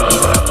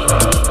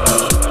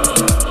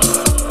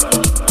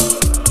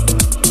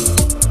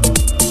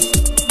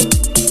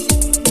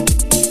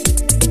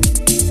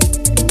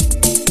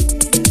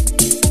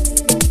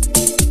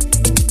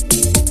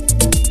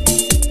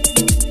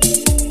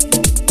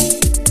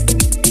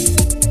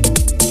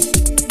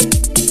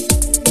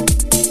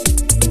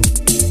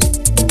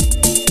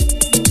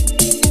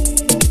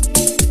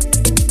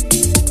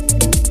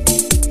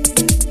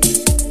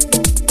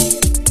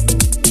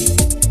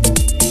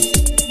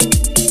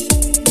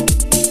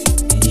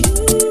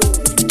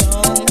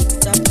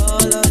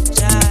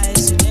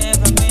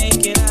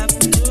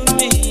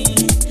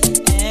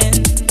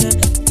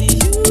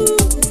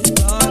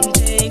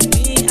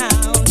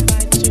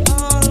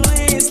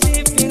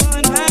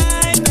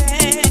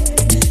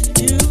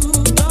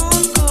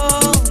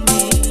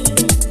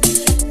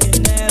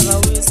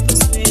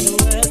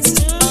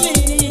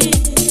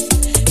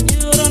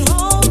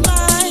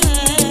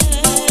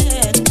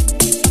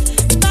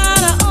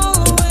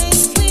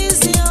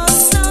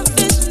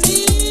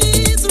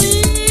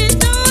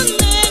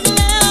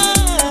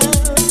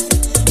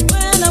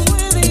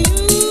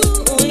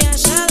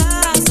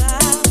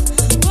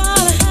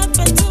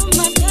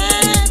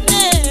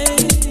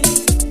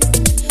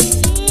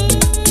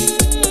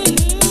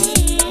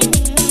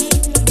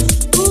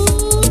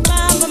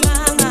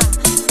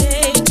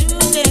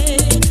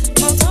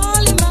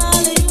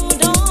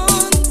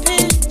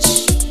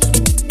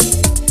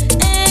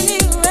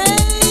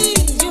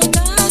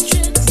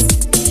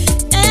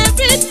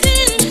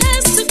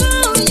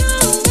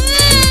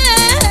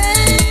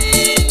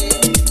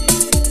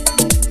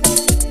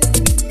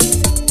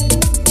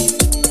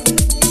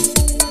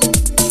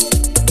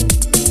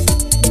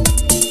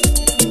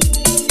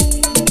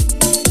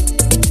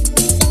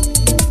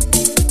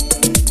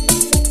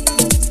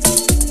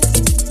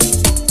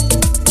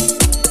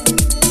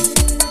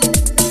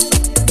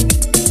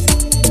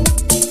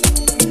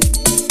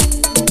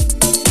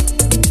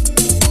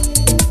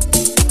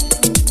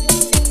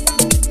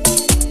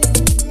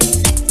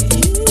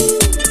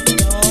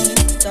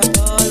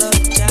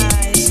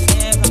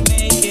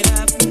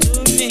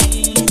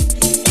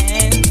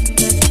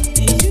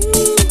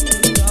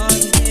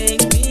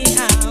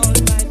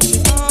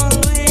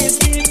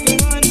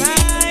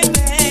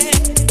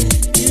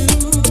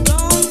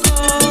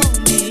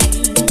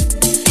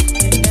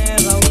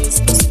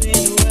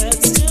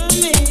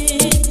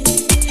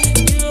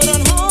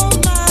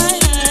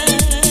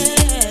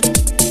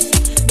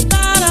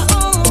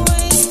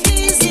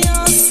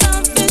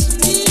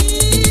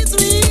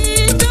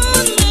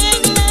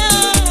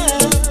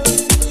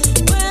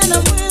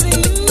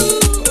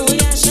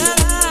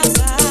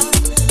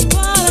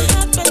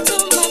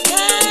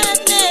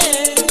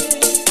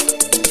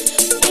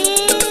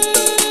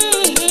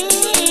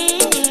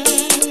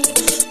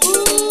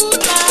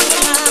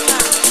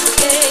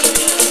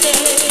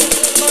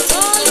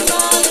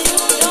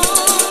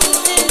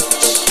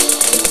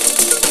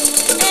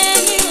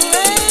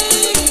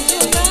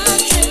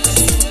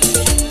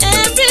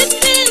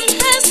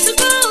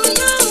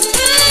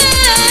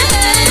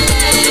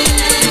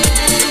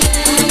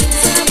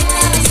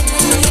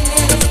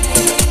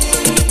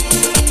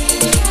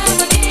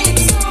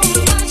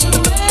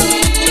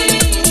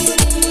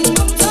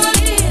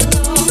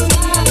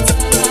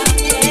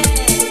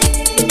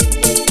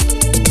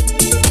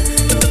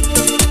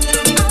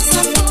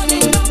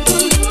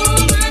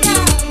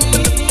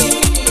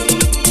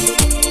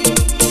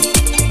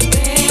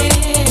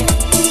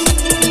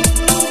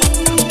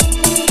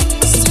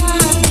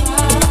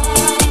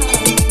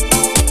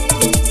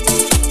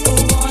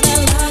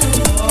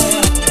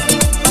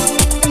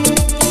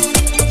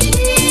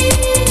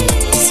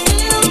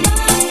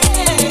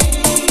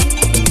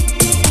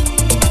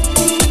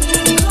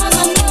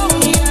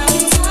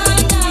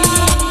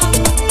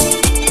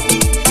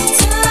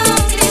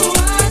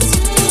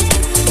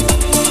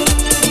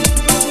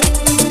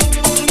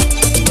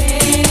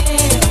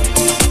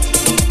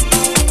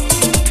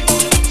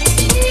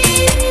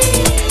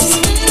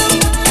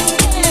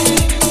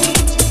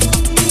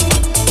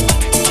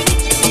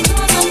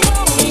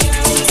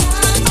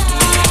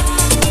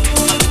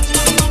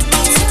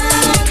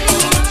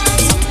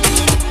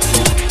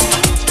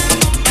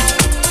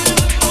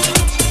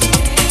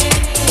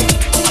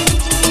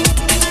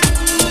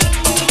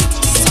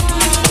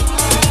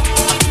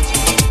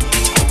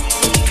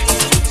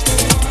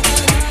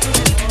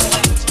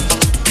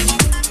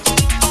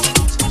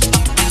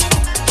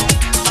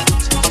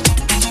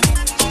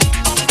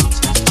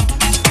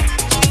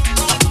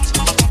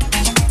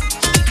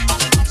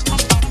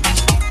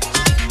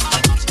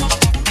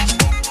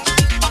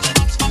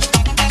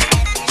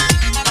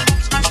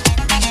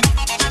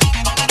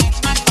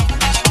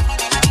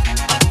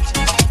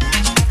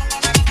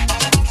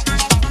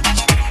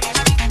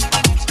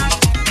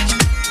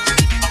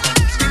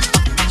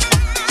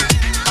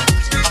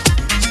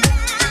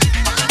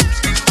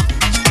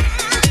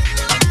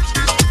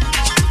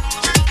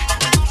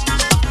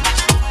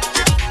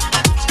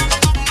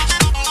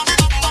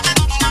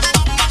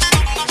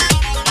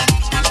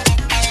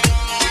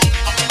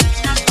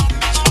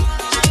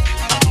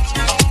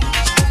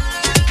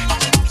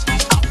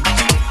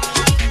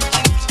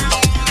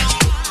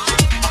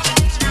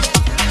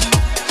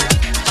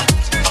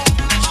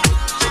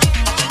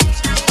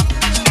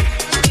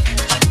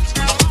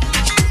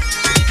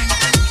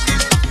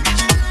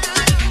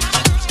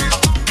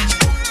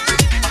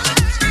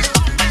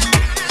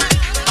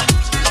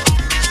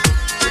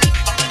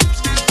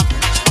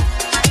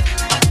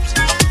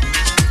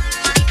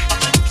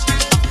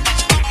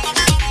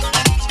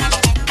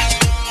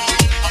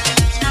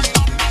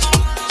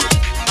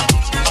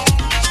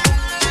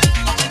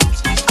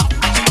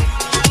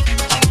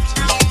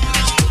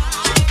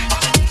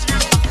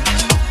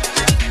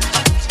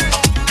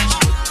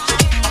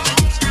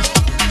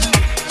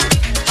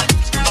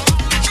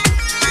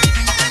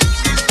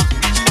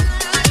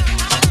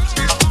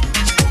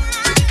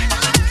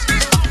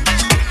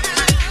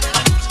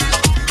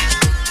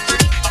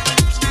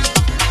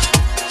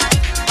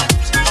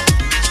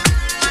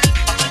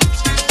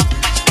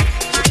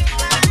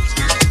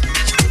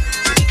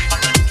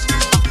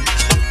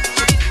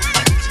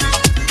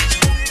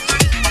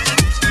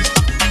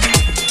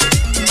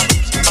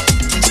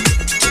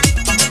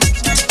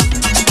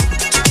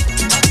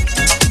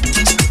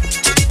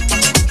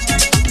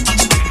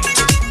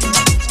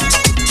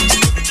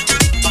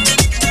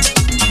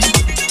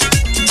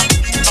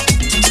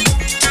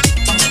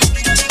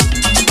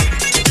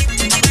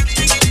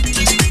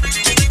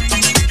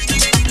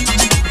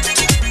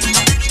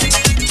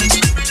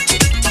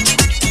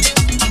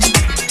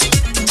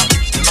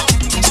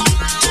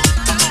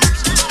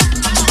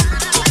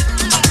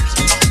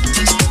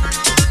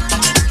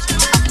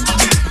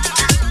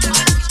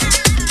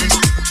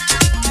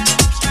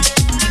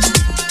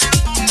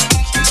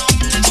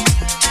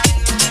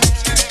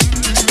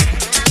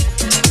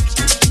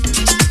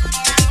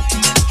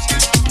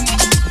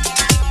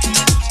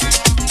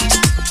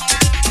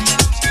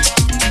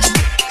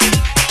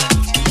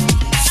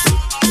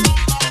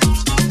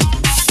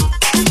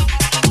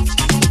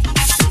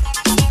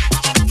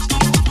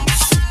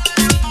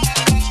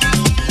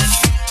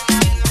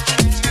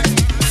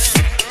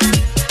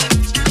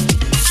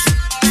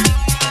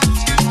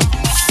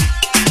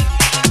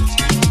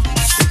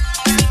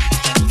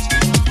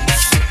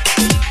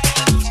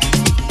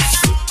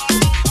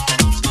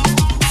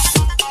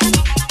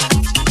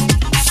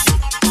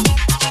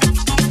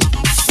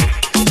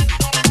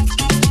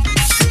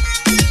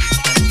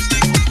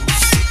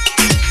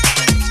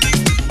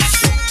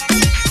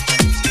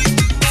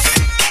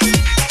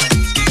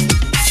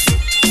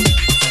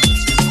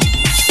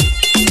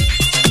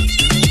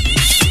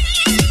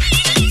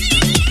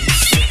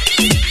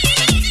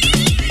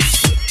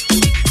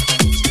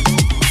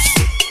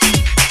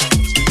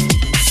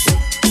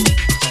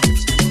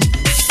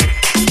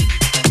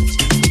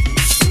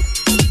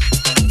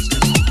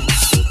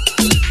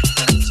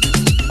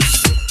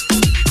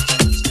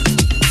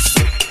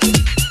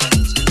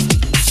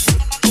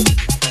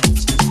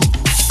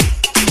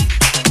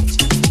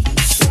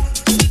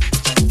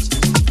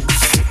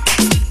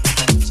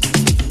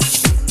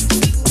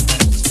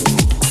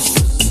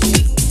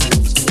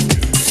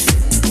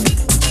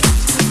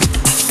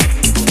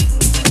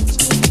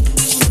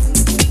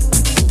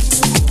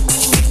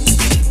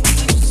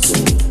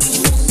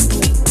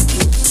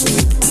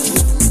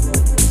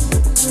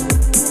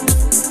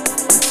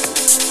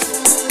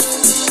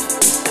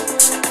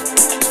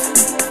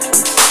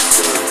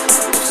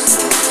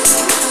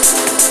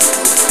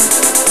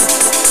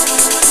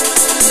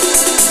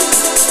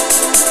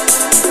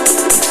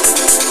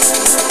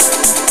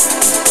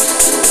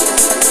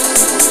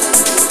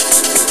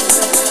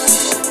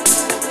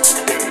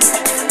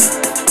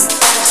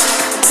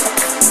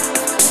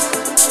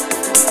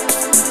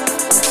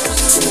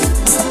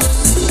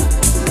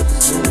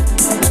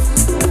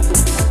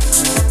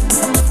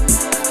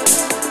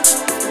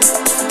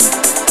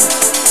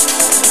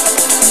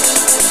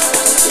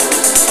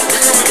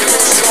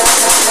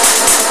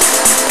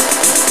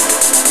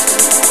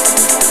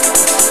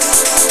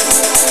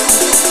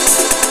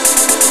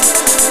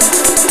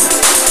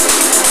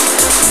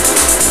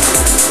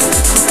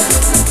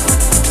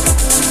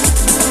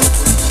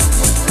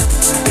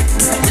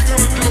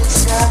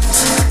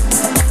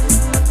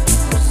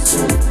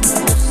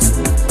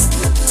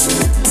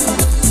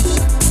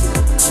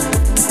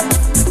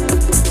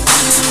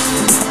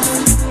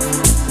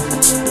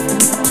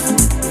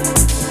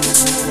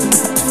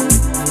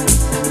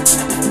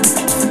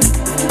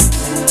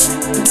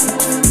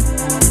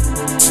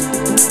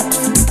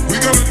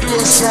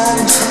 a song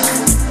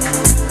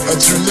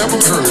that you never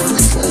heard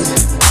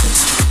before.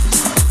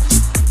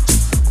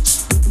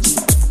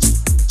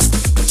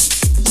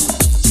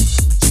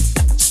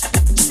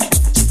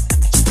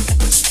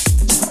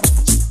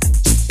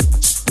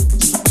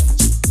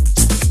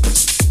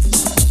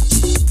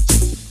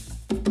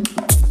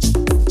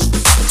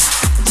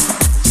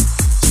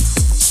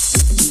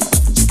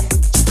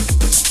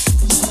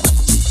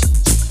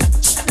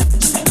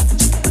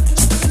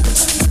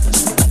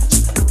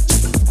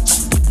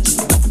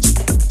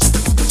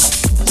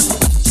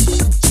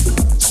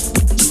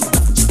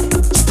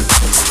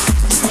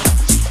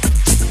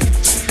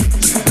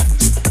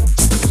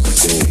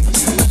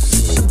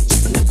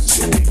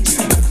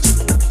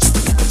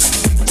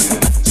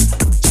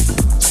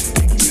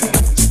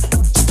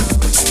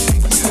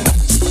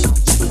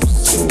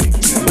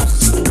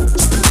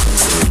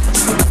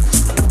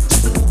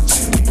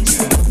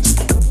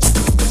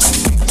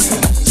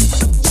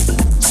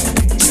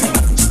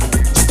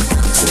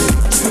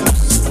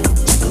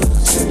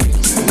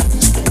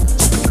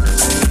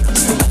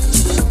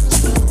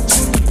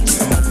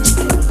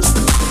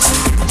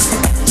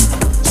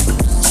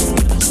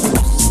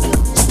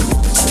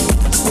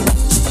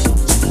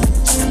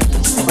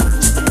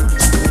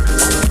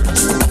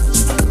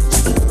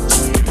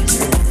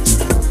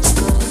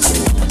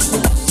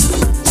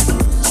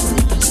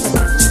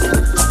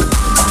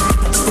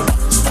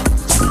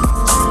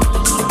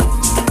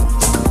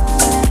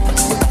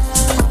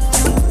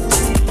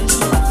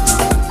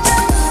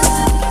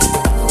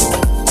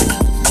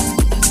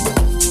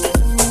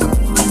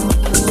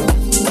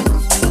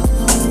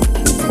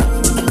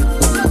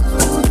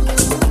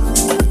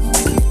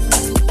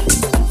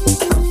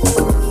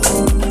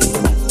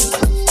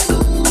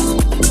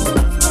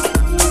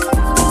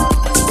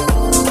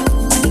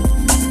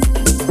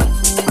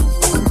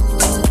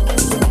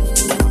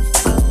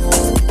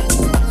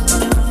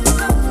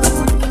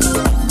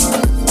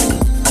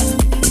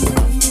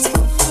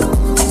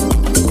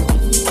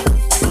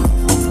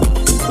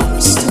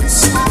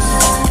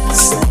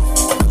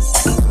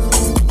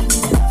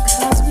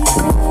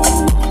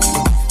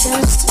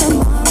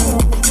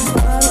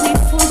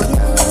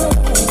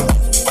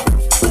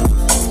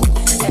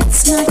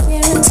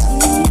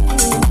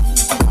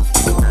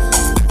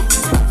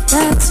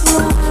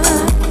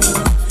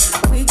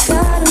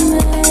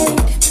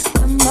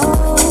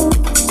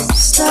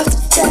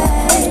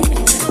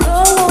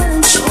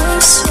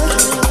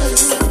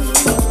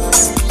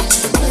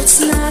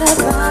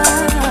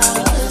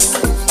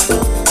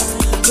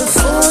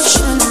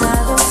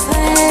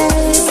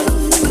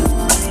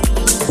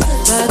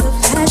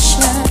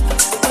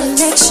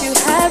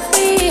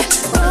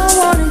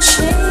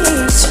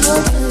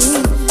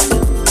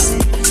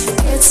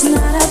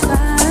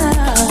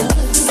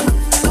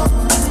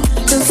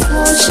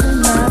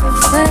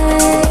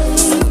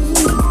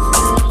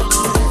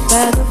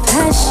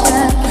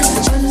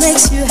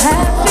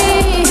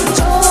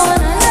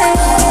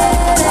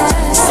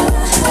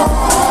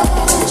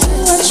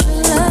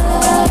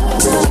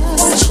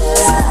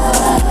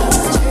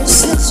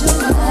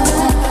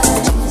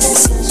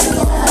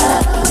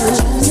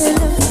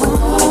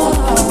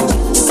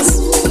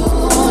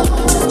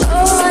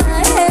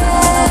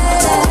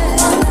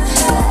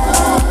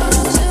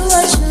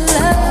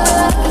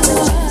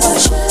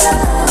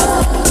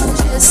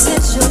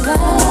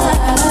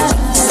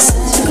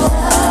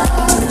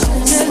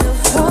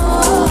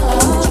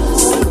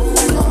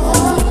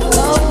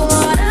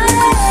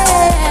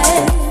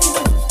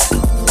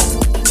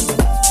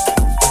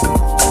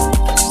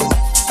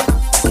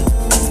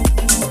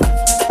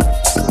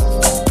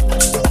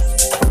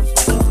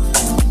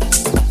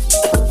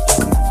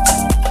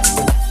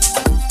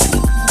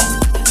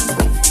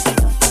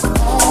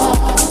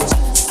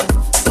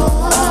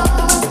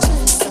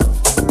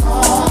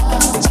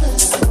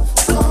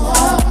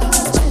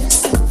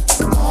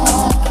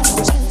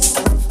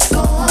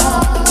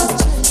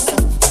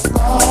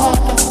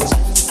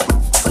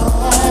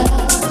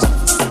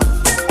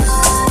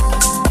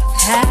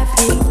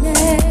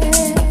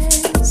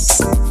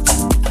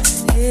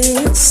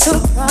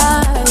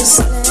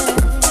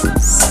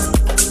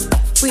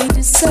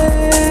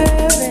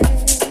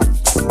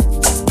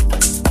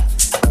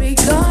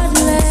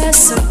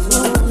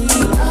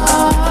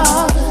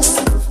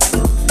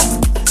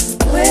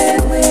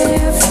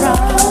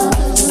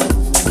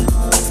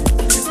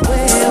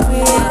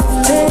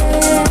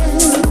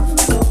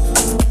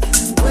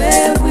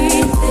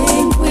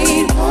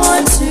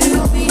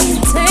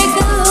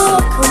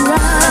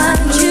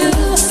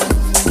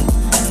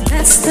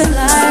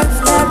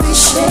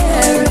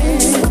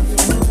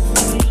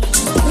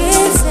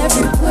 It's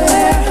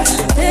everywhere.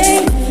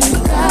 They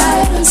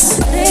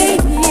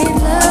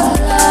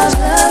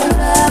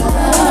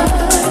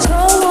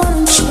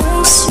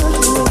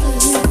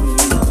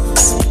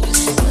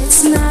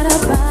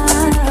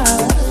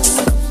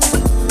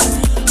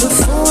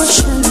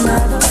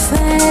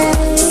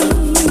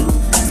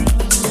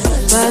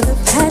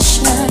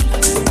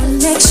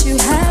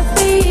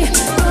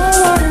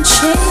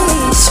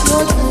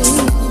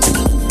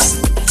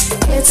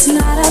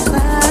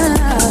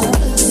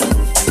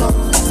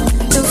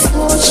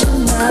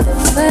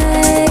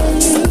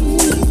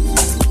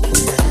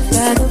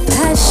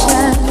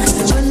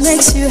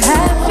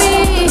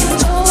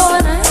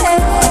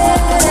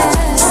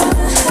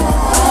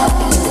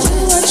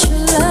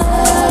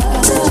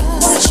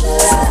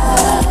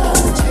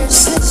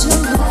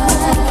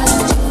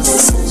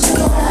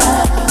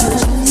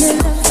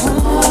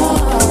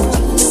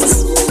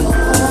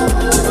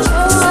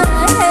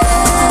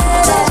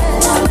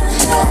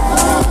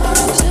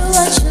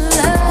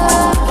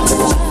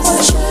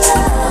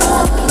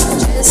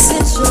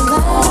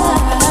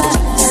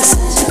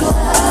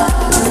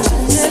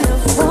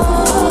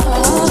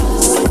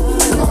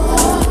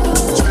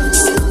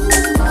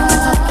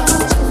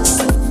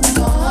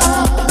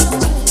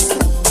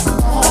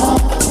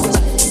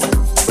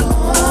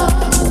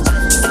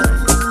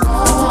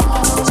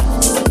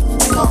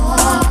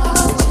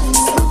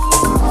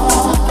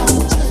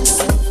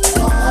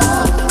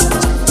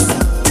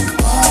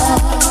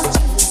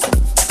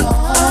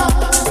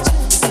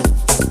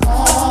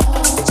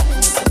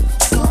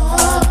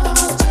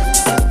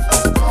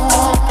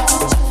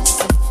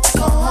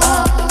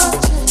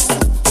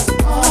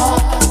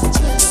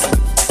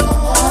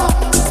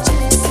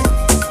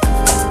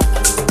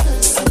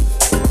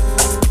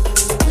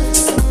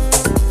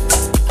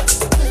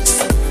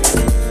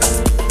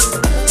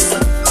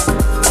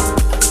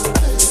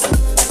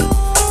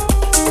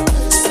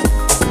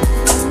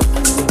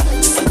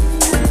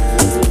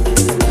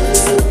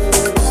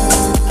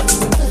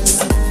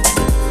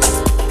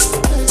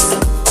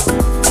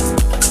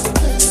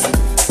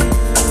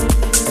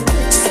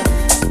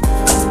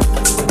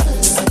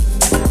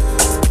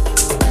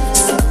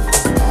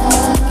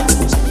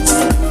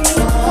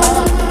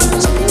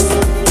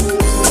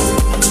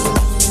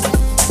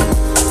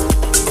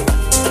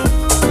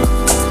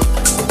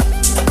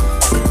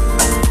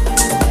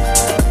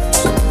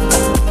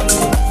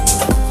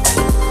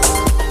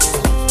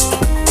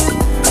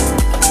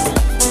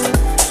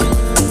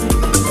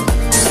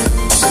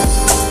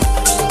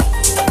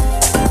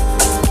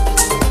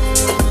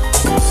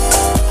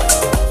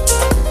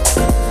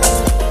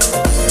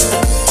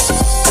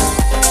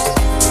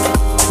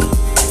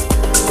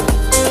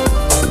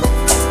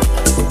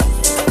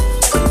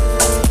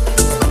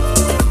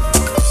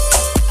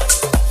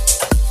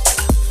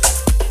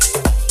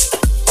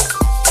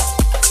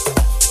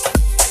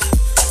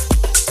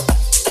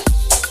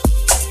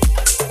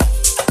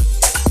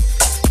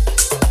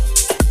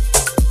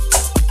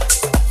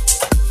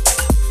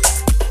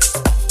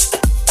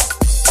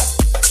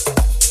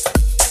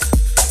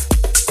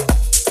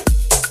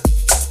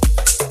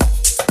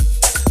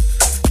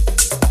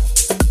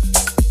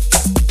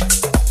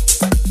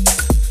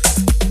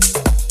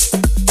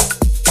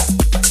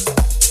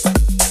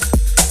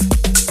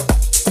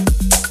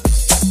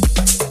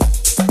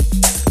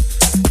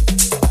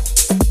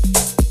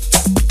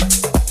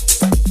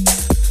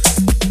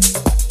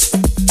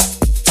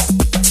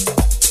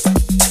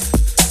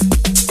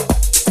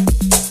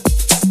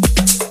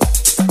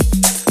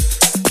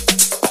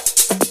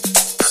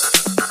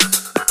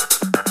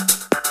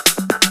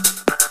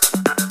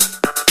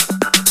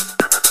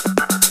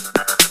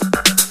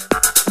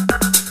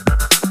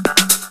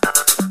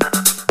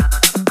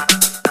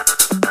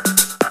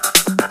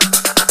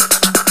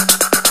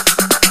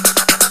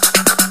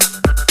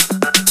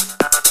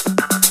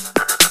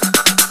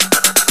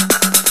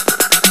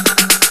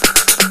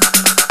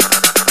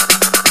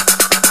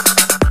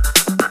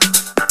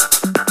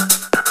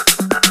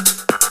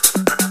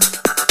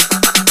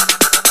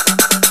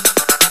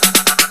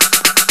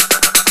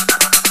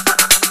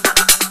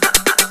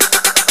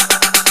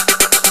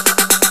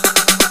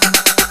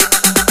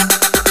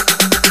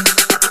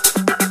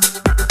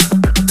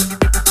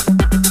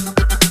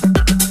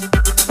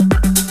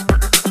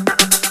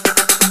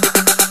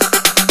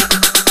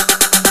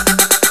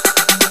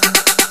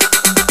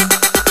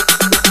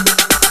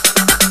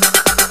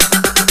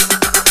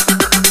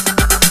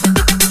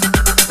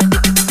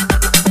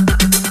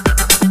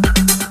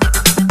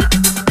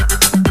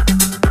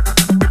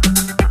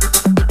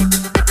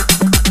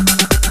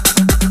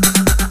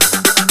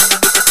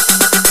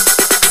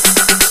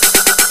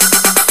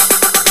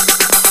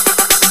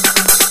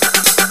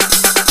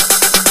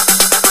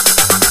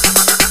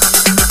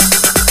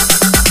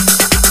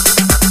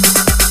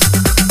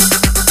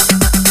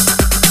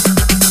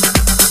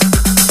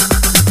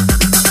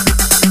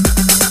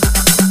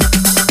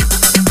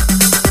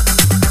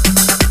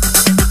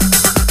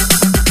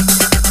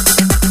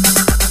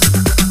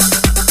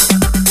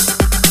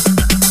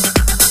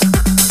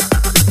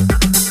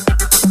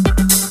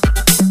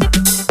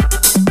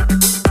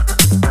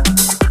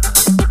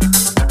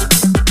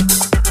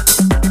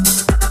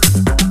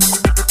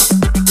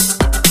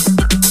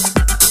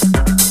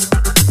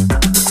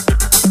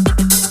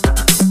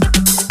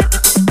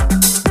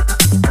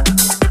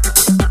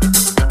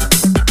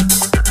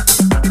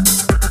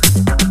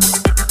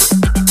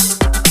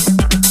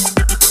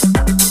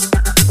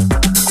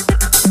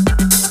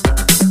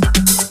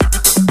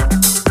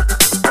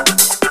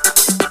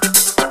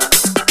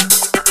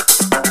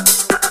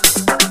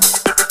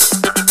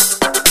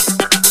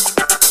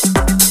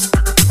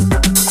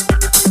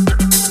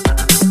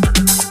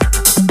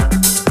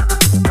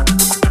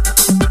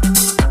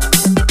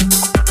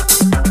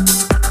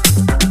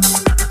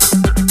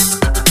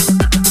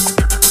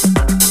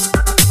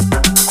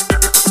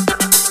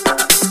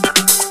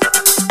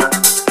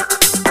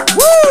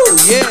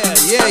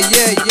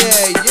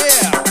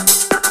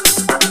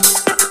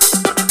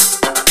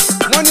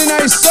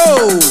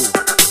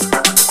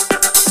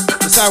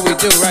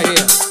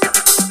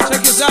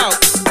us out.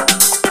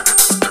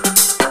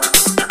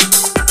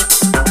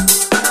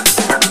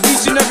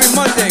 Each and every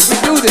Monday, we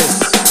do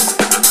this.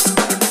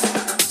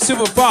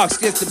 Silver Fox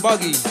gets the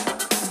buggy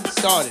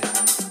started.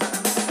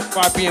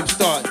 5 p.m.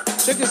 start.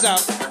 Check us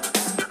out.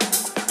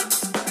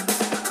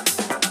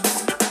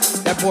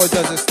 That boy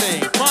does his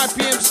thing. 5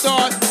 p.m.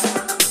 start.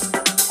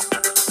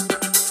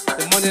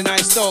 The Monday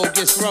Night Soul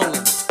gets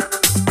rolling.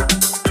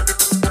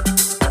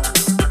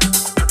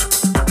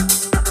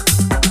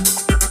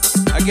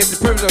 I get the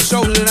privilege of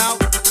showing it out.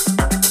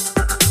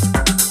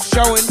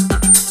 Showing,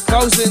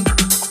 closing.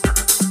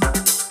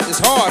 It's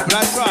hard, but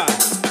I try.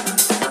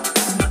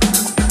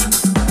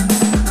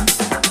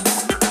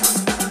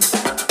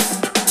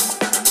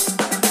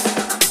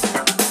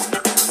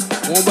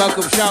 Warm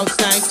welcome, shouts,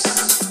 thanks.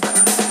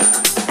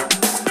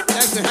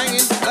 Thanks for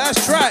hanging.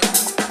 Last track.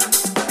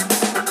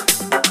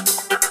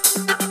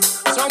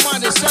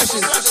 Soul-Minded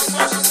Sessions.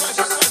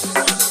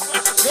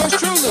 Yours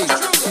truly.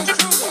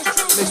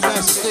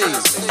 Mixmaster Steve.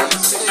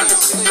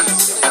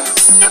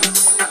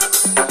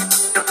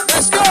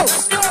 Let's go.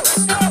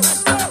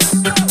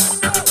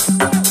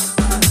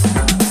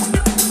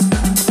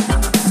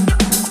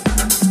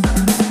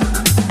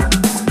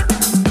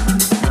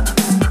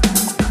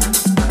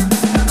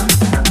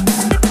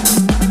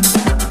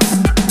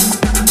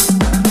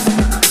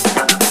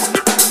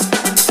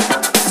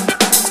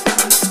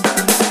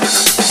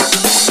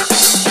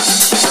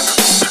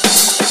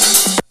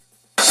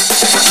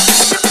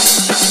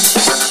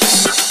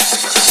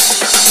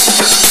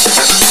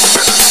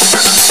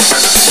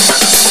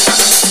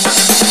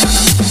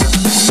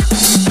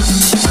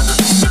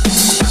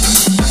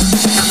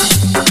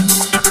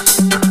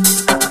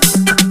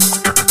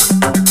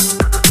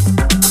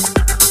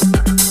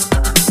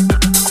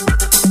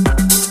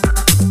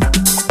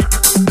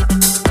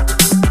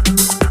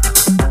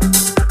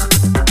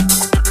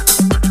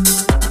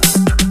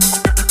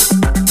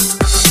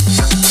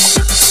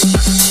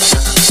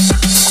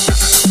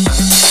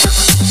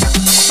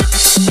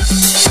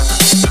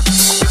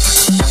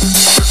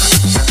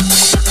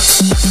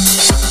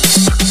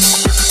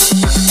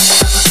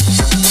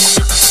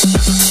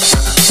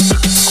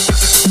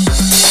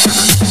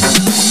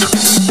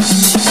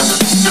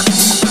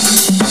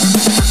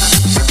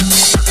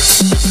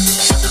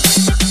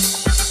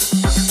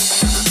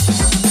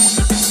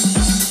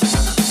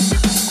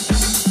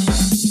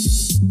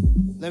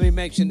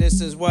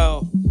 This as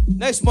well.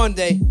 Next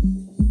Monday,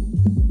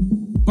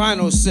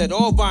 vinyl set,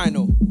 all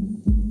vinyl.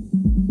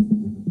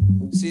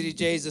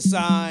 CDJs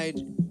aside,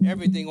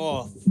 everything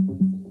off.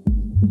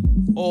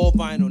 All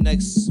vinyl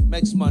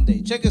next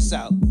Monday. Check us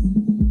out.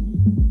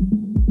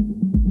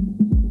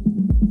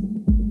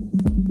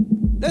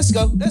 Let's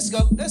go, let's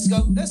go, let's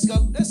go, let's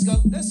go, let's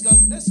go, let's go,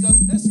 let's go,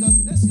 let's go,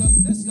 let's go,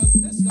 let's go,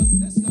 let's go, let's go,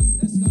 let's go,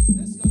 let's go,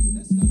 let's go, let's go, let's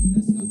go,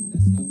 let's go,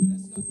 let's go,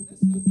 let's go.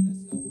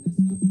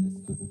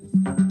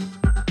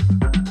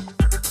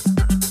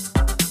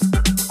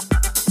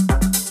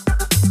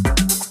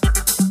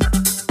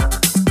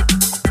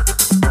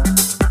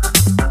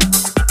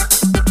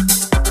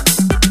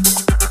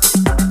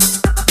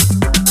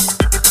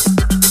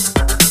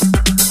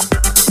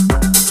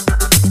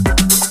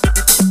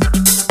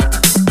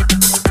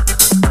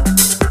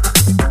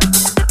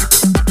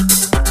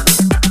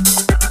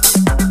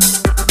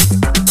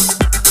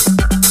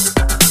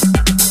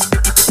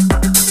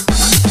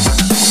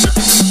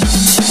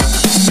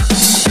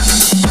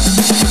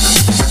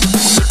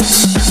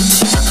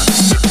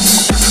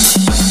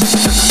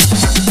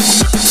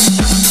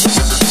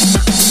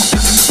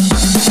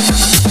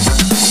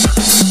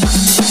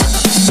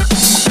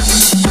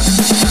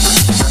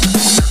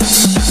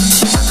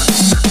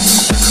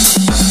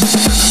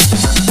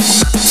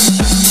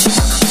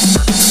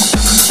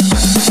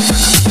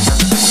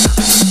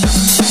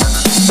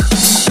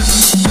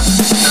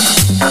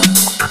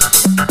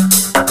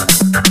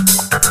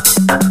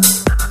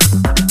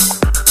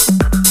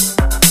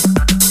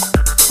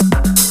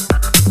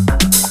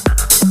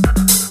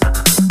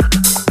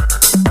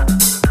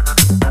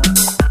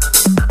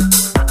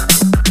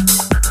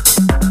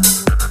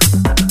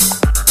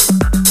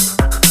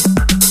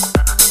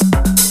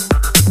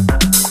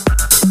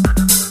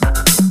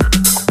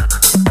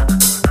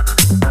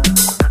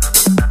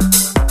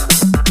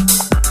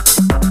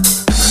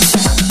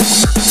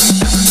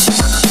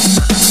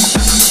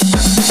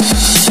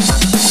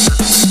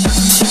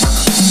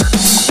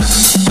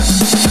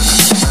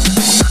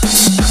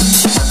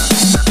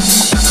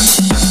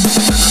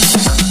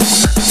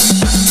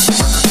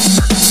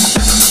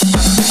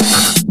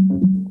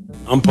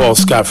 I'm Paul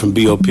Scott from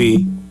BOP,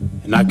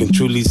 and I can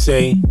truly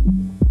say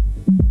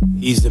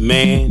he's the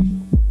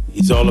man.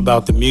 He's all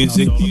about the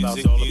music.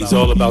 He's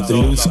all about the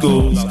new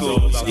school.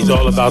 He's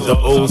all about the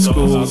old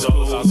school.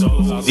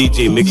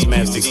 DJ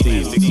Mixmaster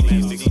Steve.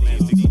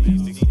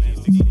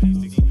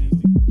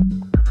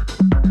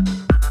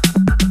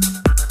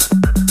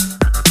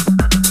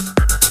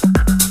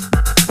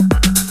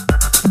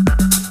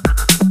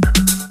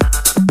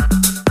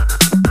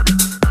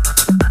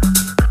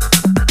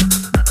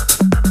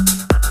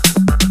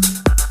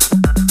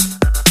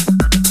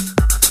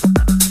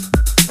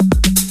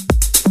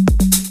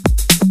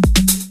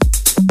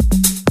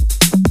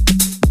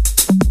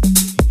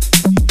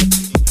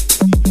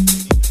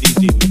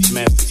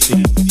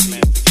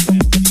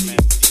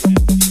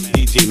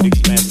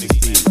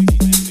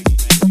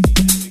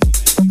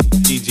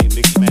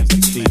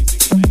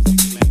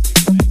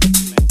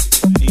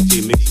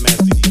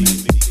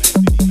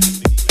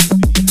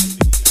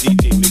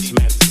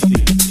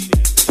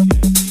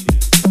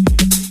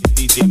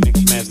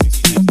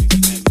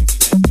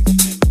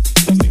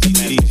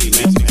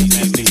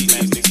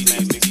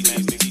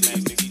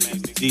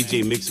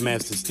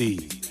 Mixmaster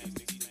Steve.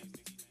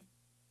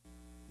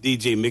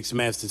 DJ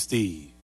Mixmaster Steve.